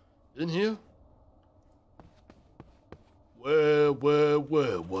in here? Where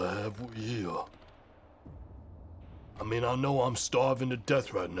have we here? I mean, I know I'm starving to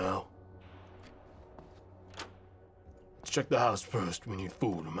death right now. Let's check the house first. We need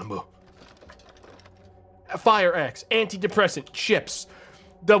food, remember? A fire axe, antidepressant, chips.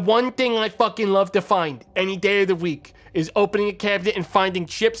 The one thing I fucking love to find any day of the week is opening a cabinet and finding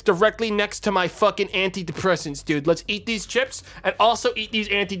chips directly next to my fucking antidepressants, dude. Let's eat these chips and also eat these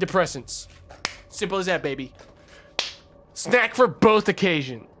antidepressants. Simple as that, baby. Snack for both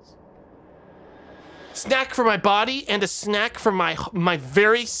occasions. Snack for my body and a snack for my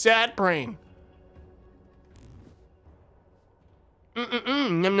very sad brain.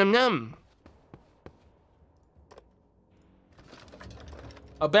 Num num num.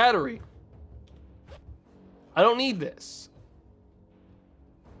 A battery. I don't need this.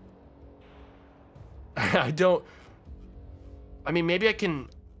 I don't. I mean, maybe I can.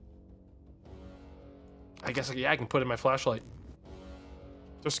 I guess, yeah, I can put in my flashlight.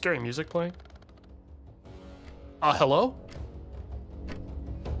 There's scary music playing. Hello?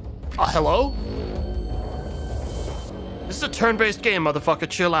 Hello? This is a turn-based game, motherfucker.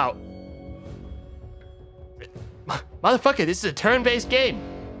 Chill out. Motherfucker, this is a turn-based game.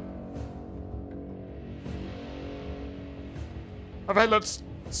 Alright, let's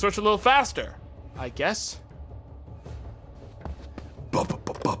switch a little faster, I guess.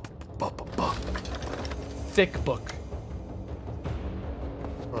 Thick book.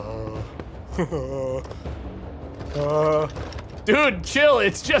 Dude, chill.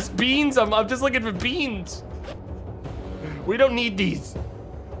 It's just beans. I'm just looking for beans. We don't need these.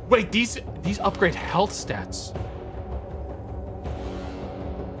 Wait, these upgrade health stats.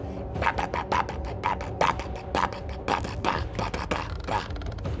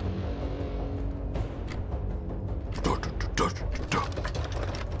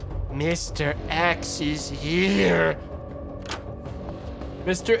 Mr. X is here.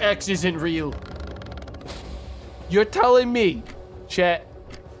 Mr. X isn't real. You're telling me, chat,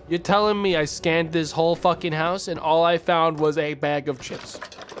 you're telling me I scanned this whole fucking house and all I found was a bag of chips.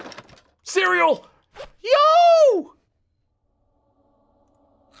 Cereal! Yo!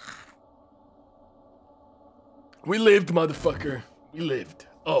 We lived, motherfucker. We lived.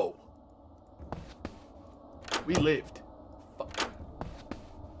 Oh. We lived. Fuck.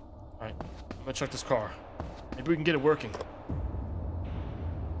 Alright, I'm gonna check this car. Maybe we can get it working.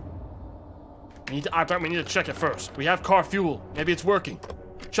 I thought we need to check it first. We have car fuel. Maybe it's working.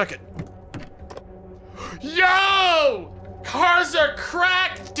 Check it. Yo! Cars are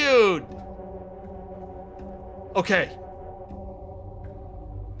cracked, dude! Okay.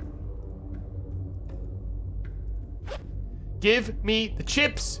 Give me the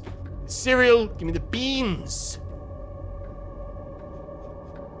chips, the cereal, give me the beans.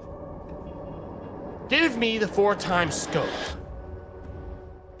 Give me the 4x scope.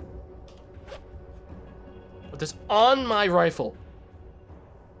 Put this on my rifle.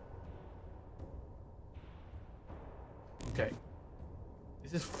 Okay.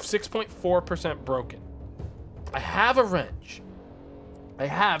 This is 6.4% broken. I have a wrench. I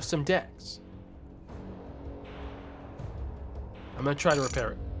have some decks. I'm gonna try to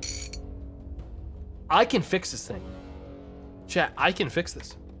repair it. I can fix this thing. Chat, I can fix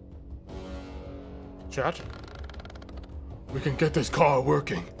this. Chat, we can get this car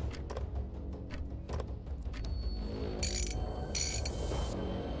working.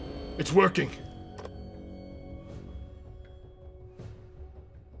 It's working.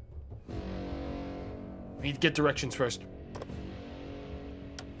 We need to get directions first.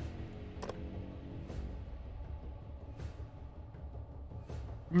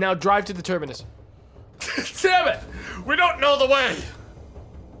 Now drive to the terminus. Damn it! We don't know the way!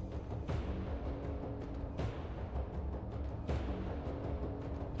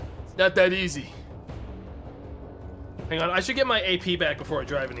 It's not that easy. Hang on, I should get my AP back before I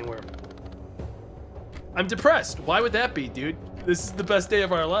drive anywhere. I'm depressed. Why would that be, dude? This is the best day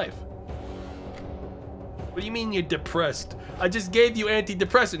of our life. What do you mean you're depressed? I just gave you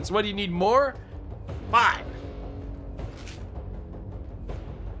antidepressants. What, do you need more? Fine.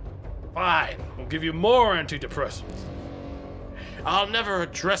 Fine, we'll give you more antidepressants. I'll never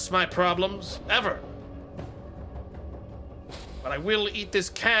address my problems, ever. But I will eat this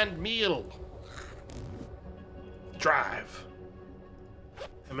canned meal. Drive.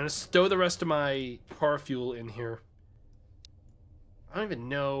 I'm gonna stow the rest of my car fuel in here. I don't even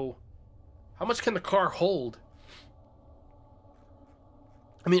know. How much can the car hold?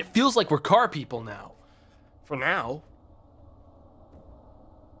 I mean, it feels like we're car people now. For now.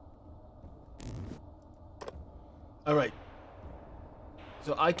 All right.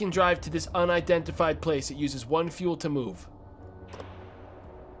 So I can drive to this unidentified place. It uses 1 fuel to move.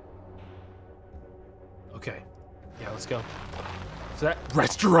 Okay. Yeah, let's go. So that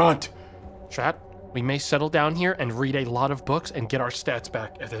restaurant. Chat, we may settle down here and read a lot of books and get our stats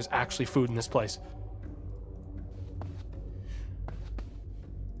back if there's actually food in this place.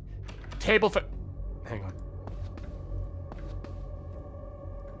 Table for... Hang on.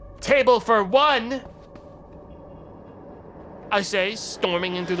 Table for 1! I say,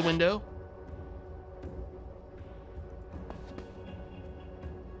 storming in through the window.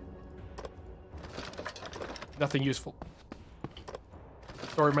 Nothing useful.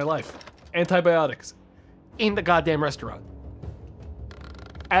 Story of my life. Antibiotics. In the goddamn restaurant.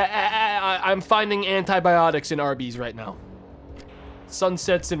 I'm finding antibiotics in Arby's right now. Sun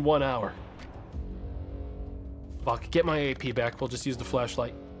sets in 1 hour. Fuck, get my AP back. We'll just use the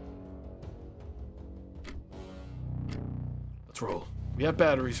flashlight. Let's roll. We have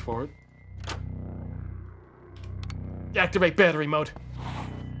batteries for it. Activate battery mode.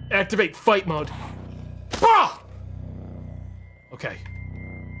 Activate fight mode. Ah! Okay.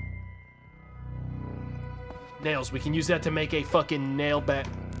 Nails. We can use that to make a fucking nail bat.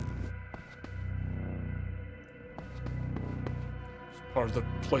 This part of the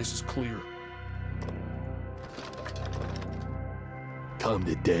place is clear. Come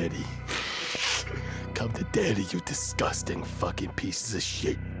to daddy. Come to daddy, you disgusting fucking pieces of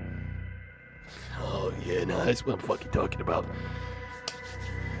shit. Oh, yeah, no, that's what I'm fucking talking about.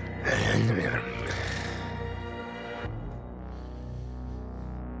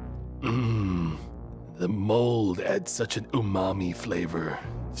 The mold adds such an umami flavor.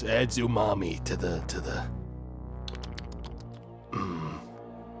 It adds umami to the.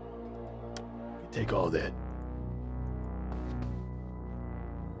 Take all that.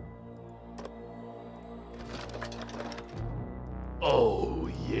 Oh,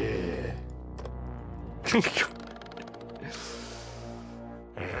 yeah. Fuck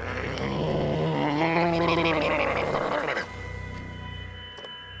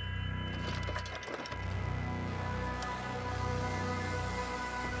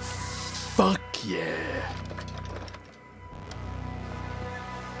yeah.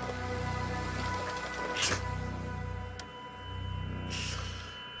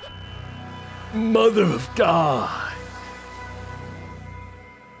 Mother of God.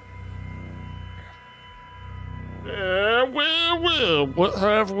 Well, what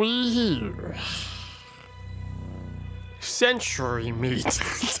have we here? Century meat.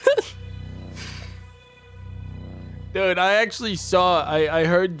 Dude, I actually saw, I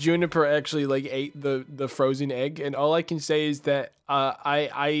heard Juniper actually like ate the frozen egg, and all I can say is that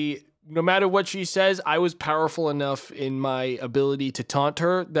I no matter what she says, I was powerful enough in my ability to taunt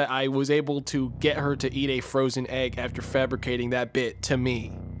her that I was able to get her to eat a frozen egg after fabricating that bit to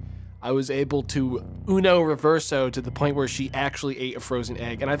me. I was able to uno reverso to the point where she actually ate a frozen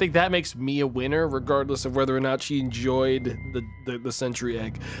egg, and I think that makes me a winner regardless of whether or not she enjoyed the century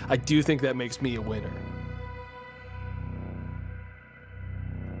egg. I do think that makes me a winner.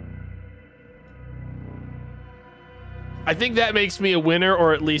 I think that makes me a winner,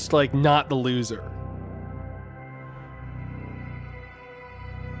 or at least like not the loser.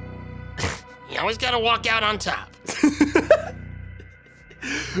 You always gotta walk out on top.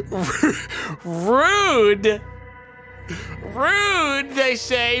 Rude. Rude, they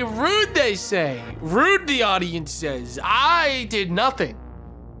say. Rude, they say. Rude, the audience says. I did nothing.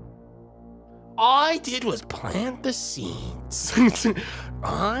 All I did was plant the seeds.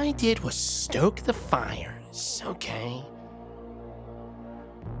 All I did was stoke the fires, okay?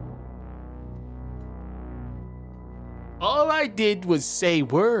 All I did was say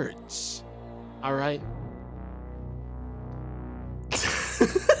words, all right?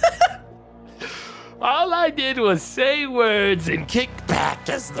 All I did was say words and kick back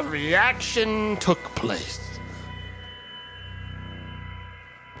as the reaction took place.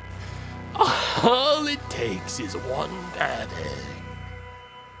 All it takes is one bad egg.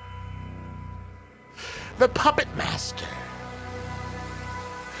 The puppet master.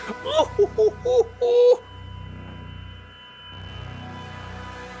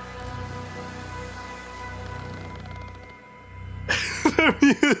 The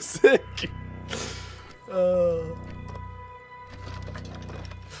music.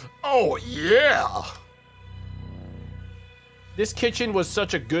 Oh yeah. This kitchen was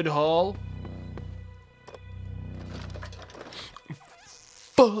such a good haul.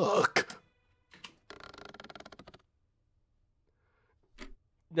 Fuck.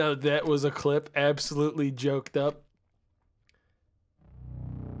 No, that was a clip absolutely joked up.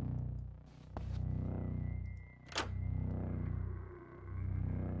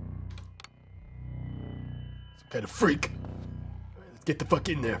 Kind of freak. All right, let's get the fuck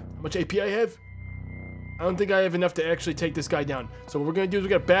in there. How much AP I have? I don't think I have enough to actually take this guy down. So what we're gonna do is we're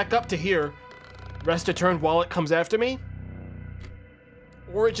gonna back up to here, rest a turn while it comes after me.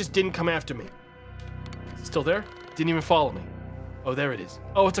 Or it just didn't come after me. Is it still there? Didn't even follow me. Oh, there it is.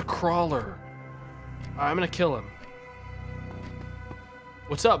 Oh, it's a crawler. All right, I'm gonna kill him.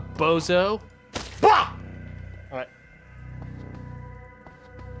 What's up, bozo? Bah! All right.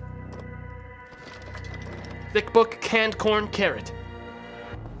 Thick book, canned corn, carrot.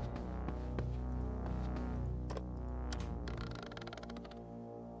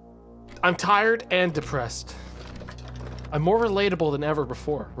 I'm tired and depressed. I'm more relatable than ever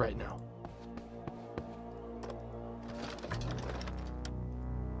before right now.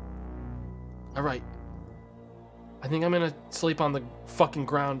 All right. I think I'm gonna sleep on the fucking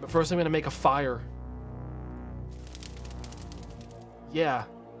ground, but first I'm gonna make a fire. Yeah.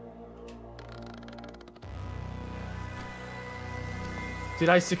 Did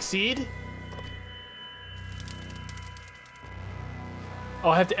I succeed? Oh,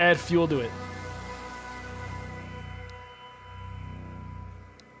 I have to add fuel to it.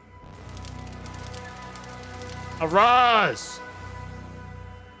 Arise!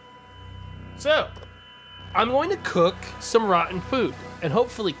 So, I'm going to cook some rotten food and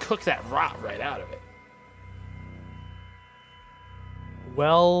hopefully cook that rot right out of it.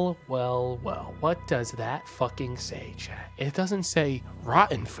 Well, well, well, what does that fucking say, chat? It doesn't say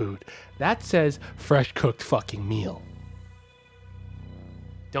rotten food. That says fresh cooked fucking meal.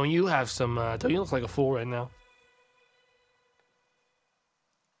 Don't you have some, don't you look like a fool right now?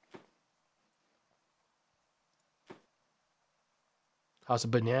 Toss a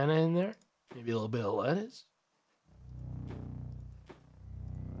banana in there. Maybe a little bit of lettuce.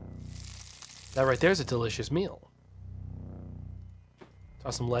 That right there is a delicious meal.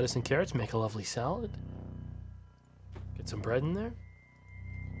 Toss some lettuce and carrots, make a lovely salad. some bread in there.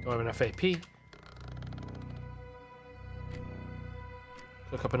 Don't have enough AP.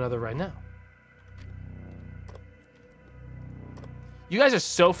 Cook up another right now. You guys are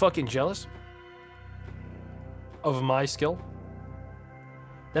so fucking jealous of my skill.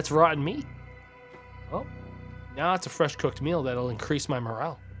 That's rotten meat. Oh, now it's a fresh cooked meal that'll increase my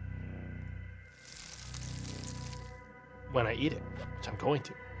morale when I eat it, which I'm going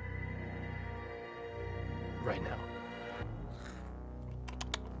to right now.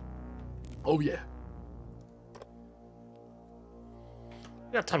 Oh yeah.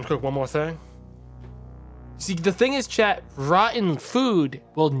 We got time to cook one more thing. See, the thing is, chat, rotten food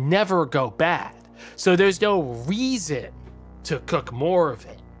will never go bad. So there's no reason to cook more of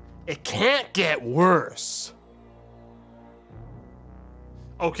it. It can't get worse.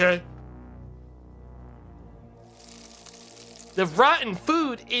 Okay? The rotten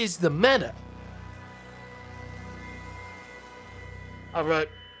food is the meta. All right.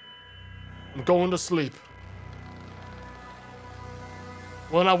 I'm going to sleep.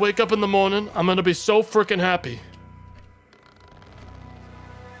 When I wake up in the morning, I'm gonna be so freaking happy.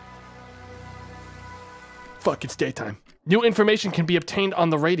 Fuck, it's daytime. New information can be obtained on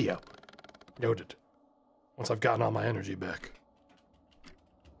the radio. Noted. Once I've gotten all my energy back.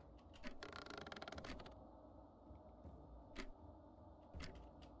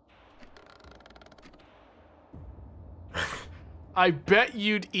 I bet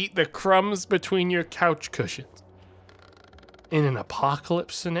you'd eat the crumbs between your couch cushions. In an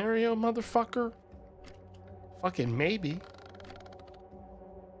apocalypse scenario, motherfucker? Fucking maybe.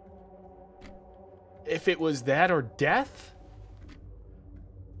 If it was that or death?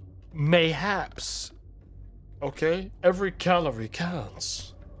 Mayhaps. Okay? Every calorie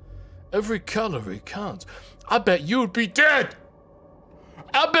counts. Every calorie counts. I bet you'd be dead!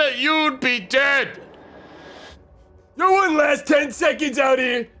 I bet you'd be dead! You wouldn't last 10 seconds out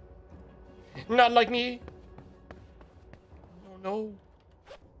here! Not like me. No.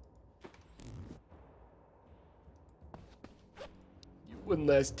 You wouldn't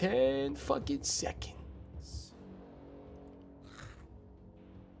last 10 fucking seconds.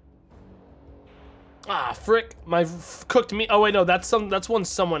 Ah, frick. My cooked meat. Oh, wait, no. That's one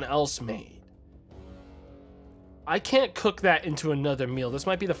someone else made. I can't cook that into another meal. This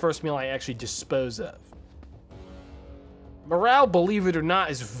might be the first meal I actually dispose of. Morale, believe it or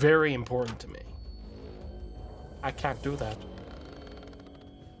not, is very important to me. I can't do that.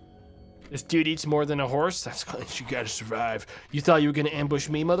 This dude eats more than a horse? That's because you gotta survive. You thought you were gonna ambush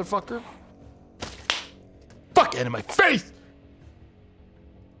me, motherfucker? Fuck out of my face!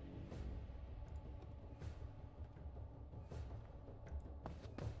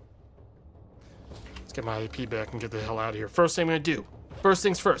 Let's get my AP back and get the hell out of here. First thing I'm gonna do. First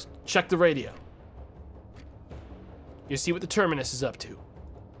things first. Check the radio. You see what the Terminus is up to.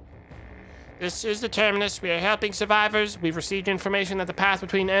 This is the Terminus. We are helping survivors. We've received information that the path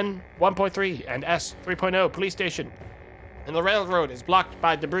between N 1.3 and S 3.0 police station and the railroad is blocked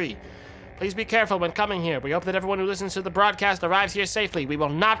by debris. Please be careful when coming here. We hope that everyone who listens to the broadcast arrives here safely. We will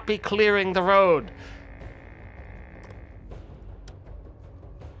not be clearing the road.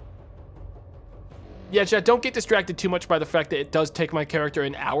 Yeah, chat, don't get distracted too much by the fact that it does take my character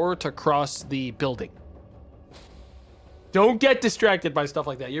an hour to cross the building. Don't get distracted by stuff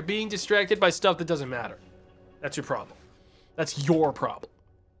like that. You're being distracted by stuff that doesn't matter. That's your problem. That's your problem.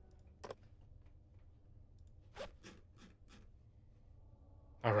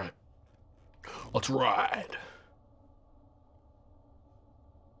 All right. Let's ride.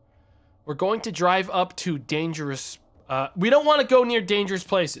 We're going to drive up to dangerous... we don't want to go near dangerous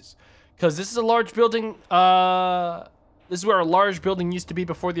places. Because this is a large building... This is where a large building used to be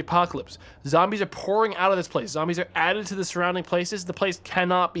before the apocalypse. Zombies are pouring out of this place. Zombies are added to the surrounding places. The place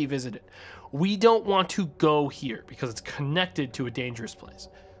cannot be visited. We don't want to go here because it's connected to a dangerous place.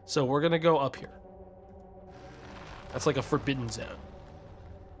 So we're going to go up here. That's like a forbidden zone.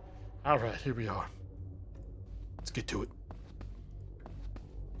 All right, here we are. Let's get to it.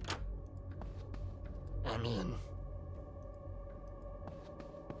 I'm in.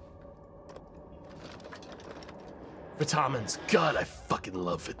 Vitamins. God, I fucking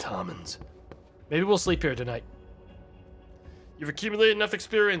love vitamins. Maybe we'll sleep here tonight. You've accumulated enough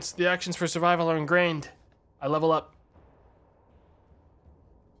experience. The actions for survival are ingrained. I level up.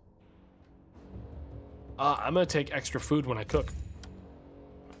 I'm gonna take extra food when I cook.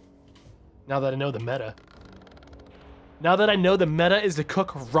 Now that I know the meta. Now that I know the meta is to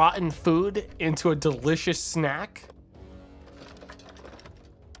cook rotten food into a delicious snack.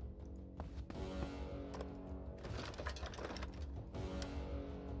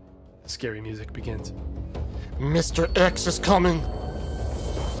 Scary music begins. Mr. X is coming.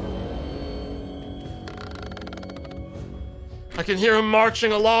 I can hear him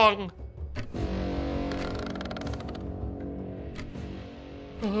marching along.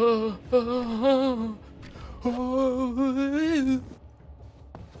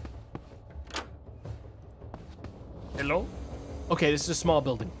 Hello? Okay, this is a small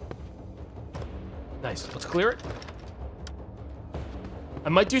building. Nice. Let's clear it. I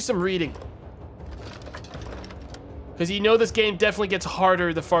might do some reading. Because you know this game definitely gets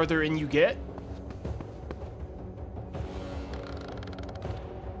harder the farther in you get.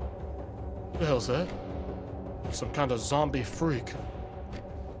 What the hell's that? Some kind of zombie freak.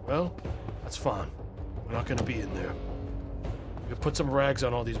 Well, that's fine. We're not gonna be in there. We can put some rags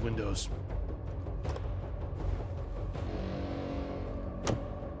on all these windows.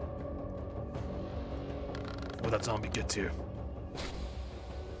 Before that zombie gets here.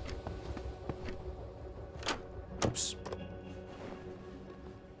 Oops.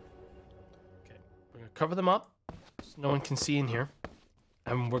 Okay, we're gonna cover them up so no one can see in here.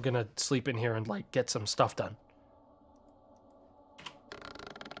 And we're gonna sleep in here and, like, get some stuff done.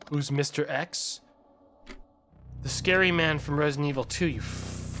 Who's Mr. X? The scary man from Resident Evil 2, you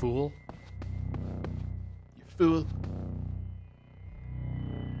fool. You fool.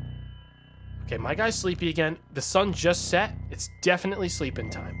 Okay, my guy's sleepy again. The sun just set. It's definitely sleeping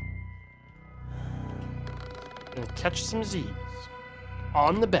time. Gonna catch some Z's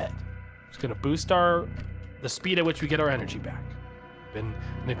on the bed. It's gonna boost the speed at which we get our energy back. Been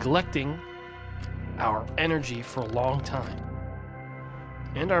neglecting our energy for a long time.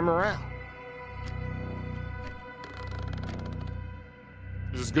 And our morale.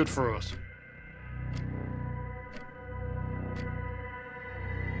 This is good for us.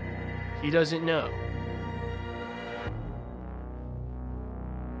 He doesn't know.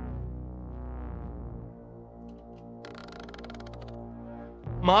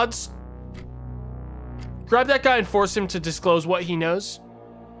 Mods, grab that guy and force him to disclose what he knows.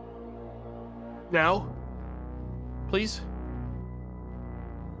 Now. Please.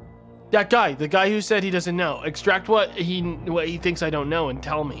 That guy, the guy who said he doesn't know. Extract what he thinks I don't know and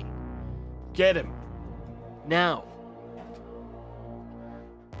tell me. Get him. Now.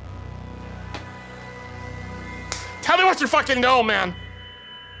 Tell me what you fucking know, man.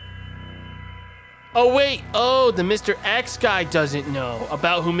 Oh, wait. Oh, the Mr. X guy doesn't know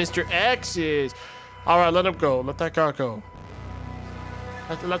about who Mr. X is. All right, let him go. Let that guy go.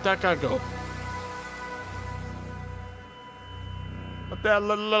 Let that guy go. Let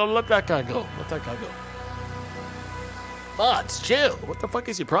that guy go. Let that guy go. Mods, chill. What the fuck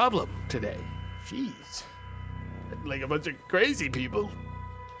is your problem today? Jeez. Like a bunch of crazy people.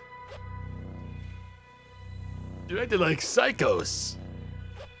 You're acting like psychos.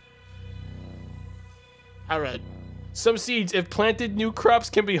 Alright. Some seeds, if planted, new crops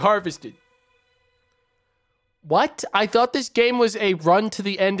can be harvested. What? I thought this game was a run to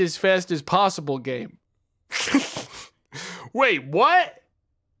the end as fast as possible game. Wait, what?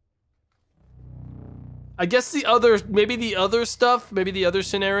 I guess maybe the other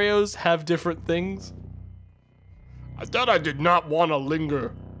scenarios have different things. I thought I did not want to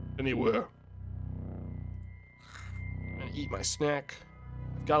linger anywhere. I'm gonna eat my snack.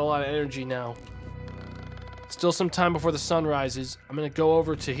 I've got a lot of energy now. Still some time before the sun rises. I'm gonna go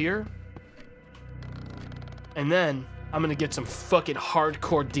over to here. And then I'm gonna get some fucking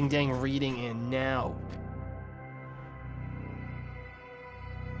hardcore ding-dang reading in now.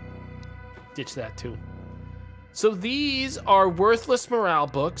 Ditch that too. So these are worthless morale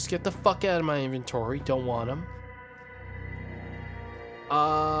books. Get the fuck out of my inventory. Don't want them.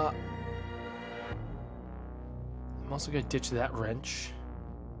 I'm also gonna ditch that wrench.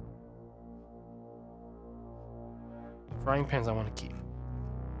 Frying pans I want to keep.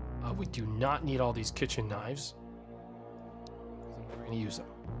 We do not need all these kitchen knives. I'm never gonna use them.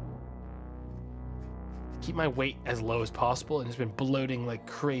 Keep my weight as low as possible, and it's been bloating like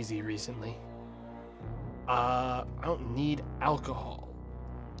crazy recently. I don't need alcohol,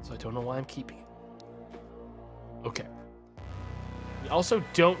 so I don't know why I'm keeping it. Okay. We also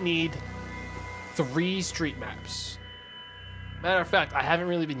don't need 3 street maps. Matter of fact, I haven't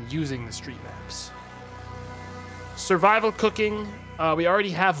really been using the street maps. Survival cooking. We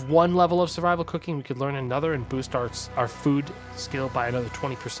already have 1 level of survival cooking. We could learn another and boost our food skill by another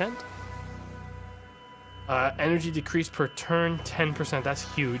 20%. Energy decrease per turn, 10%.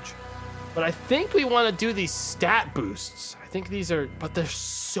 That's huge. But I think we want to do these stat boosts. I think these are... But there's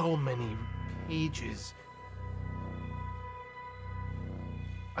so many pages.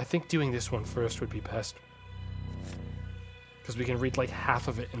 I think doing this one first would be best. Because we can read like half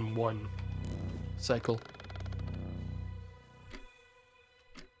of it in one cycle.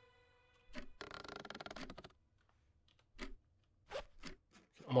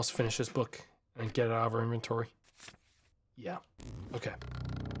 almost finish this book and get it out of our inventory? Yeah. Okay.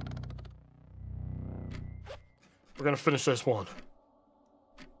 We're gonna finish this one.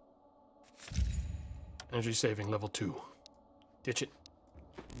 Energy saving level 2. Ditch it.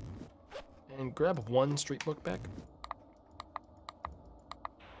 And grab one street book back.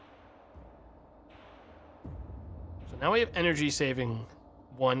 So now we have energy saving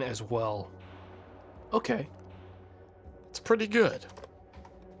 1 as well. Okay. It's pretty good.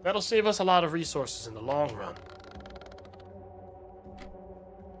 That'll save us a lot of resources in the long run.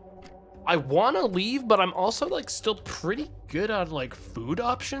 I want to leave, but I'm also like still pretty good on like food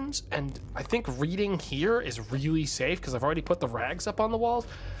options, and I think reading here is really safe because I've already put the rags up on the walls.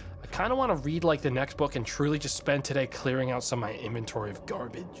 I kind of want to read like the next book and truly just spend today clearing out some of my inventory of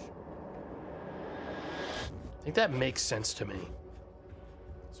garbage. I think that makes sense to me,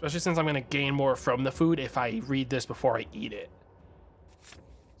 especially since I'm going to gain more from the food if I read this before I eat it.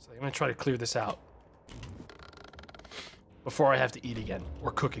 So I'm going to try to clear this out before I have to eat again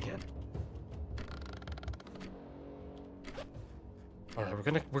or cook again. All right,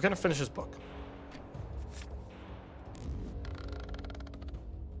 we're gonna finish this book.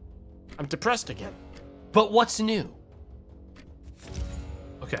 I'm depressed again. But what's new?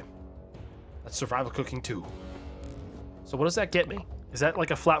 Okay. That's survival cooking 2. So what does that get me? Is that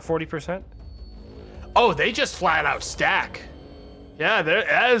like a flat 40%? Oh, they just flat out stack. Yeah,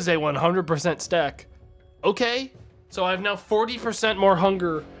 that is a 100% stack. Okay. So I have now 40% more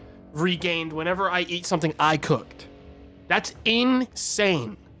hunger regained whenever I eat something I cooked. That's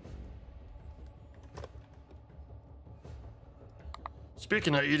insane.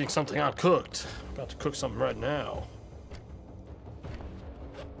 Speaking of eating something I cooked, I'm about to cook something right now.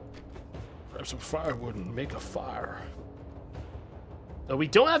 Grab some firewood and make a fire. Though we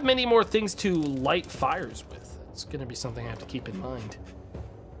don't have many more things to light fires with. It's gonna be something I have to keep in mind.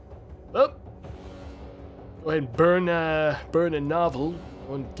 Oh, go ahead and burn a novel. No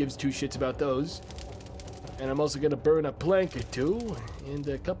one gives two shits about those. And I'm also gonna burn a plank or 2 and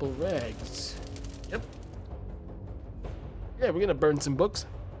a couple rags. Yep. Yeah, we're gonna burn some books.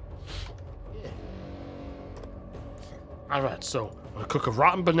 Yeah. All right, so I'm gonna cook a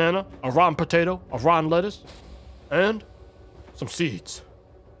rotten banana, a rotten potato, a rotten lettuce, and some seeds.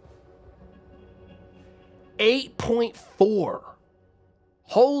 8.4.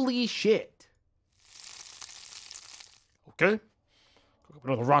 Holy shit. Okay. Cook up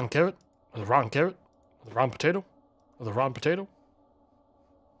another rotten carrot, another rotten carrot. The rotten potato? Or the rotten potato?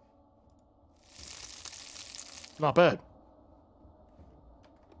 Not bad.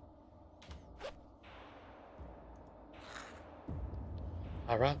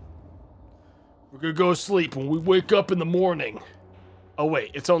 Alright. We're gonna go to sleep when we wake up in the morning. Oh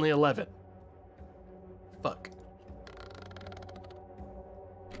wait, it's only 11. Fuck.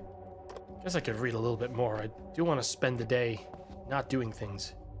 Guess I could read a little bit more. I do want to spend the day not doing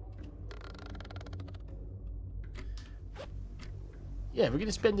things. Yeah, we're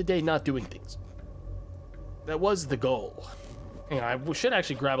gonna spend the day not doing things. That was the goal. Hang on, I should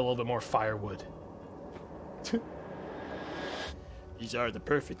actually grab a little bit more firewood. These are the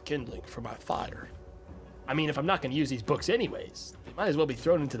perfect kindling for my fire. I mean, if I'm not gonna use these books anyways, they might as well be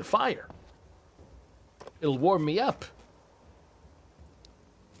thrown into the fire. It'll warm me up.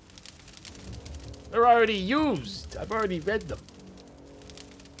 They're already used. I've already read them.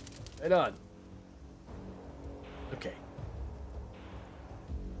 Right on. Okay.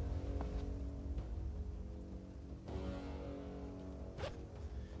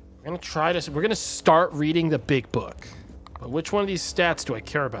 We're gonna start reading the big book. But which one of these stats do I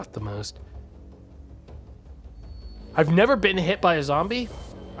care about the most? I've never been hit by a zombie.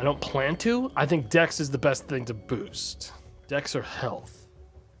 I don't plan to. I think Dex is the best thing to boost. Dex or health.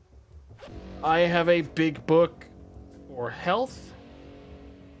 I have a big book for health,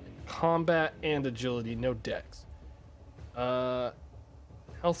 combat, and agility. No Dex. Health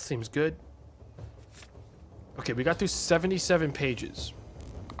seems good. Okay, we got through 77 pages.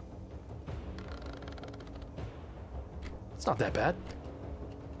 It's not that bad.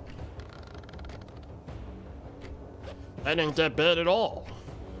 That ain't that bad at all.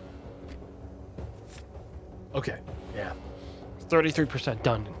 Okay, yeah. 33%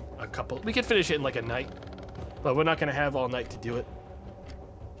 done in a couple. We could finish it in like a night, but we're not gonna have all night to do it.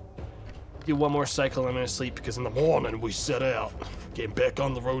 Do one more cycle and I'm gonna sleep because in the morning we set out. Getting back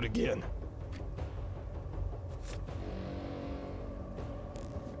on the road again.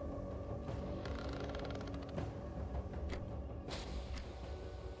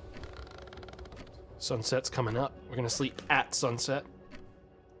 Sunset's coming up. We're gonna sleep at sunset.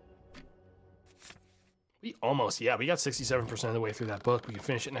 We Almost, yeah. We got 67% of the way through that book. We can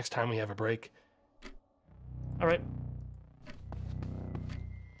finish it next time we have a break. All right.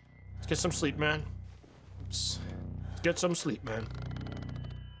 Let's get some sleep, man. Let's get some sleep, man.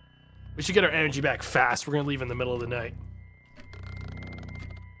 We should get our energy back fast. We're gonna leave in the middle of the night.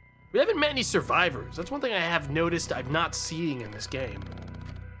 We haven't met any survivors. That's one thing I have noticed I'm not seeing in this game.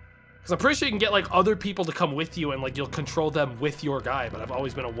 Because I'm pretty sure you can get like other people to come with you and like you'll control them with your guy, but I've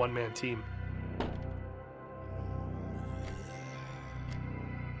always been a one-man team.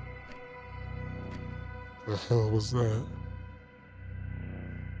 The hell was that?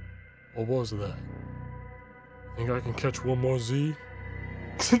 What was that? Think I can catch one more Z?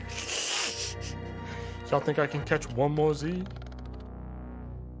 Y'all think I can catch one more Z?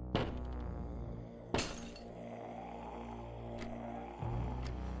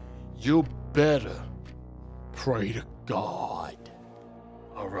 You better pray to God.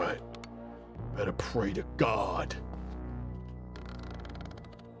 All right. Better pray to God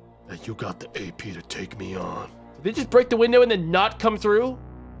that you got the AP to take me on. Did they just break the window and then not come through?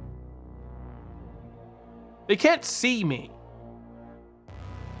 They can't see me.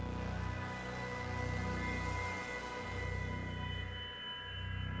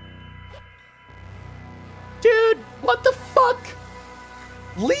 Dude, what the fuck?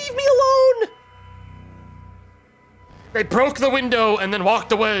 Leave me alone! They broke the window and then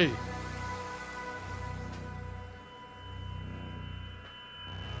walked away.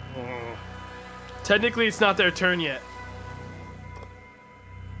 Technically, it's not their turn yet.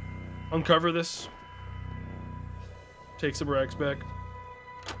 Uncover this. Take some rags back.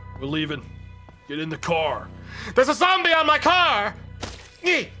 We're leaving. Get in the car. There's a zombie on my car!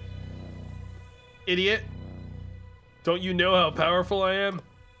 Idiot. Don't you know how powerful I am?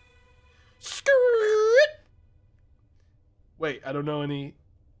 Skirt! Wait, I don't know any...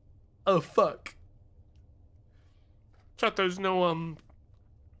 Oh, fuck. Chat, there's no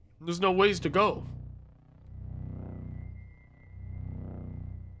ways to go.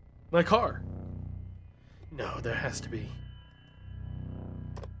 My car. No, there has to be.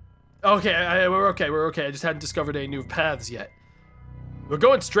 Okay, we're okay. I just hadn't discovered any new paths yet. We're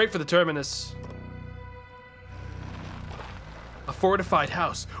going straight for the Terminus. A fortified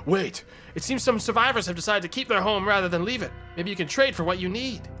house. Wait, it seems some survivors have decided to keep their home rather than leave it. Maybe you can trade for what you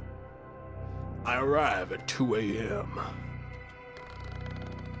need. I arrive at 2 a.m.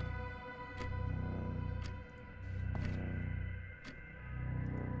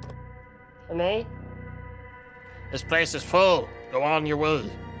 Hello? This place is full. Go on your way.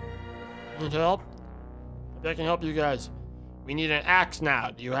 Need help? Maybe I can help you guys. We need an axe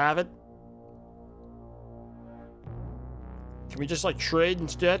now. Do you have it? Can we just like trade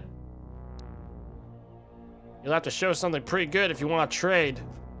instead? You'll have to show something pretty good if you want to trade.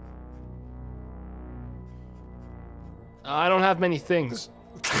 I don't have many things.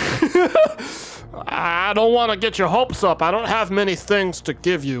 I don't want to get your hopes up. I don't have many things to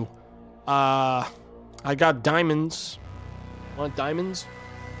give you. I got diamonds. Want diamonds?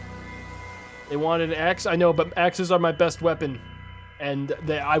 They wanted an axe? I know, but axes are my best weapon. And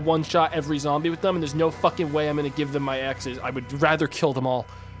I one-shot every zombie with them, and there's no fucking way I'm gonna give them my axes. I would rather kill them all.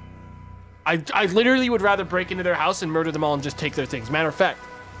 I literally would rather break into their house and murder them all and just take their things. Matter of fact,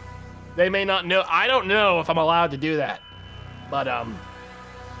 they may not know. I don't know if I'm allowed to do that. But, I'm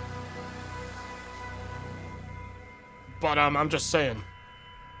just saying.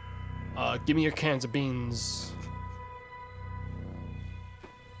 Give me your cans of beans.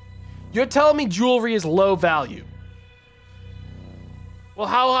 You're telling me jewelry is low value? Well,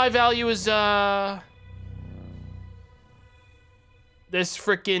 how high value is, this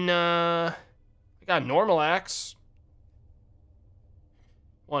freaking, I got a normal axe.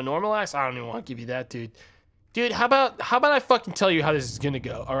 Want a normal axe? I don't even want to give you that, dude. Dude, how about I fucking tell you how this is gonna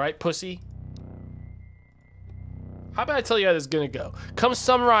go, alright, pussy? How about I tell you how this is gonna go? Come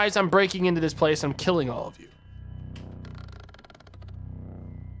sunrise, I'm breaking into this place, I'm killing all of you.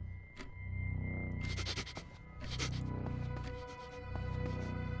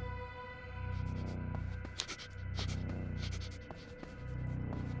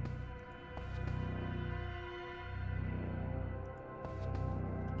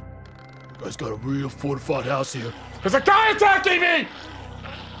 You guys got a real fortified house here. There's a guy attacking me!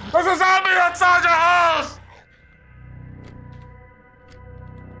 There's a zombie outside your house!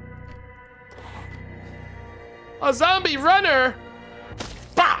 A zombie runner!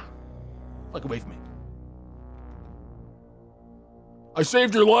 Bah! Fuck away from me. I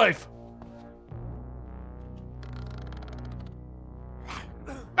saved your life.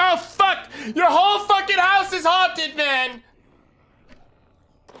 Oh fuck! Your whole fucking house is haunted, man!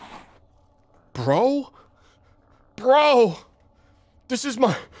 Bro? Bro! This is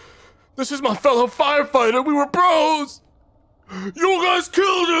my fellow firefighter. We were bros! You guys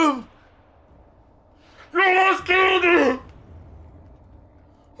killed him! You guys killed him!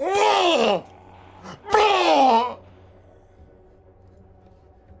 Oh! Oh!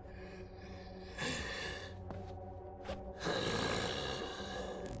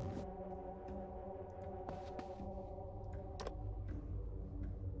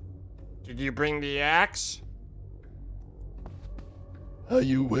 Did you bring the axe?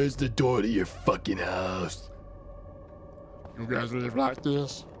 Where's the door to your fucking house? You guys live like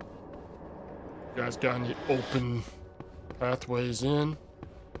this? You guys got any open pathways in?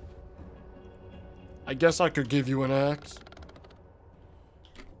 I guess I could give you an axe.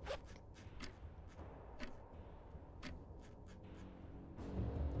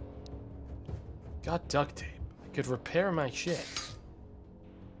 Got duct tape. I could repair my shit.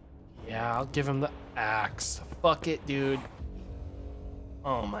 Yeah, I'll give him the axe. Fuck it, dude.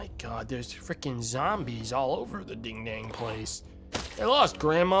 Oh my god, there's freaking zombies all over the ding-dang place. They lost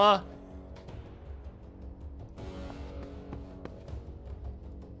Grandma.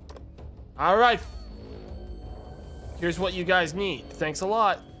 Alright. Here's what you guys need. Thanks a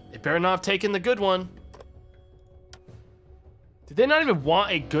lot. They better not have taken the good one. Did they not even want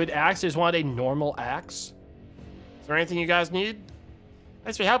a good axe? They just wanted a normal axe? Is there anything you guys need?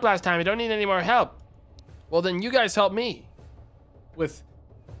 Thanks for your help last time. I don't need any more help. Well, then you guys help me. With...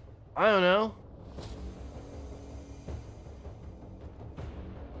 I don't know.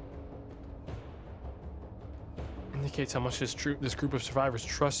 Indicates how much this group of survivors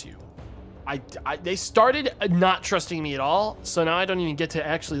trusts you. They started not trusting me at all, so now I don't even get to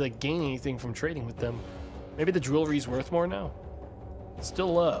actually like gain anything from trading with them. Maybe the jewelry's worth more now. It's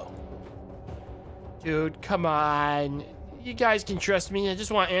still low. Dude, come on. You guys can trust me. I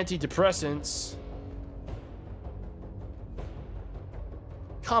just want antidepressants.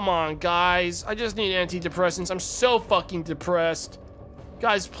 Come on, guys. I just need antidepressants. I'm so fucking depressed.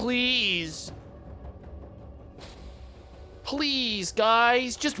 Guys, please. Please,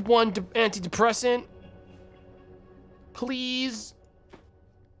 guys. Just one antidepressant. Please.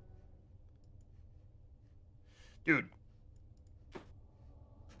 Dude.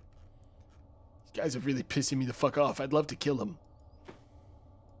 These guys are really pissing me the fuck off. I'd love to kill them.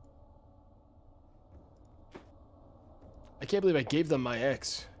 I can't believe I gave them my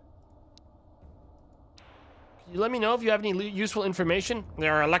ex. Can you let me know if you have any useful information?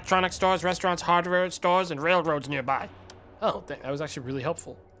 There are electronic stores, restaurants, hardware stores, and railroads nearby. Oh, that was actually really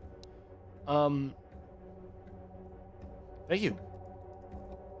helpful. Thank you.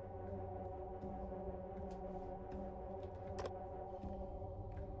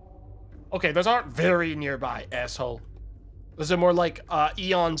 Okay, those aren't very nearby, asshole. Those are more like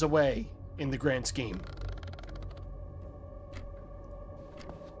eons away in the grand scheme.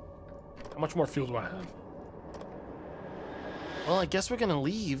 How much more fuel do I have? Well, I guess we're gonna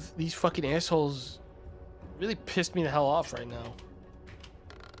leave. These fucking assholes really pissed me the hell off right now.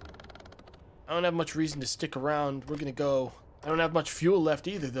 I don't have much reason to stick around. We're gonna go. I don't have much fuel left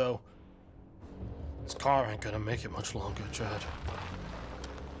either, though. This car ain't gonna make it much longer, Chad.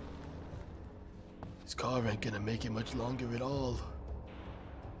 This car ain't gonna make it much longer at all.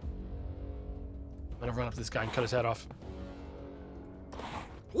 I'm gonna run up to this guy and cut his head off.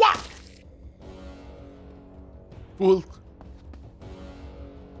 What? Fool.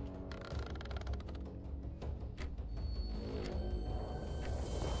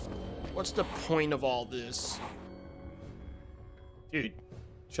 What's the point of all this? Dude,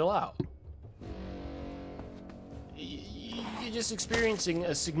 chill out. You're just experiencing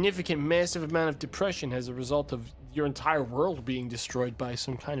a significant, massive amount of depression as a result of your entire world being destroyed by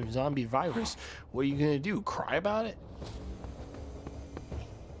some kind of zombie virus. What are you gonna do? Cry about it?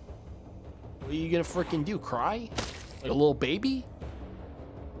 What are you gonna freaking do? Cry? Like a little baby?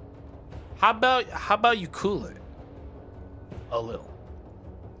 How about you cool it? A little.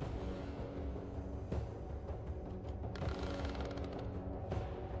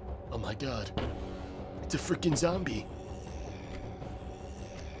 Oh my god. It's a freaking zombie.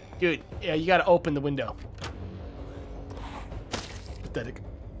 Dude, yeah, you gotta open the window. Pathetic.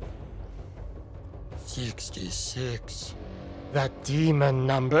 66. That demon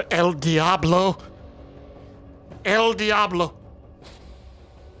number. El Diablo. El Diablo.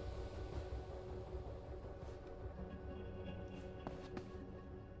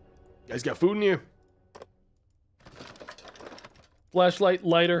 You guys got food in here? Flashlight,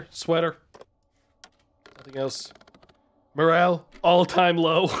 lighter, sweater. Nothing else. Morale, all-time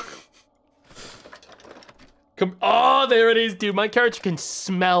low. Come, oh, there it is, dude. My character can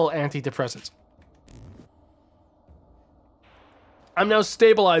smell antidepressants. I'm now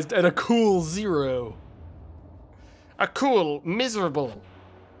stabilized at a cool 0. A cool, miserable.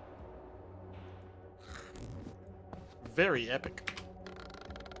 Very epic.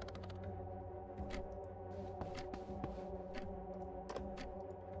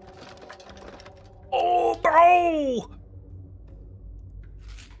 Oh, bro!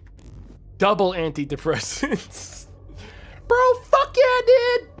 Double antidepressants. Bro, fuck yeah,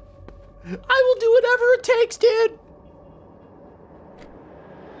 dude! I will do whatever it takes, dude!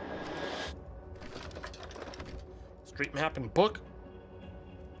 Street map and book.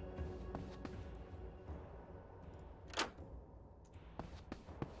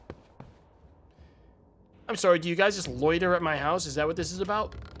 I'm sorry, do you guys just loiter at my house? Is that what this is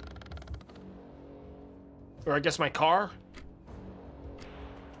about? Or I guess my car?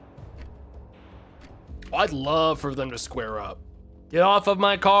 Oh, I'd love for them to square up. Get off of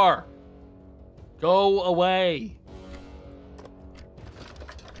my car. Go away.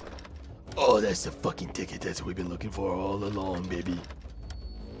 Oh, that's the fucking ticket. That's what we've been looking for all along, baby.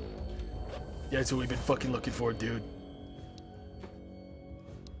 That's what we've been fucking looking for, dude.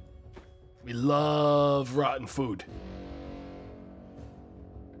 We love rotten food.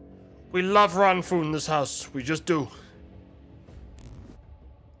 We love rotten food in this house. We just do.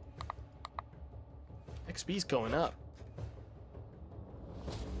 XP's going up.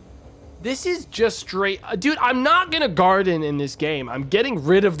 This is just straight... Dude, I'm not gonna garden in this game. I'm getting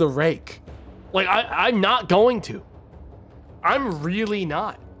rid of the rake. Like, I'm not going to. I'm really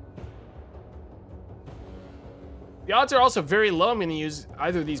not. The odds are also very low I'm gonna use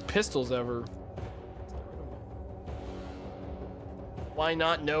either of these pistols ever. Why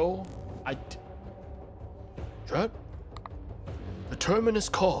not? No. Trap? The Terminus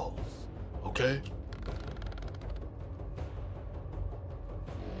calls. Okay.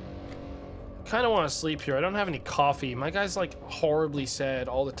 Kind of want to sleep here. I don't have any coffee. My guy's like horribly sad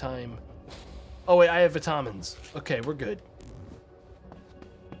all the time. Oh wait, I have vitamins. Okay, we're good.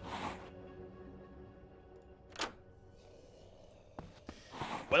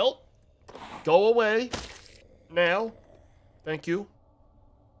 Well, go away now. Thank you.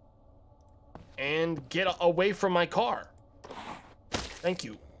 And get away from my car. Thank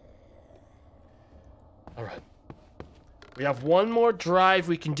you. All right. We have one more drive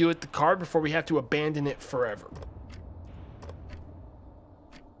we can do at the car before we have to abandon it forever.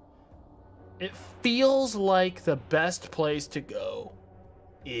 It feels like the best place to go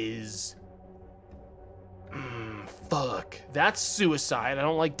is... fuck. That's suicide. I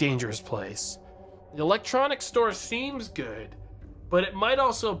don't like dangerous place. The electronics store seems good, but it might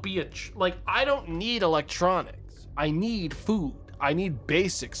also be like, I don't need electronics. I need food. I need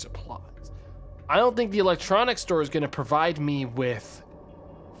basic supplies. I don't think the electronics store is going to provide me with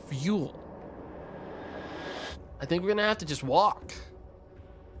fuel. I think we're going to have to just walk.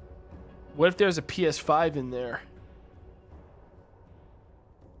 What if there's a PS5 in there?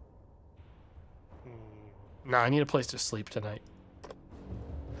 Nah, I need a place to sleep tonight.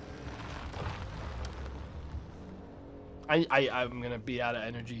 I'm going to be out of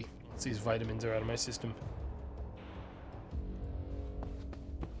energy once these vitamins are out of my system.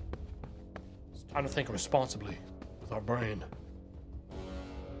 Time to think responsibly with our brain.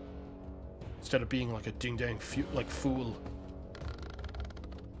 Instead of being like a ding-dang fool.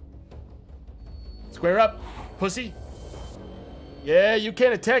 Square up, pussy. Yeah, you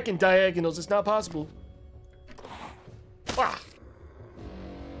can't attack in diagonals. It's not possible. Ah.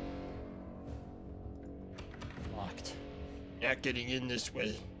 Locked. Not getting in this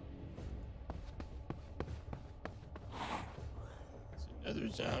way. It's another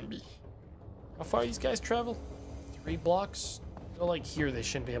zombie. How far these guys travel? 3 blocks? Go like here, they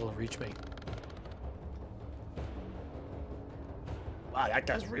shouldn't be able to reach me. Wow, that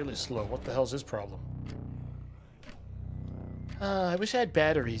guy's really slow. What the hell's his problem? I wish I had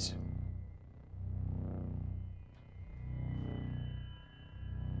batteries.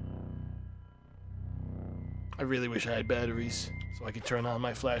 I really wish I had batteries so I could turn on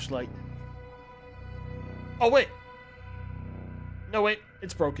my flashlight. Oh, wait. No, wait.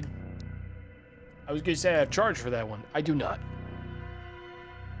 It's broken. I was going to say I have charge for that one. I do not.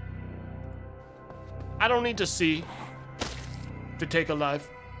 I don't need to see to take a life.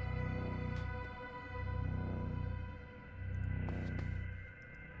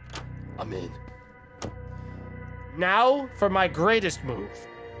 I'm in. Now for my greatest move.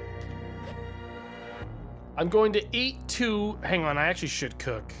 I'm going to eat 2... Hang on, I actually should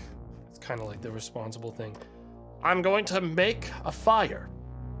cook. It's kind of like the responsible thing. I'm going to make a fire.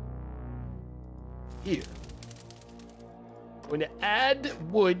 Here. I'm going to add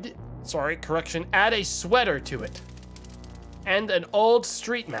wood. Sorry, correction. Add a sweater to it. and an old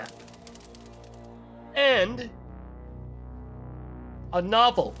street map. And a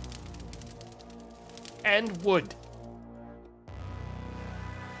novel. And wood.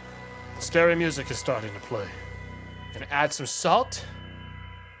 Scary music is starting to play. Gonna add some salt,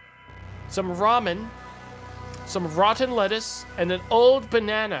 some ramen, some rotten lettuce, and an old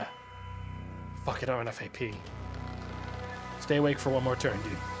banana. Fuck it, I don't have enough AP. Stay awake for one more turn,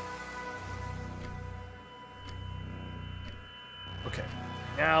 dude. Okay,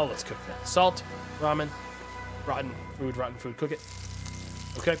 now let's cook that. Salt, ramen, rotten food, cook it.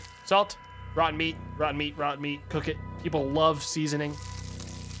 Okay, salt, rotten meat, cook it. People love seasoning.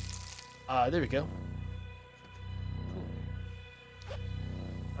 There we go. Cool.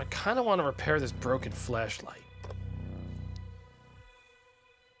 I kind of want to repair this broken flashlight.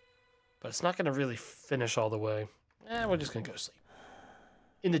 But it's not going to really finish all the way. We're just going to go sleep.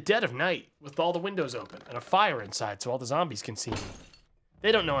 In the dead of night, with all the windows open and a fire inside so all the zombies can see me.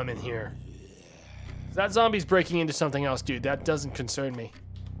 They don't know I'm in here. That zombie's breaking into something else, dude. That doesn't concern me.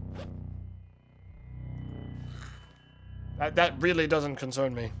 That really doesn't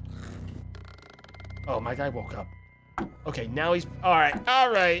concern me. Oh, my guy woke up. Okay, now he's...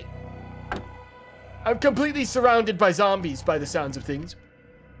 Alright. I'm completely surrounded by zombies by the sounds of things.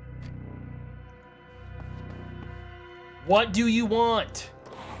 What do you want?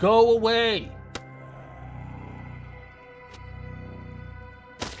 Go away.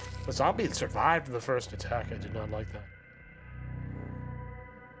 The zombie survived the first attack. I did not like that.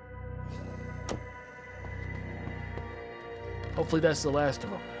 Hopefully that's the last of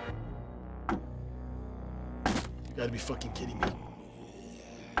them. You gotta be fucking kidding me.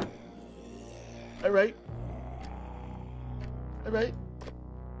 Alright.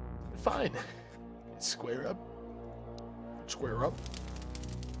 Fine. Square up.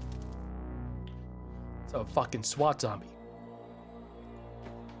 It's a fucking SWAT zombie.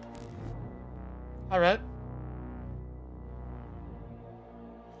 Alright.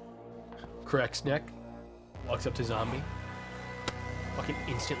 Cracks neck. Walks up to zombie. Fucking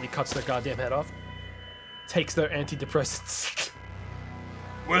instantly cuts their goddamn head off. Takes their antidepressants.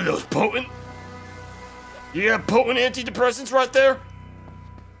 What are those, potent? You have potent antidepressants right there?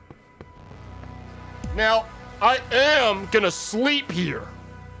 Now, I am gonna sleep here.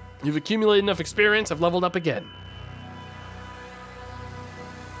 You've accumulated enough experience, I've leveled up again.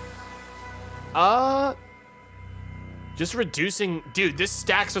 Just reducing... Dude, this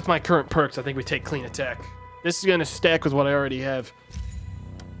stacks with my current perks. I think we take clean attack. This is gonna stack with what I already have.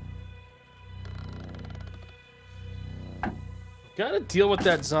 Gotta deal with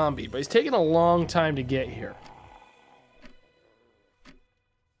that zombie, but he's taking a long time to get here.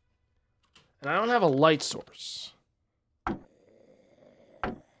 And I don't have a light source.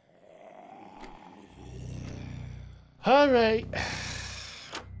 Alright.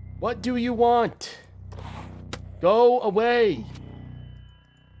 What do you want? Go away.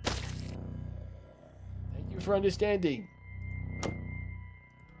 Thank you for understanding.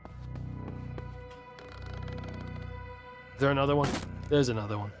 Is there another one? There's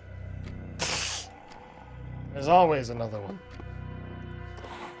another one. There's always another one.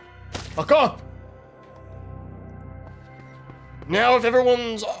 Fuck off! Now, if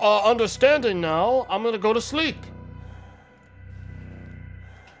everyone's understanding now, I'm gonna go to sleep.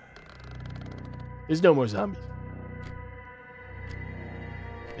 There's no more zombies.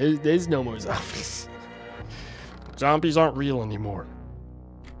 There's no more zombies. Zombies aren't real anymore.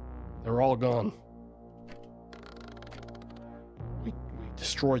 They're all gone. We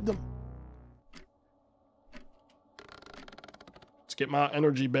destroyed them. Let's get my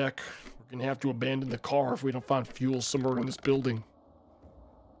energy back. We're gonna have to abandon the car if we don't find fuel somewhere in this building.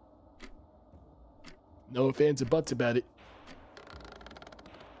 No ifs, ands, or buts about it.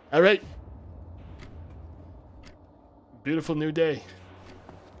 All right. Beautiful new day.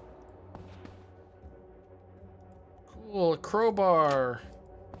 Cool, a crowbar.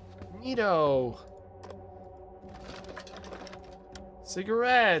 Neato.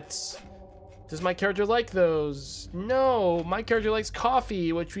 Cigarettes. Does my character like those? No, my character likes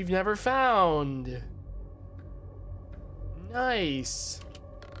coffee, which we've never found. Nice.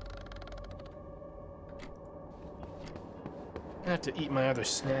 I have to eat my other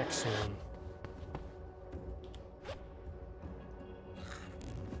snack soon.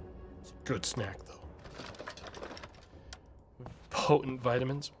 It's a good snack, though. Potent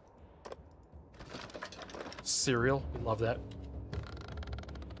vitamins. Cereal, we love that.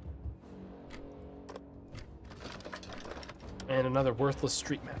 And another worthless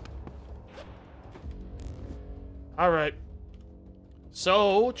street map. Alright.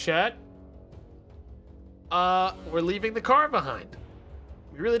 So, chat. we're leaving the car behind.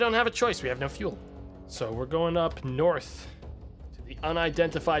 We really don't have a choice. We have no fuel. So we're going up north to the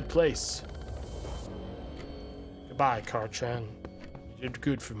unidentified place. Goodbye, Car-chan. You did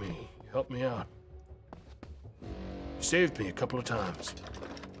good for me. You helped me out. You saved me a couple of times.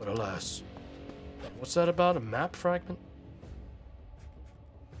 But alas. What's that about? A map fragment?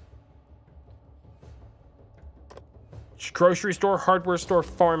 Grocery store, hardware store,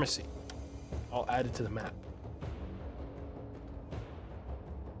 pharmacy. All added to the map.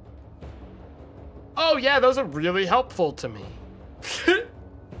 Oh yeah, those are really helpful to me.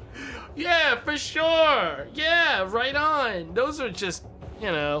 Yeah, for sure. Yeah, right on. Those are just,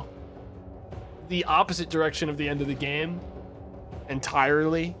 you know, the opposite direction of the end of the game.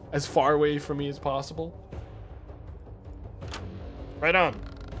 Entirely. As far away from me as possible. Right on.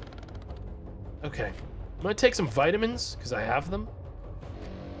 Okay. I'm gonna take some vitamins, because I have them.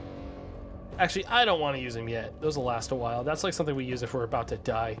 Actually, I don't want to use them yet. Those will last a while. That's like something we use if we're about to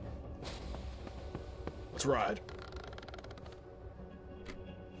die. Let's ride.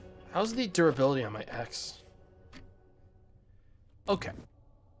 How's the durability on my X? Okay.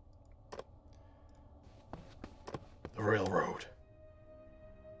 The railroad.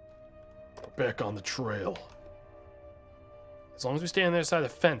 We're back on the trail. As long as we stay on the other side of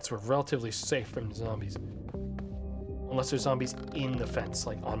the fence, we're relatively safe from the zombies. Unless there's zombies in the fence,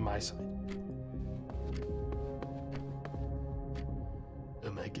 like on my side. Oh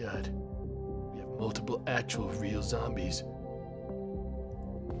my god. We have multiple actual real zombies.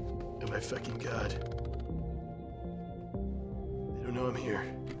 Oh my fucking god. They don't know I'm here.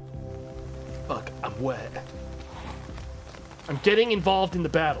 Fuck, I'm wet. I'm getting involved in the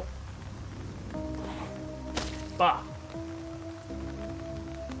battle. Bah.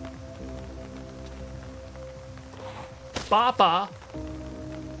 Baba.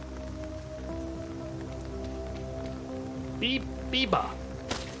 Beep, beeba.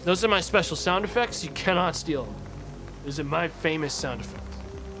 Those are my special sound effects. You cannot steal them. Those are my famous sound effects.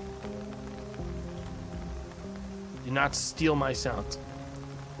 Do not steal my sounds.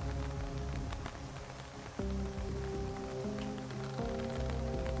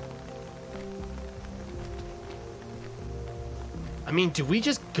 I mean, do we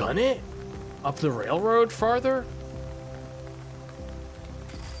just gun it up the railroad farther?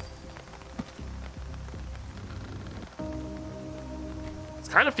 It's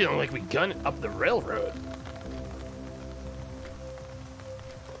kind of feeling like we gun it up the railroad.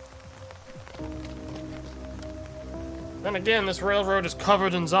 Then again, this railroad is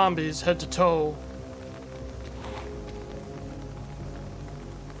covered in zombies, head to toe.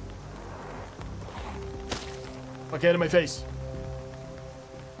 Fuck, out of my face.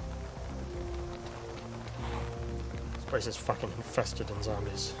 This place is fucking infested in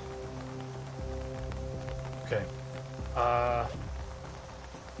zombies. Okay.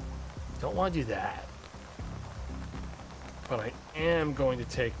 Don't want to do that. But I am going to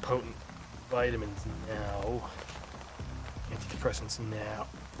take potent vitamins now. Antidepressants now.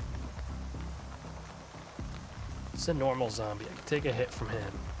 It's a normal zombie. I can take a hit from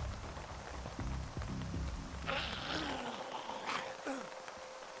him.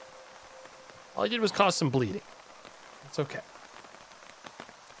 All I did was cause some bleeding. It's okay.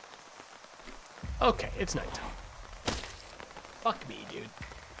 Okay, it's nighttime. Fuck me, dude.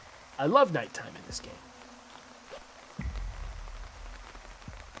 I love nighttime in this game.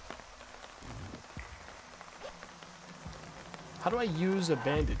 How do I use a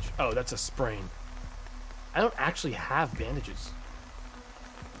bandage? Oh, that's a sprain. I don't actually have bandages.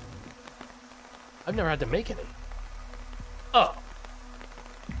 I've never had to make any. Oh.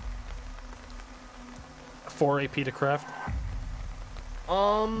 4 AP to craft.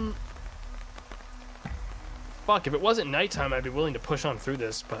 Fuck, if it wasn't nighttime, I'd be willing to push on through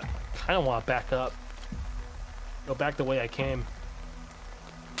this, but I kind of want to back up. Go back the way I came.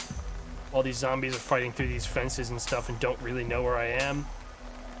 While these zombies are fighting through these fences and stuff and don't really know where I am.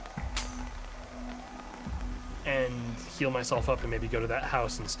 And heal myself up and maybe go to that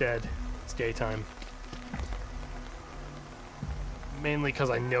house instead. It's daytime. Mainly because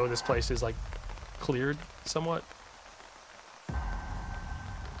I know this place is, like, cleared somewhat.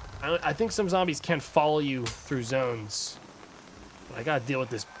 I think some zombies can follow you through zones. But I gotta deal with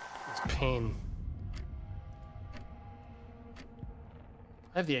this pain.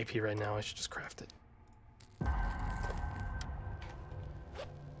 I have the AP right now. I should just craft it.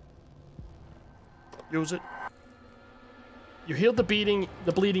 Use it. You healed the bleeding.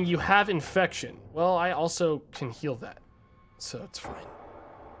 You have infection. Well, I also can heal that, so it's fine.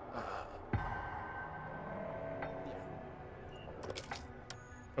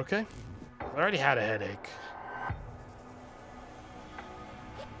 Okay. I already had a headache.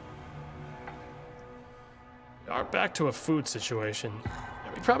 We are back to a food situation.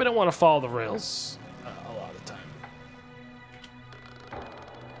 Yeah, we probably don't want to follow the rails a lot of the time.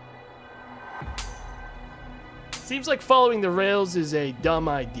 Seems like following the rails is a dumb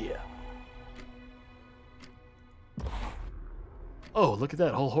idea. Oh, look at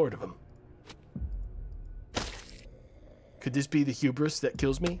that whole horde of them. Could this be the hubris that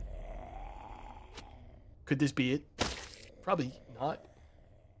kills me? Could this be it? Probably not.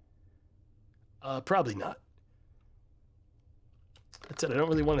 Probably not. That said, I don't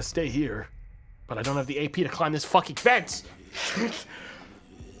really want to stay here, but I don't have the AP to climb this fucking fence.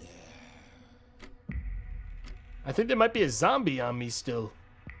 I think there might be a zombie on me still.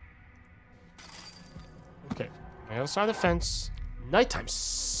 Okay, on the other side of the fence. Nighttime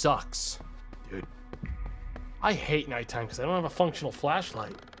sucks, dude. I hate nighttime because I don't have a functional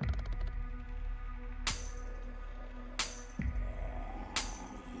flashlight.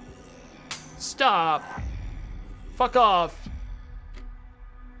 Stop. Fuck off.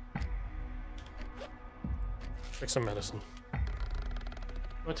 Take some medicine.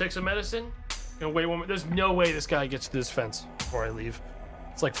 Want to take some medicine? Gonna wait 1 minute. There's no way this guy gets to this fence before I leave.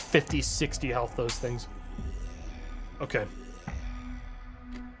 It's like 50, 60 health, those things. Okay.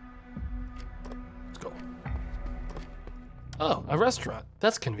 Let's go. Oh, a restaurant.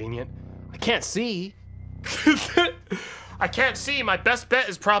 That's convenient. I can't see. I can't see. My best bet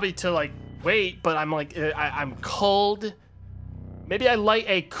is probably to, like, wait, but I'm, like, I'm cold. Maybe I light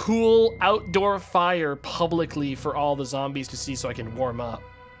a cool outdoor fire publicly for all the zombies to see so I can warm up.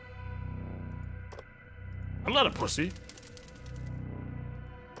 I'm not a pussy.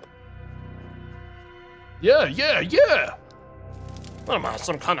 Yeah. What am I,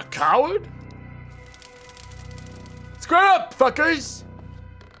 some kind of coward? Screw up, fuckers!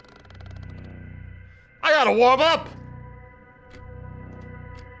 I gotta warm up!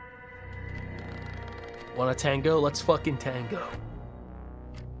 Wanna tango? Let's fucking tango.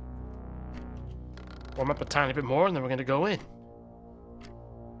 Warm up a tiny bit more and then we're gonna go in.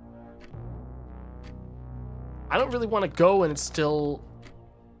 I don't really want to go and it's still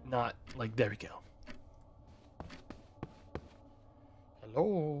not, like, there we go.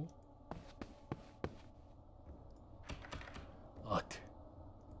 Hello? Locked.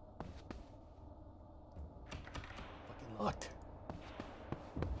 Fucking locked.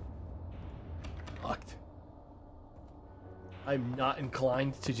 Locked. I'm not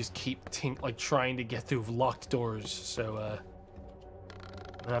inclined to just keep trying to get through locked doors, so I'm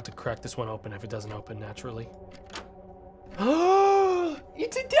gonna have to crack this one open if it doesn't open naturally. Oh,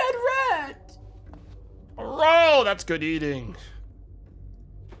 it's a dead rat! Oh, that's good eating.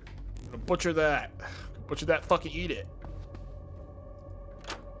 I'm gonna butcher that. Butcher that, fucking eat it.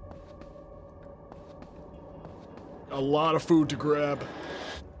 A lot of food to grab.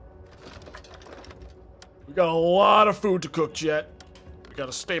 We got a lot of food to cook, Jet. We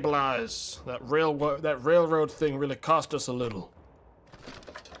gotta stabilize. That railroad thing really cost us a little.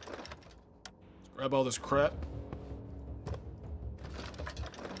 Let's grab all this crap.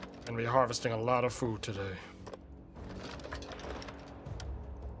 Gonna be harvesting a lot of food today.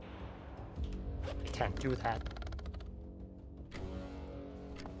 I can't do that.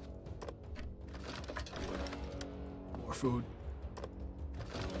 More food.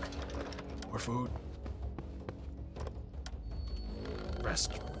 More food.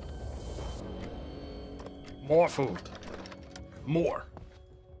 Rest. More food. More.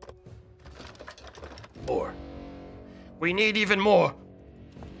 More. We need even more.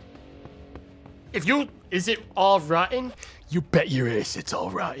 Is it all rotten? You bet your ass it's all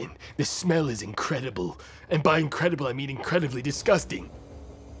rotten. The smell is incredible. And by incredible, I mean incredibly disgusting.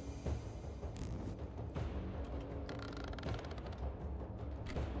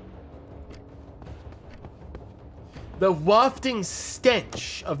 The wafting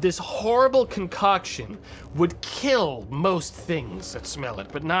stench of this horrible concoction would kill most things that smell it,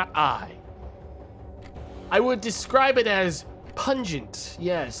 but not I. I would describe it as pungent,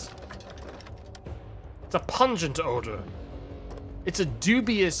 yes. It's a pungent odor. It's a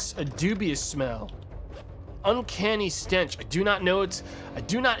dubious smell. Uncanny stench. I do not know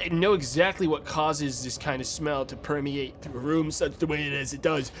exactly what causes this kind of smell to permeate through a room such the way it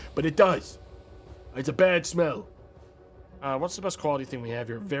does, but it does. It's a bad smell. What's the best quality thing we have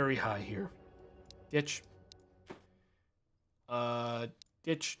here? Very high here. Ditch.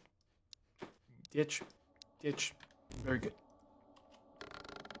 Ditch. Ditch. Ditch. Very good.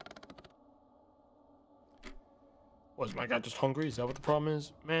 Was my guy just hungry? Is that what the problem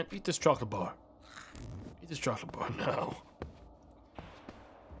is? Man, eat this chocolate bar. Eat this chocolate bar now.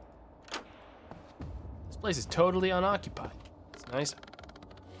 place is totally unoccupied. It's nice.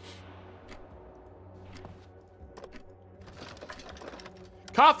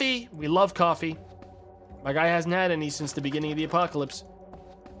 Coffee! We love coffee. My guy hasn't had any since the beginning of the apocalypse.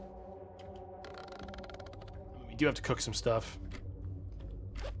 We do have to cook some stuff.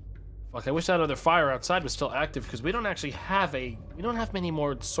 Fuck, I wish that other fire outside was still active because we don't actually have we don't have many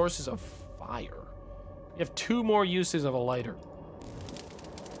more sources of fire. We have 2 more uses of a lighter.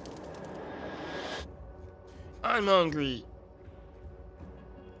 I'm hungry.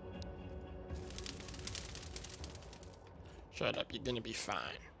 Shut up, you're gonna be fine.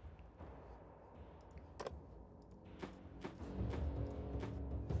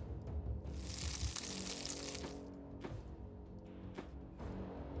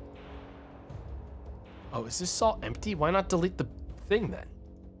 Oh, is this salt empty? Why not delete the thing then?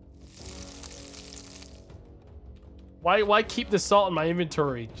 Why keep the salt in my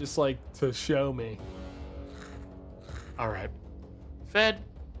inventory just like to show me? All right. Fed,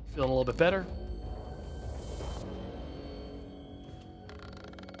 feeling a little bit better.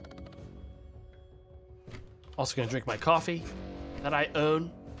 Also gonna drink my coffee that I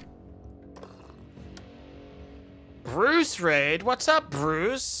own. Bruce Raid, what's up,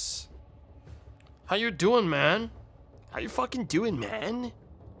 Bruce? How you doing, man? How you fucking doing, man?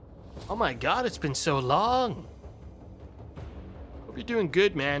 Oh my god, it's been so long. Hope you're doing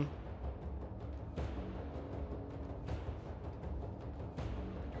good, man.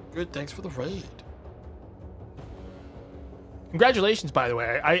 Good, thanks for the raid. Congratulations, by the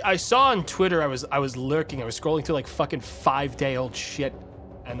way. I saw on Twitter, I was lurking, I was scrolling through like fucking 5-day-old shit,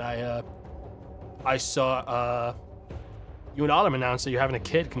 and I saw you and Autumn announced that you're having a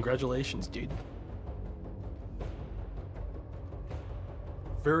kid. Congratulations, dude.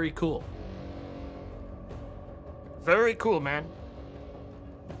 Very cool. Very cool, man.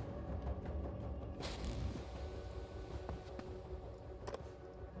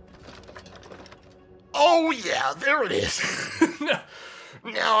 Oh yeah, there it is.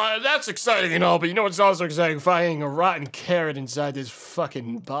 Now that's exciting and all, but you know what's also exciting? Finding a rotten carrot inside this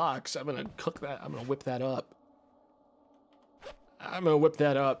fucking box. I'm gonna cook that. I'm gonna whip that up. I'm gonna whip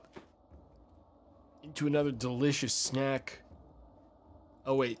that up into another delicious snack.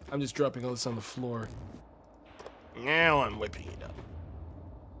 Oh wait, I'm just dropping all this on the floor. Now I'm whipping it up.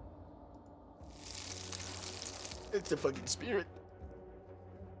 It's the fucking spirit.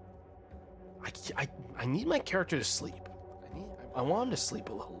 I need my character to sleep. I want him to sleep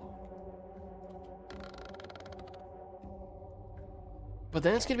a little long. But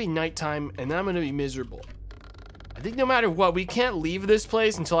then it's gonna be nighttime, and then I'm gonna be miserable. I think no matter what, we can't leave this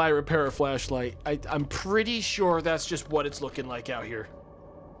place until I repair a flashlight. I'm pretty sure that's just what it's looking like out here.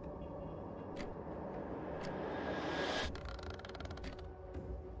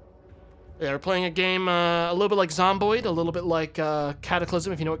 Yeah, we're playing a game a little bit like Zomboid, a little bit like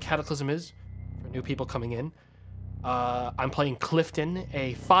Cataclysm, if you know what Cataclysm is, for new people coming in. I'm playing Clifton,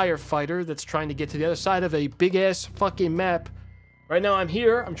 a firefighter that's trying to get to the other side of a big-ass fucking map. Right now I'm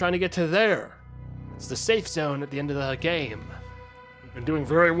here, I'm trying to get to there. It's the safe zone at the end of the game. I've been doing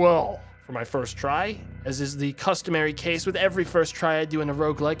very well for my first try, as is the customary case with every first try I do in a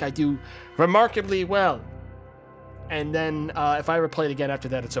roguelike. I do remarkably well. And then if I ever play it again after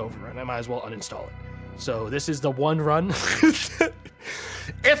that, it's over, and I might as well uninstall it. So this is the one run.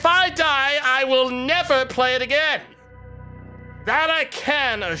 If I die, I will never play it again. That I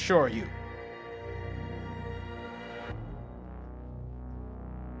can assure you.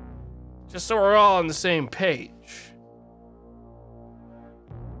 Just so we're all on the same page.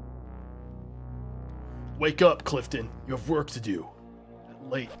 Wake up, Clifton. You have work to do.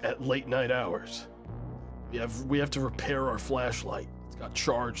 At late night hours. We have to repair our flashlight. It's got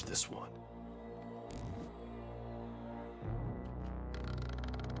charged, this one.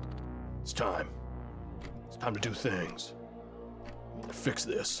 It's time. It's time to do things. We need to fix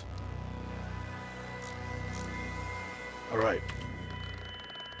this. All right.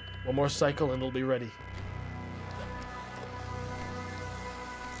 One more cycle and it'll be ready.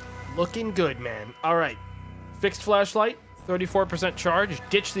 Looking good, man. All right. Fixed flashlight, 34% charge.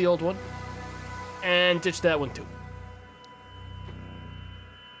 Ditch the old one. And ditch that one too.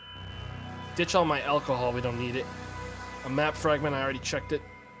 Ditch all my alcohol, we don't need it. A map fragment, I already checked it.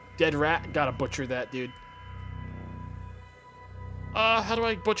 Dead rat, gotta butcher that, dude. How do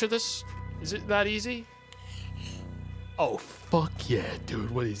I butcher this? Is it that easy? Oh, fuck yeah,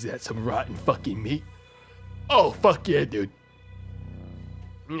 dude. What is that, some rotten fucking meat? Oh, fuck yeah, dude.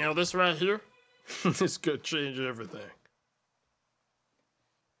 You know, this right here? This could change everything.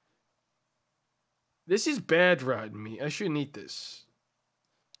 This is bad rotten meat. I shouldn't eat this.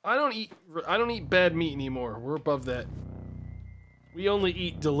 I don't eat bad meat anymore. We're above that. We only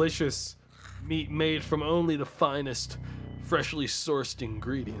eat delicious meat made from only the finest, freshly sourced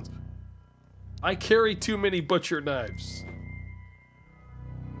ingredients. I carry too many butcher knives.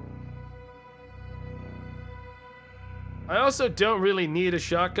 I also don't really need a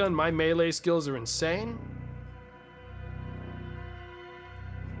shotgun. My melee skills are insane.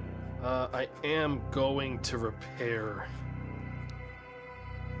 I am going to repair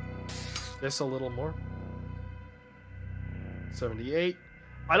this a little more. 78.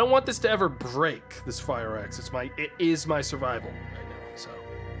 I don't want this to ever break, this fire axe. It is my survival right now, so.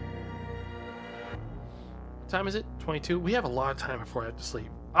 What time is it? 22? We have a lot of time before I have to sleep.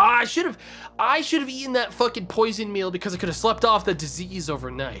 Ah, I should have eaten that fucking poison meal because I could have slept off the disease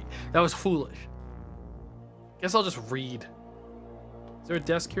overnight. That was foolish. Guess I'll just read. Is there a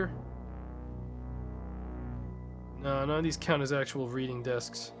desk here? No, none of these count as actual reading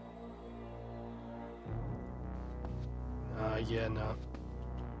desks. Yeah, no.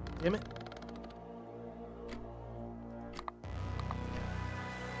 Damn it.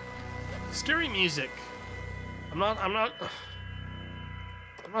 Scary music. I'm not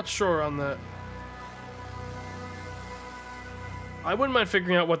sure on that. I wouldn't mind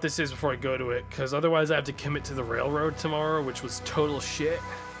figuring out what this is before I go to it, because otherwise I have to commit to the railroad tomorrow, which was total shit.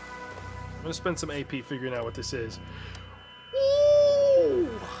 I'm gonna spend some AP figuring out what this is. Ooh.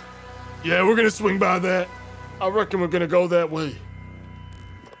 Yeah, we're gonna swing by that. I reckon we're gonna go that way.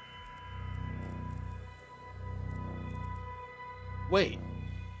 Wait,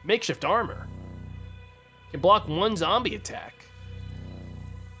 makeshift armor. Can block one zombie attack.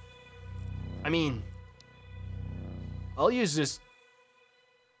 I mean, I'll use this.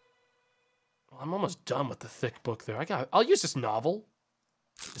 Well, I'm almost done with the thick book there. I'll use this novel.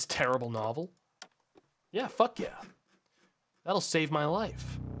 This terrible novel. Yeah, fuck yeah. That'll save my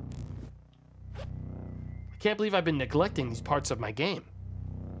life. I can't believe I've been neglecting these parts of my game.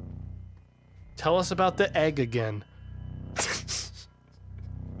 Tell us about the egg again.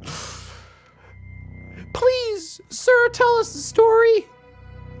 Please, sir, tell us the story.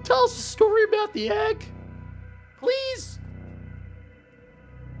 Tell us a story about the egg. Please.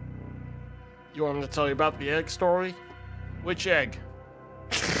 You want me to tell you about the egg story? Which egg?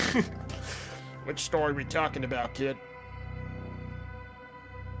 Which story we talking about, kid?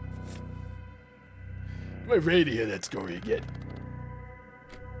 I'm ready to hear that story again.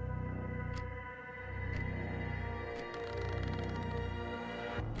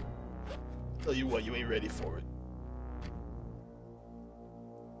 Tell you what, you ain't ready for it.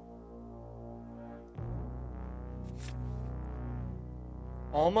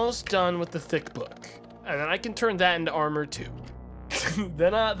 Almost done with the thick book. And then I can turn that into armor too.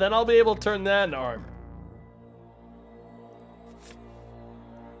 then I'll be able to turn that into armor.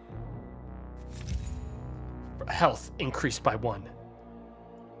 Health increased by 1.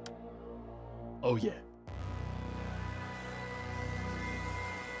 Oh yeah.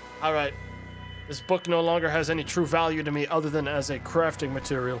 Alright. This book no longer has any true value to me other than as a crafting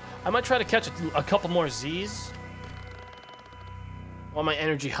material. I might try to catch a couple more Z's. I want my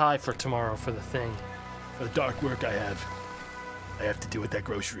energy high for tomorrow for the thing. For the dark work I have to do at that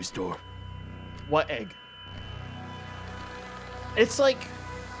grocery store. What egg? It's like,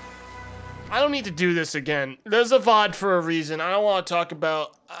 I don't need to do this again. There's a VOD for a reason. I don't want to talk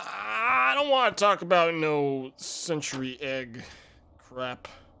about no century egg crap.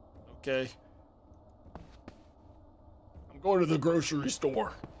 Okay? I'm going to the grocery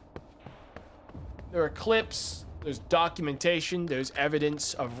store. There are clips, there's documentation, there's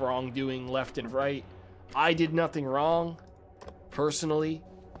evidence of wrongdoing left and right. I did nothing wrong, personally.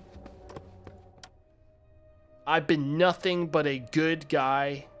 I've been nothing but a good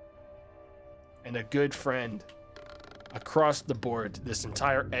guy and a good friend across the board. This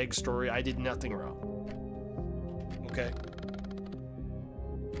entire egg story, I did nothing wrong. Okay?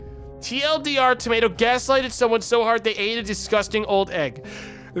 TLDR Tomato gaslighted someone so hard they ate a disgusting old egg.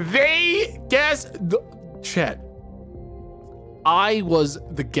 Chat. I was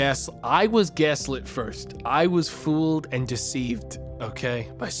gaslit first. I was fooled and deceived,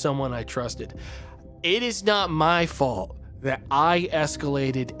 okay, by someone I trusted. It is not my fault that I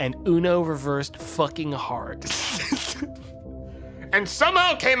escalated and Uno reversed fucking hard. And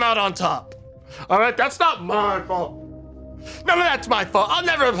somehow came out on top. All right, that's not my fault. None of that's my fault. I'll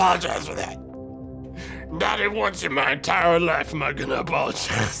never apologize for that. Not even once in my entire life am I gonna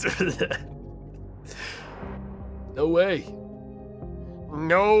apologize for that. No way.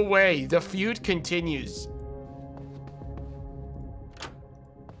 No way. The feud continues.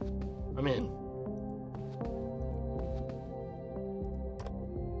 I'm in.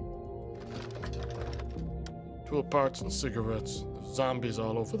 Tool parts and cigarettes. There's zombies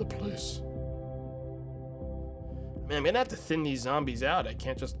all over the place. Man, I'm gonna have to thin these zombies out. I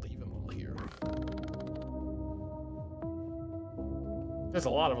can't just leave them all here. There's a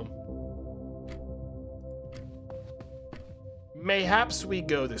lot of them. Mayhaps we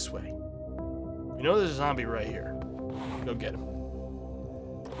go this way. We know there's a zombie right here. Go get him.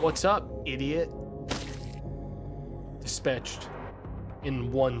 What's up, idiot? Dispatched.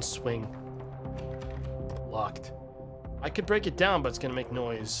 In one swing. Locked. I could break it down, but it's gonna make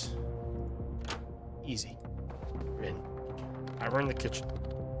noise. Easy. We're in. Alright, we're in the kitchen.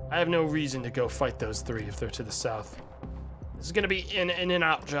 I have no reason to go fight those three if they're to the south. This is gonna be an in and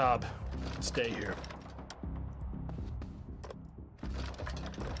out job. Stay here.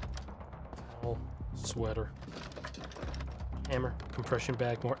 Towel, sweater, hammer, compression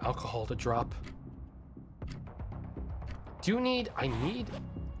bag, more alcohol to drop. I need.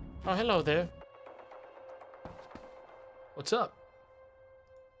 Oh, hello there. What's up?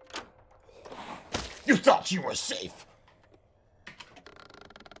 You thought you were safe.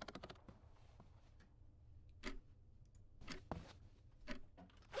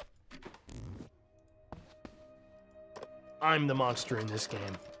 I'm the monster in this game.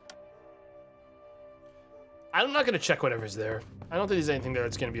 I'm not gonna check whatever's there. I don't think there's anything there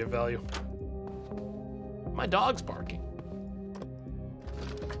that's gonna be of value. My dog's barking.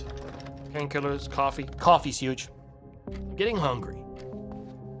 Painkillers, coffee. Coffee's huge. I'm getting hungry.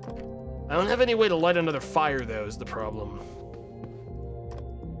 I don't have any way to light another fire, though, is the problem.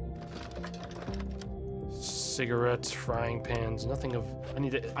 Cigarettes, frying pans, nothing of... I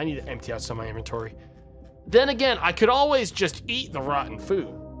need to empty out some of my inventory. Then again, I could always just eat the rotten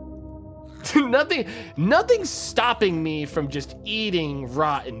food. Nothing's stopping me from just eating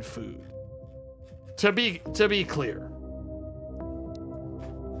rotten food. To be clear.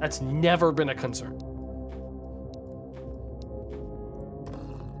 That's never been a concern.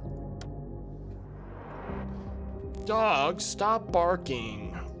 Dog, stop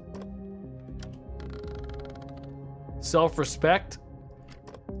barking. Self-respect?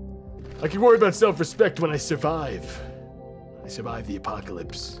 I can worry about self-respect when I survive. I survive the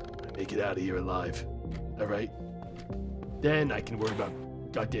apocalypse. I make it out of here alive. Alright? Then I can worry about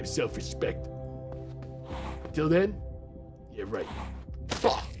goddamn self-respect. Till then? Yeah, right.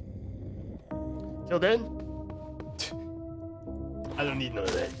 Till then? I don't need none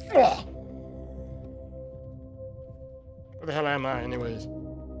of that. Where the hell am I, anyways?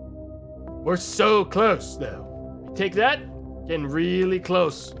 We're so close, though. Take that? Getting really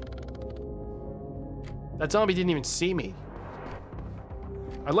close. That zombie didn't even see me.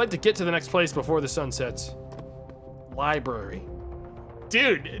 I'd like to get to the next place before the sun sets. Library.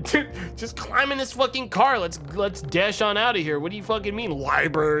 Dude, just climb in this fucking car. Let's dash on out of here. What do you fucking mean,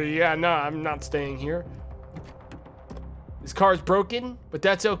 library? Yeah, no, I'm not staying here. This car's broken, but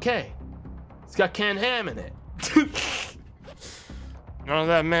that's okay. It's got canned ham in it. None of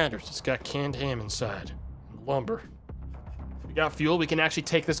that matters. It's got canned ham inside. And lumber. If we got fuel, we can actually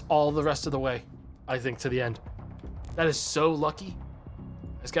take this all the rest of the way. I think to the end. That is so lucky.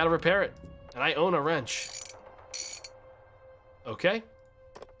 I just gotta repair it. And I own a wrench. Okay.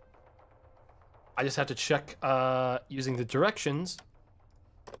 I just have to check using the directions.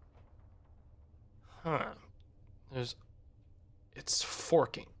 Huh. It's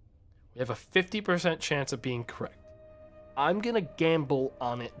forking. We have a 50% chance of being correct. I'm gonna gamble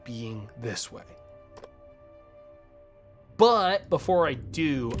on it being this way. But before I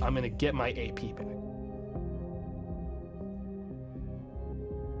do, I'm gonna get my AP back.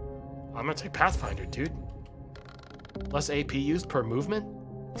 I'm gonna take Pathfinder, dude. Less AP used per movement?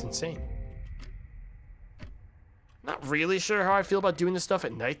 It's insane. Not really sure how I feel about doing this stuff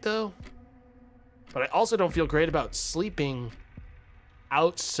at night, though. But I also don't feel great about sleeping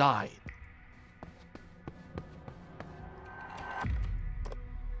outside.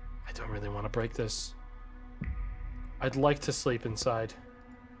 I don't really want to break this. I'd like to sleep inside.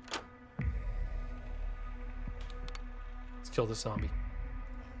 Let's kill this zombie.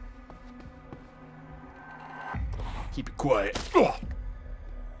 Keep it quiet. Ugh.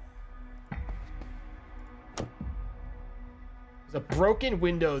 There's a broken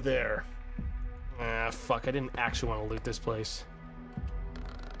window there. Ah, fuck. I didn't actually want to loot this place.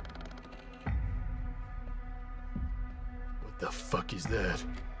 What the fuck is that?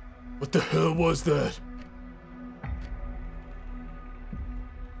 What the hell was that?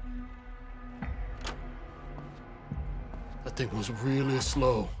 That thing was really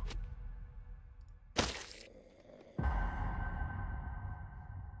slow.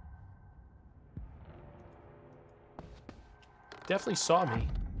 Definitely saw me.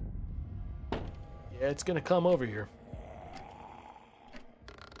 Yeah, it's gonna come over here.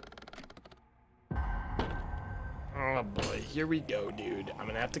 Oh boy, here we go, dude. I'm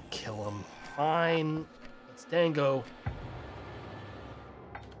gonna have to kill him. Fine. Let's tango.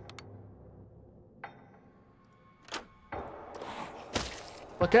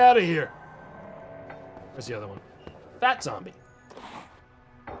 Fuck out of here. Where's the other one? Fat zombie.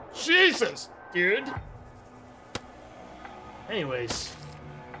 Jesus, dude. Anyways,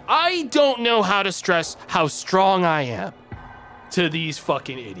 I don't know how to stress how strong I am to these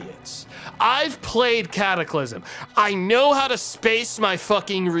fucking idiots. I've played Cataclysm. I know how to space my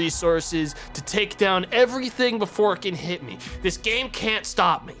fucking resources to take down everything before it can hit me. This game can't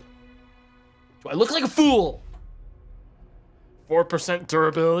stop me. Do I look like a fool? 4%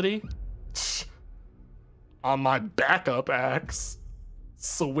 durability? On my backup axe.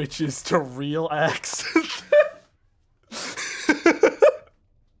 Switches to real axe.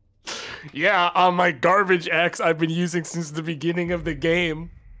 Yeah, on my garbage axe I've been using since the beginning of the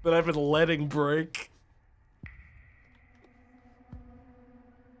game that I've been letting break.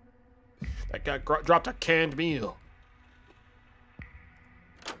 That guy dropped a canned meal.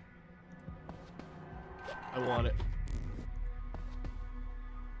 I want it.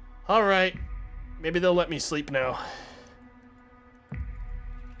 All right, maybe they'll let me sleep now.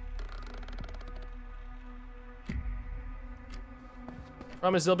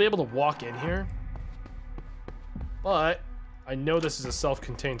 Problem is they'll be able to walk in here, but I know this is a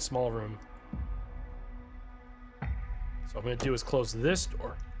self-contained small room. So what I'm gonna do is close this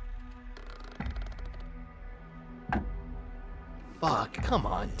door. Fuck, come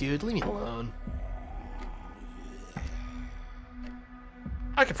on, dude, leave me alone.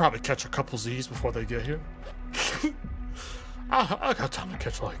 I could probably catch a couple Z's before they get here. I got time to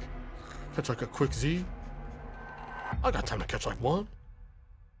catch like a quick Z. I got time to catch like one.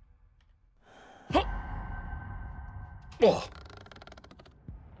 Huh. Oh.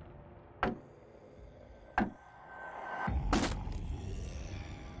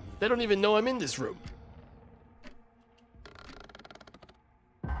 They don't even know I'm in this room.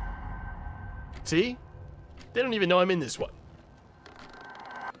 See? They don't even know I'm in this one.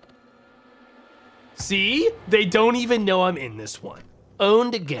 See? They don't even know I'm in this one.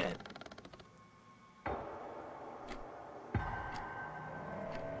 Owned again.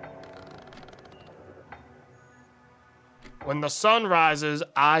 When the sun rises,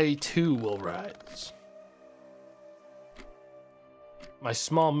 I too will rise. My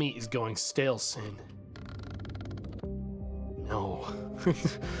small meat is going stale soon. No.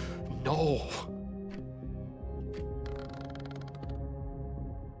 No.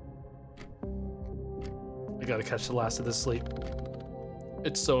 I gotta catch the last of this sleep.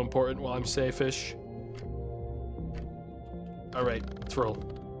 It's so important while I'm safe-ish. All right, let's roll.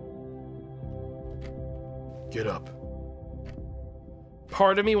 Get up.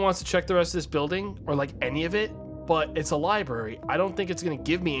 Part of me wants to check the rest of this building, or like any of it, but it's a library. I don't think it's gonna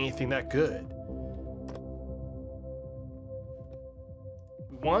give me anything that good.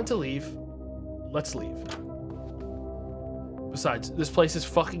 We want to leave. Let's leave. Besides, this place is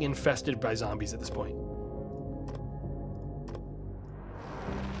fucking infested by zombies at this point.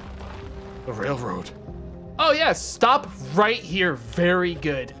 The railroad. Oh yeah, stop right here. Very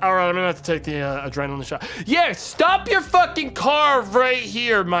good. All right, I'm gonna have to take the adrenaline shot. Yeah, stop your fucking car right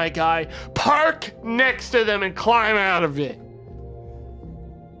here, my guy. Park next to them and climb out of it.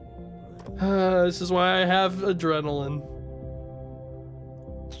 This is why I have adrenaline.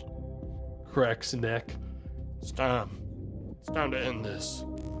 Cracks neck. It's time. It's time to end this.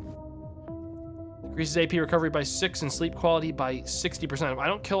 Increases AP recovery by 6 and sleep quality by 60%. If I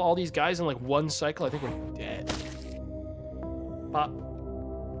don't kill all these guys in like one cycle, I think we're dead. Pop.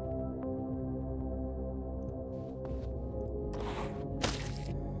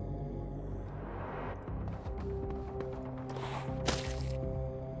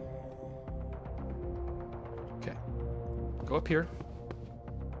 Okay. Go up here.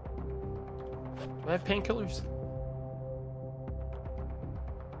 Do I have painkillers?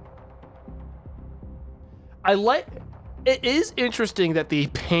 It is interesting that the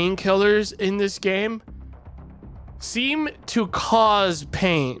painkillers in this game seem to cause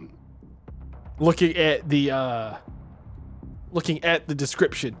pain. Looking at the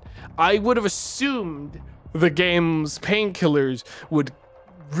description, I would have assumed the game's painkillers would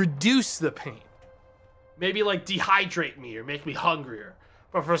reduce the pain. Maybe like dehydrate me or make me hungrier.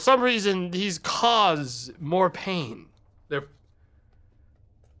 But for some reason, these cause more pain.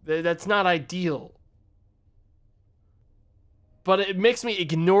 That's not ideal. But it makes me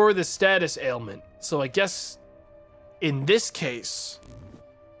ignore the status ailment. So I guess in this case,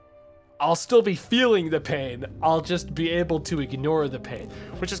 I'll still be feeling the pain. I'll just be able to ignore the pain,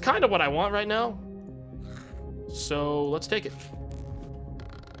 which is kind of what I want right now. So let's take it.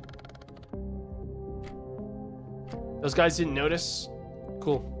 Those guys didn't notice.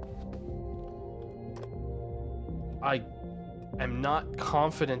 Cool. I am not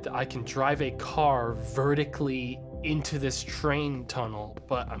confident that I can drive a car vertically into this train tunnel,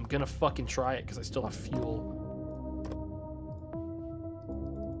 but I'm gonna fucking try it because I still have fuel.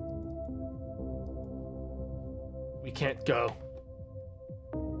 We can't go.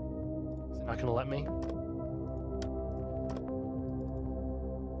 Is it not gonna let me?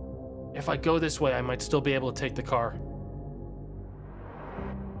 If I go this way, I might still be able to take the car.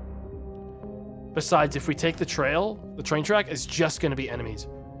 Besides, if we take the trail, the train track is just gonna be enemies.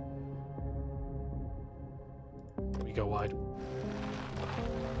 We go wide.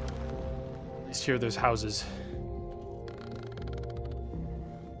 At least here there's houses.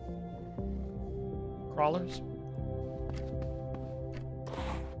 Crawlers?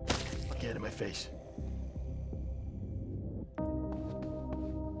 Get in my face.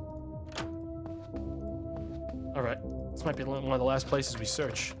 All right, this might be one of the last places we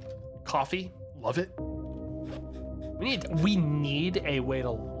search. Coffee, love it. We need a way to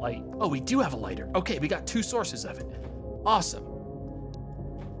light. Oh, we do have a lighter. Okay, we got 2 sources of it. Awesome.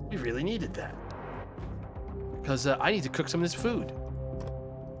 We really needed that because I need to cook some of this food.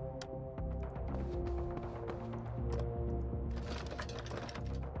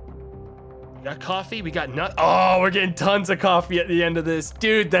 We got coffee, we got nut. Oh, we're getting tons of coffee at the end of this.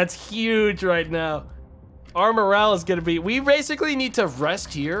 Dude, that's huge right now. Our morale is gonna be, we basically need to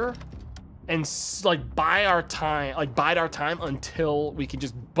rest here and like bide our time until we can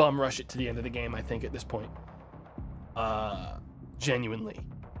just bum rush it to the end of the game, I think, at this point. Genuinely.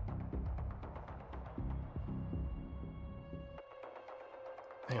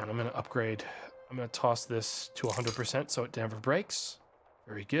 Hang on, I'm gonna upgrade. I'm gonna toss this to 100% so it never breaks.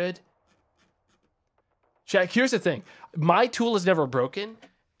 Very good. Check, here's the thing. My tool is never broken,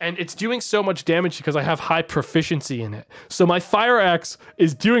 and it's doing so much damage because I have high proficiency in it. So my fire axe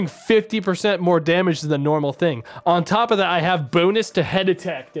is doing 50% more damage than the normal thing. On top of that, I have bonus to head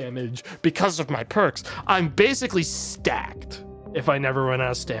attack damage because of my perks. I'm basically stacked if I never run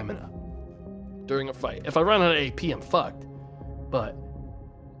out of stamina during a fight. If I run out of AP, I'm fucked. But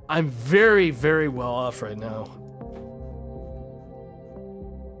I'm very, very well off right now.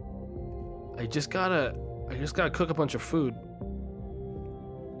 I just gotta cook a bunch of food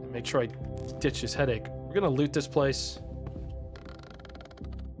and make sure I ditch this headache. We're gonna loot this place.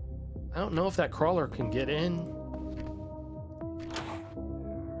 I don't know if that crawler can get in.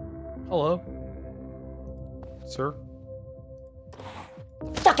 Hello, sir.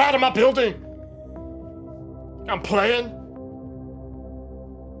 Fuck out of my building! I'm playing.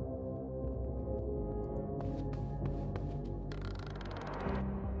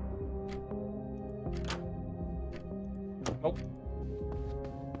 Nope.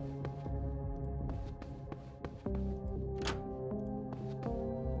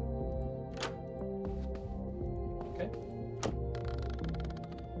 Okay.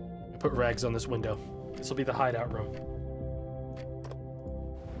 Put rags on this window. This will be the hideout room.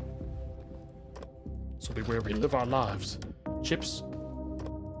 This will be where we live our lives. Chips.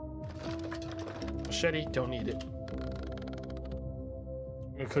 Machete, don't need it.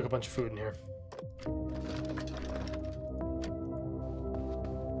 I'm gonna cook a bunch of food in here.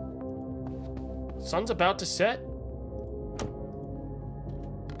 Sun's about to set.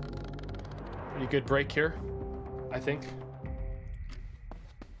 Pretty good break here, I think.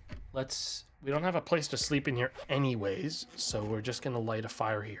 We don't have a place to sleep in here anyways, so we're just gonna light a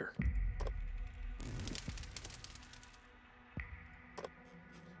fire here.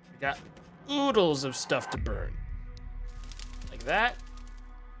 We got oodles of stuff to burn. Like that.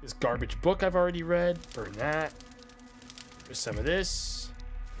 This garbage book I've already read, burn that. There's some of this,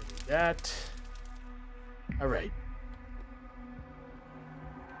 burn that. All right.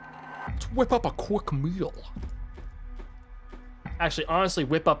 Let's whip up a quick meal. Actually, honestly,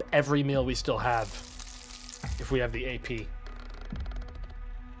 whip up every meal we still have if we have the AP.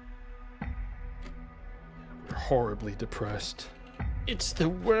 We're horribly depressed. It's the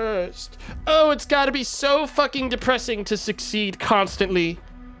worst. Oh, it's gotta be so fucking depressing to succeed constantly,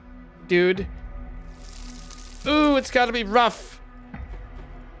 dude. Ooh, it's gotta be rough.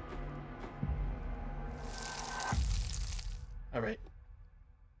 All right.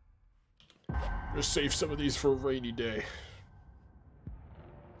 Just save some of these for a rainy day.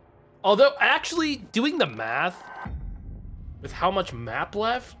 Although, actually, doing the math with how much map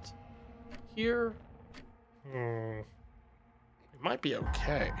left here, it might be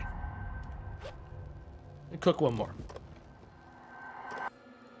okay. And cook one more.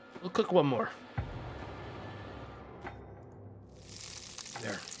 We'll cook one more.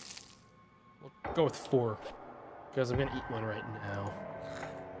 There. We'll go with 4. Because I'm gonna eat one right now.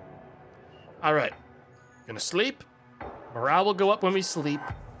 Alright. Gonna sleep. Morale will go up when we sleep.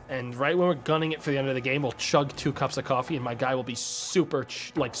 And right when we're gunning it for the end of the game, we'll chug 2 cups of coffee, and my guy will be super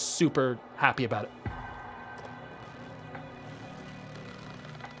happy about it.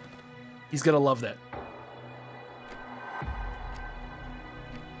 He's gonna love that.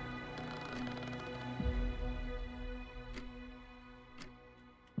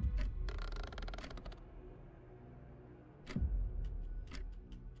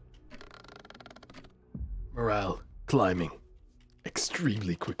 Morale climbing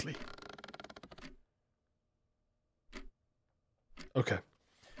extremely quickly. Okay.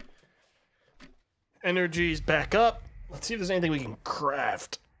 Energy's back up. Let's see if there's anything we can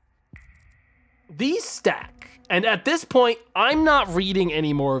craft. These stack. And at this point, I'm not reading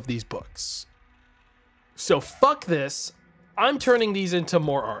any more of these books. So fuck this. I'm turning these into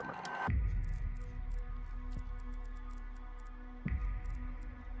more armor.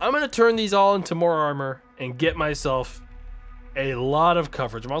 I'm going to turn these all into more armor and get myself a lot of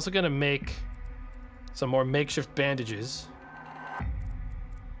coverage. I'm also going to make some more makeshift bandages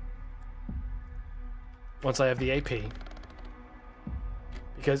once I have the AP,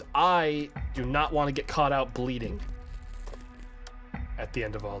 because I do not want to get caught out bleeding at the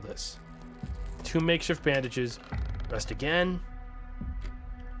end of all this. 2 makeshift bandages, rest again,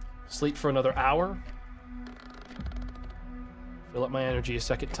 sleep for another hour, fill up my energy a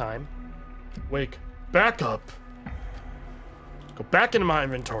second time, wake back up, go back into my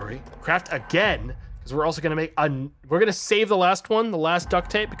inventory, craft again, because we're also going to make we're going to save the last one, the last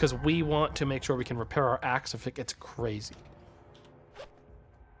duct tape, because we want to make sure we can repair our axe if it gets crazy.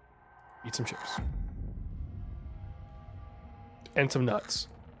 Eat some chips. And some nuts.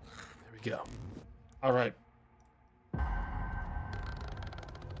 There we go. All right.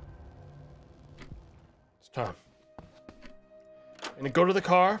 It's time. I'm going to go to the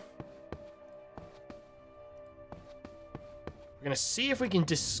car. We're going to see if we can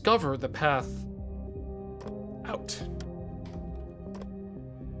discover the path out.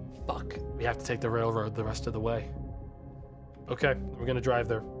 Fuck. We have to take the railroad the rest of the way. Okay, we're going to drive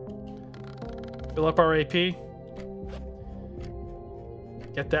there. Fill up our AP.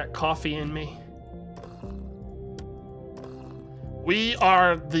 Get that coffee in me. We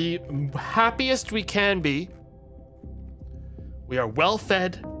are the happiest we can be. We are well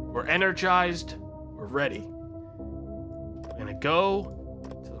fed. We're energized. We're ready. We're gonna go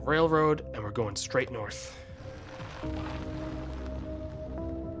to the railroad and we're going straight north. I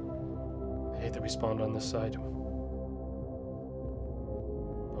hate that we spawned on this side.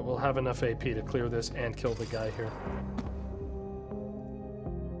 But we'll have enough AP to clear this and kill the guy here.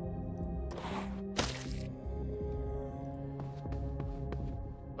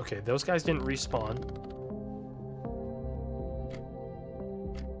 Okay, those guys didn't respawn.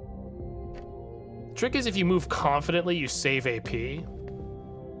 Trick is if you move confidently, you save AP.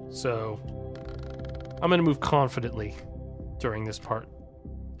 So I'm gonna move confidently during this part.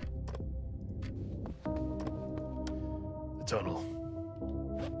 The tunnel.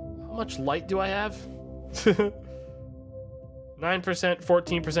 How much light do I have? 9%,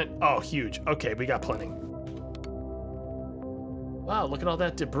 14%. Oh, huge. Okay, we got plenty. Wow, look at all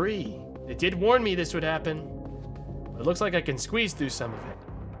that debris. It did warn me this would happen. It looks like I can squeeze through some of it.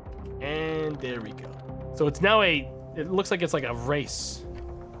 And there we go. So it's now it looks like it's like a race.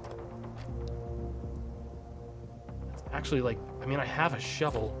 It's actually like, I mean, I have a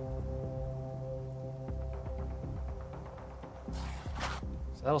shovel.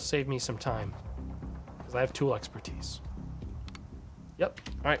 So that'll save me some time. Because I have tool expertise. Yep,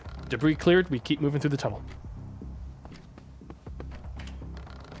 all right, debris cleared. We keep moving through the tunnel.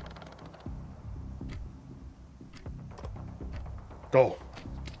 Go.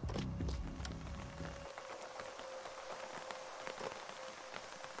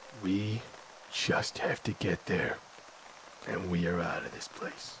 We just have to get there, and we are out of this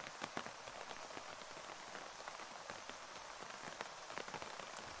place.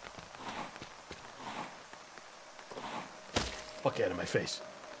 Fuck out of my face.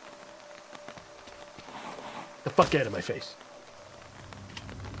 The fuck out of my face.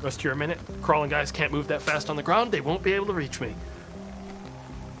 Rest here a minute. Crawling guys can't move that fast on the ground. They won't be able to reach me.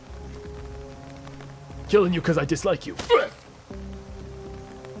 Killing you because I dislike you.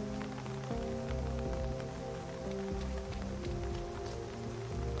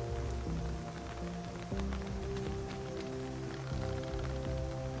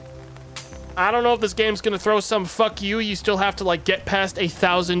 I don't know if this game's gonna throw some fuck you still have to like get past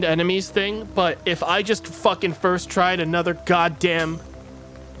 1,000 enemies thing, but if I just fucking first tried another goddamn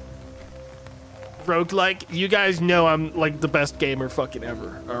roguelike, you guys know I'm like the best gamer fucking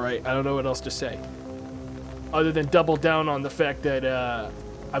ever, alright? I don't know what else to say. Other than double down on the fact that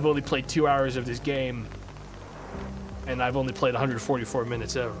I've only played 2 hours of this game and I've only played 144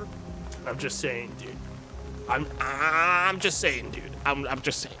 minutes ever. I'm just saying, dude. I'm just saying, dude. I'm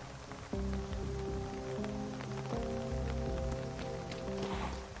just saying.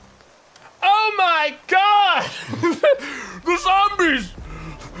 Oh my god! The zombies!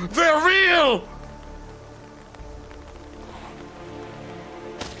 They're real!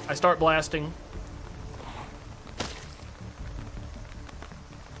 I start blasting.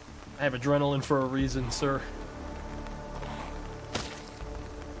 I have adrenaline for a reason, sir.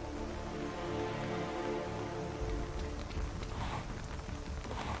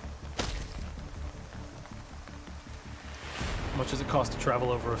 How much does it cost to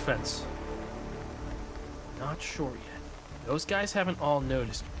travel over a fence? Not sure yet. Those guys haven't all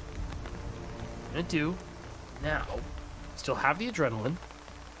noticed. What I'm gonna do now, still have the adrenaline.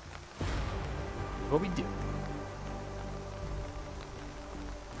 What we do.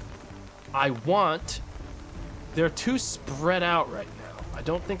 They're too spread out right now. I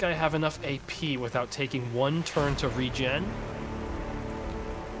don't think I have enough AP without taking one turn to regen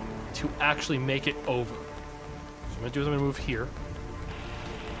to actually make it over. So I'm gonna do is I'm gonna move here.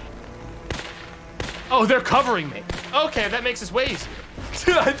 Oh, they're covering me. Okay, that makes this way easier.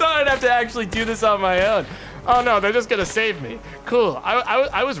 Dude, I thought I'd have to actually do this on my own. Oh no, they're just gonna save me. Cool,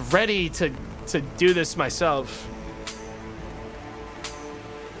 I was ready to do this myself.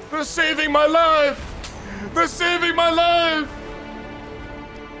 They're saving my life! They're saving my life!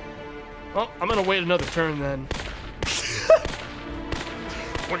 Well, I'm gonna wait another turn then.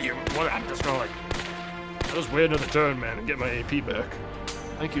 I'm just gonna I'll just wait another turn, man, and get my AP back.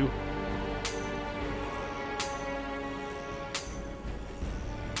 Thank you.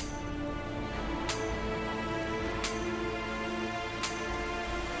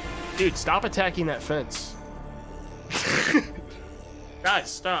 Dude, stop attacking that fence.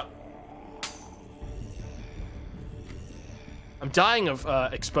 Guys, stop. I'm dying of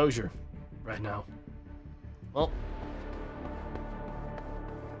exposure right now. Well,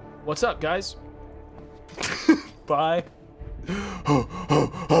 what's up, guys? Bye.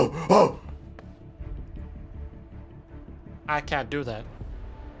 I can't do that.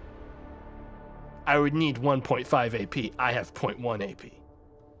 I would need 1.5 AP. I have 0.1 AP.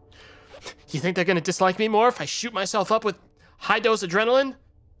 You think they're gonna dislike me more if I shoot myself up with high-dose adrenaline?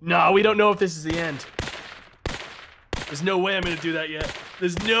 No, we don't know if this is the end. There's no way I'm gonna do that yet.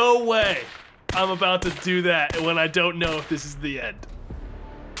 There's no way I'm about to do that when I don't know if this is the end.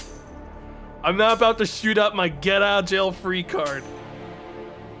 I'm not about to shoot up my get out of jail free card.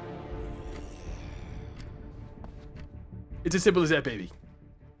 It's as simple as that, baby.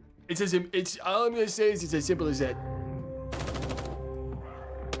 All I'm gonna say is it's as simple as that.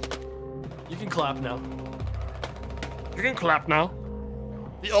 You can clap now. You can clap now.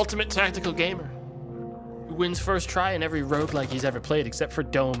 The ultimate tactical gamer. Who wins first try in every roguelike he's ever played except for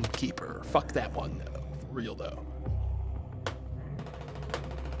Dome Keeper. Fuck that one though. For real though.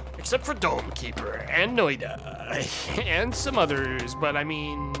 Except for Dome Keeper and Noida. And some others, but I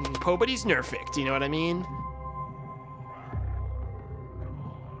mean, nobody's nerfed, you know what I mean?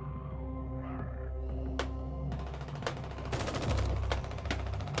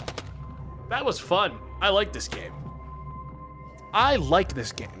 That was fun. I like this game. I like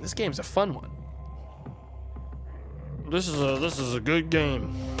this game. This game's a fun one. This is a good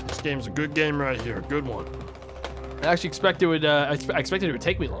game. This game's a good game right here. Good one. I actually expected it would. I expected it would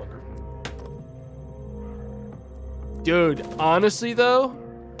take me longer. Dude, honestly though,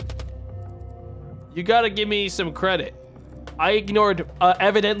 you gotta give me some credit. I ignored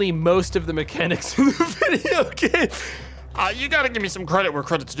evidently most of the mechanics in the video game. You gotta give me some credit where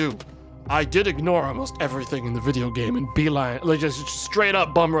credit's due. I did ignore almost everything in the video game and beeline, like just straight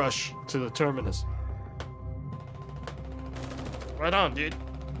up bum rush to the Terminus. Right on, dude.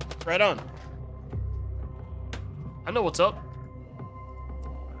 Right on. I know what's up.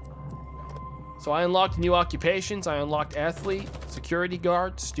 So I unlocked new occupations. I unlocked athlete, security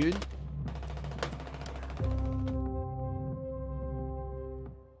guard, student.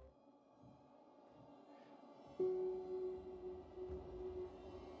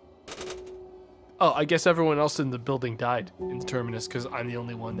 Oh, I guess everyone else in the building died in the Terminus because I'm the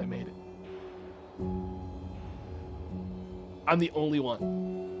only one that made it. I'm the only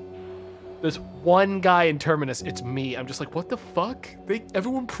one. There's one guy in Terminus. It's me. I'm just like, what the fuck?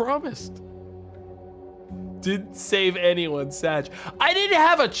 Everyone promised. Didn't save anyone, Sag. I didn't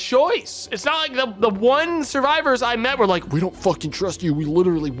have a choice. It's not like the one survivors I met were like, we don't fucking trust you. We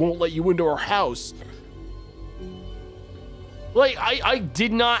literally won't let you into our house. Like, I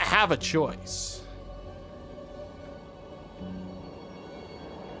did not have a choice.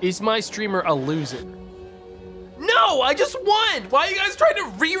 Is my streamer a loser? No, I just won. Why are you guys trying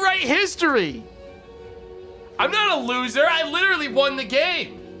to rewrite history? I'm not a loser. I literally won the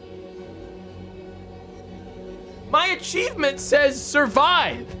game. My achievement says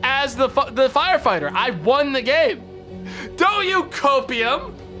survive as the firefighter. I won the game. Don't you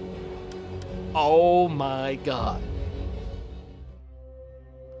copium? Oh my God.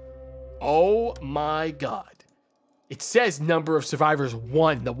 Oh my God. It says number of survivors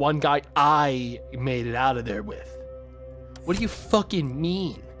 1, the one guy I made it out of there with. What do you fucking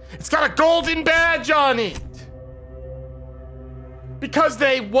mean? It's got a golden badge on it. Because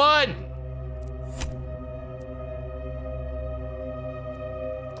they won.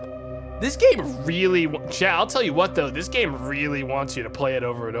 This game really, chat, I'll tell you what though, this game really wants you to play it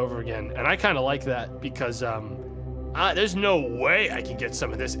over and over again. And I kind of like that because there's no way I can get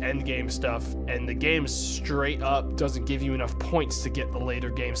some of this end game stuff. And the game straight up doesn't give you enough points to get the later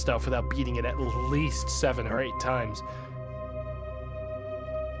game stuff without beating it at least 7 or 8 times.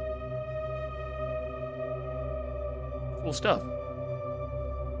 Cool stuff.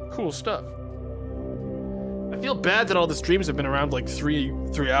 Cool stuff. I feel bad that all the streams have been around like 3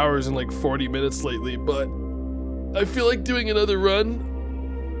 hours and like 40 minutes lately, but I feel like doing another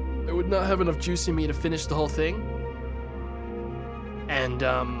run, I would not have enough juice in me to finish the whole thing. And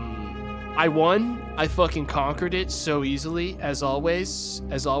I won. I fucking conquered it so easily, as always.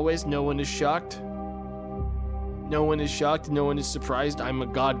 As always, no one is shocked. No one is shocked. No one is surprised. I'm a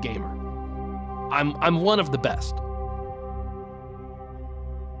god gamer. I'm one of the best.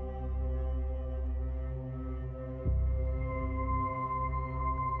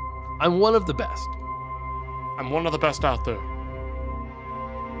 I'm one of the best. I'm one of the best out there.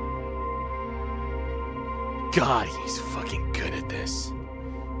 God, he's fucking good at this.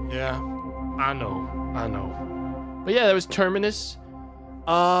 Yeah, I know. But yeah, that was Terminus.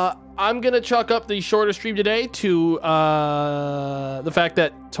 I'm gonna chalk up the shorter stream today to the fact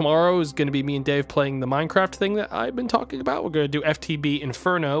that tomorrow is gonna be me and Dave playing the Minecraft thing that I've been talking about. We're gonna do FTB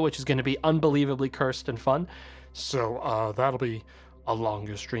Inferno, which is gonna be unbelievably cursed and fun. So that'll be a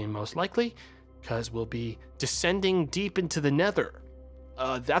longer stream most likely, because we'll be descending deep into the nether.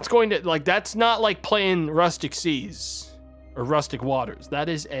 That's going to, like, that's not like playing Rustic Seas or Rustic Waters. That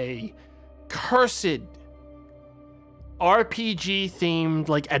is a cursed RPG themed,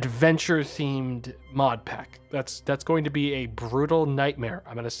 like adventure themed mod pack. That's going to be a brutal nightmare.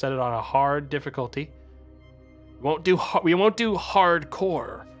 I'm going to set it on a hard difficulty. We won't do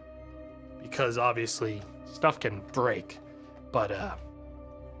hardcore because obviously stuff can break. But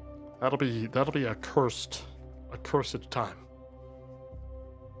that'll be a cursed time,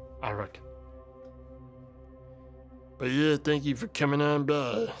 I reckon. But yeah, thank you for coming on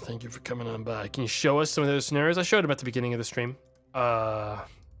by. Can you show us some of those scenarios? I showed them at the beginning of the stream. But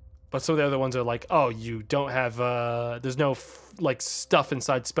some of the other ones are like, oh, you don't have there's no like stuff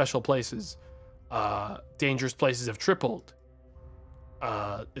inside special places. Dangerous places have tripled.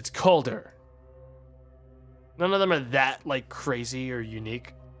 It's colder. None of them are that, like, crazy or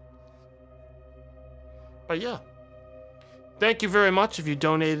unique. But yeah. Thank you very much if you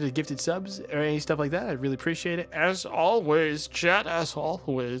donated to gifted subs or any stuff like that. I really appreciate it. As always, chat, as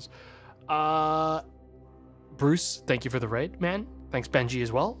always. Bruce, thank you for the raid, man. Thanks, Benji,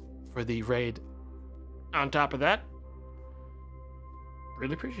 as well, for the raid on top of that.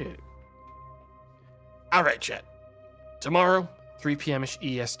 Really appreciate it. All right, chat. Tomorrow, 3 p.m.-ish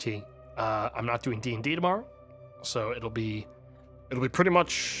EST. I'm not doing D&D tomorrow. So it'll be pretty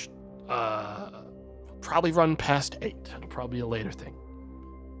much probably run past 8. It'll probably be a later thing.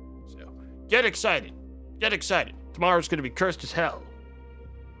 So get excited. Tomorrow's gonna be cursed as hell.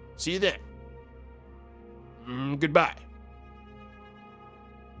 See you then. Goodbye.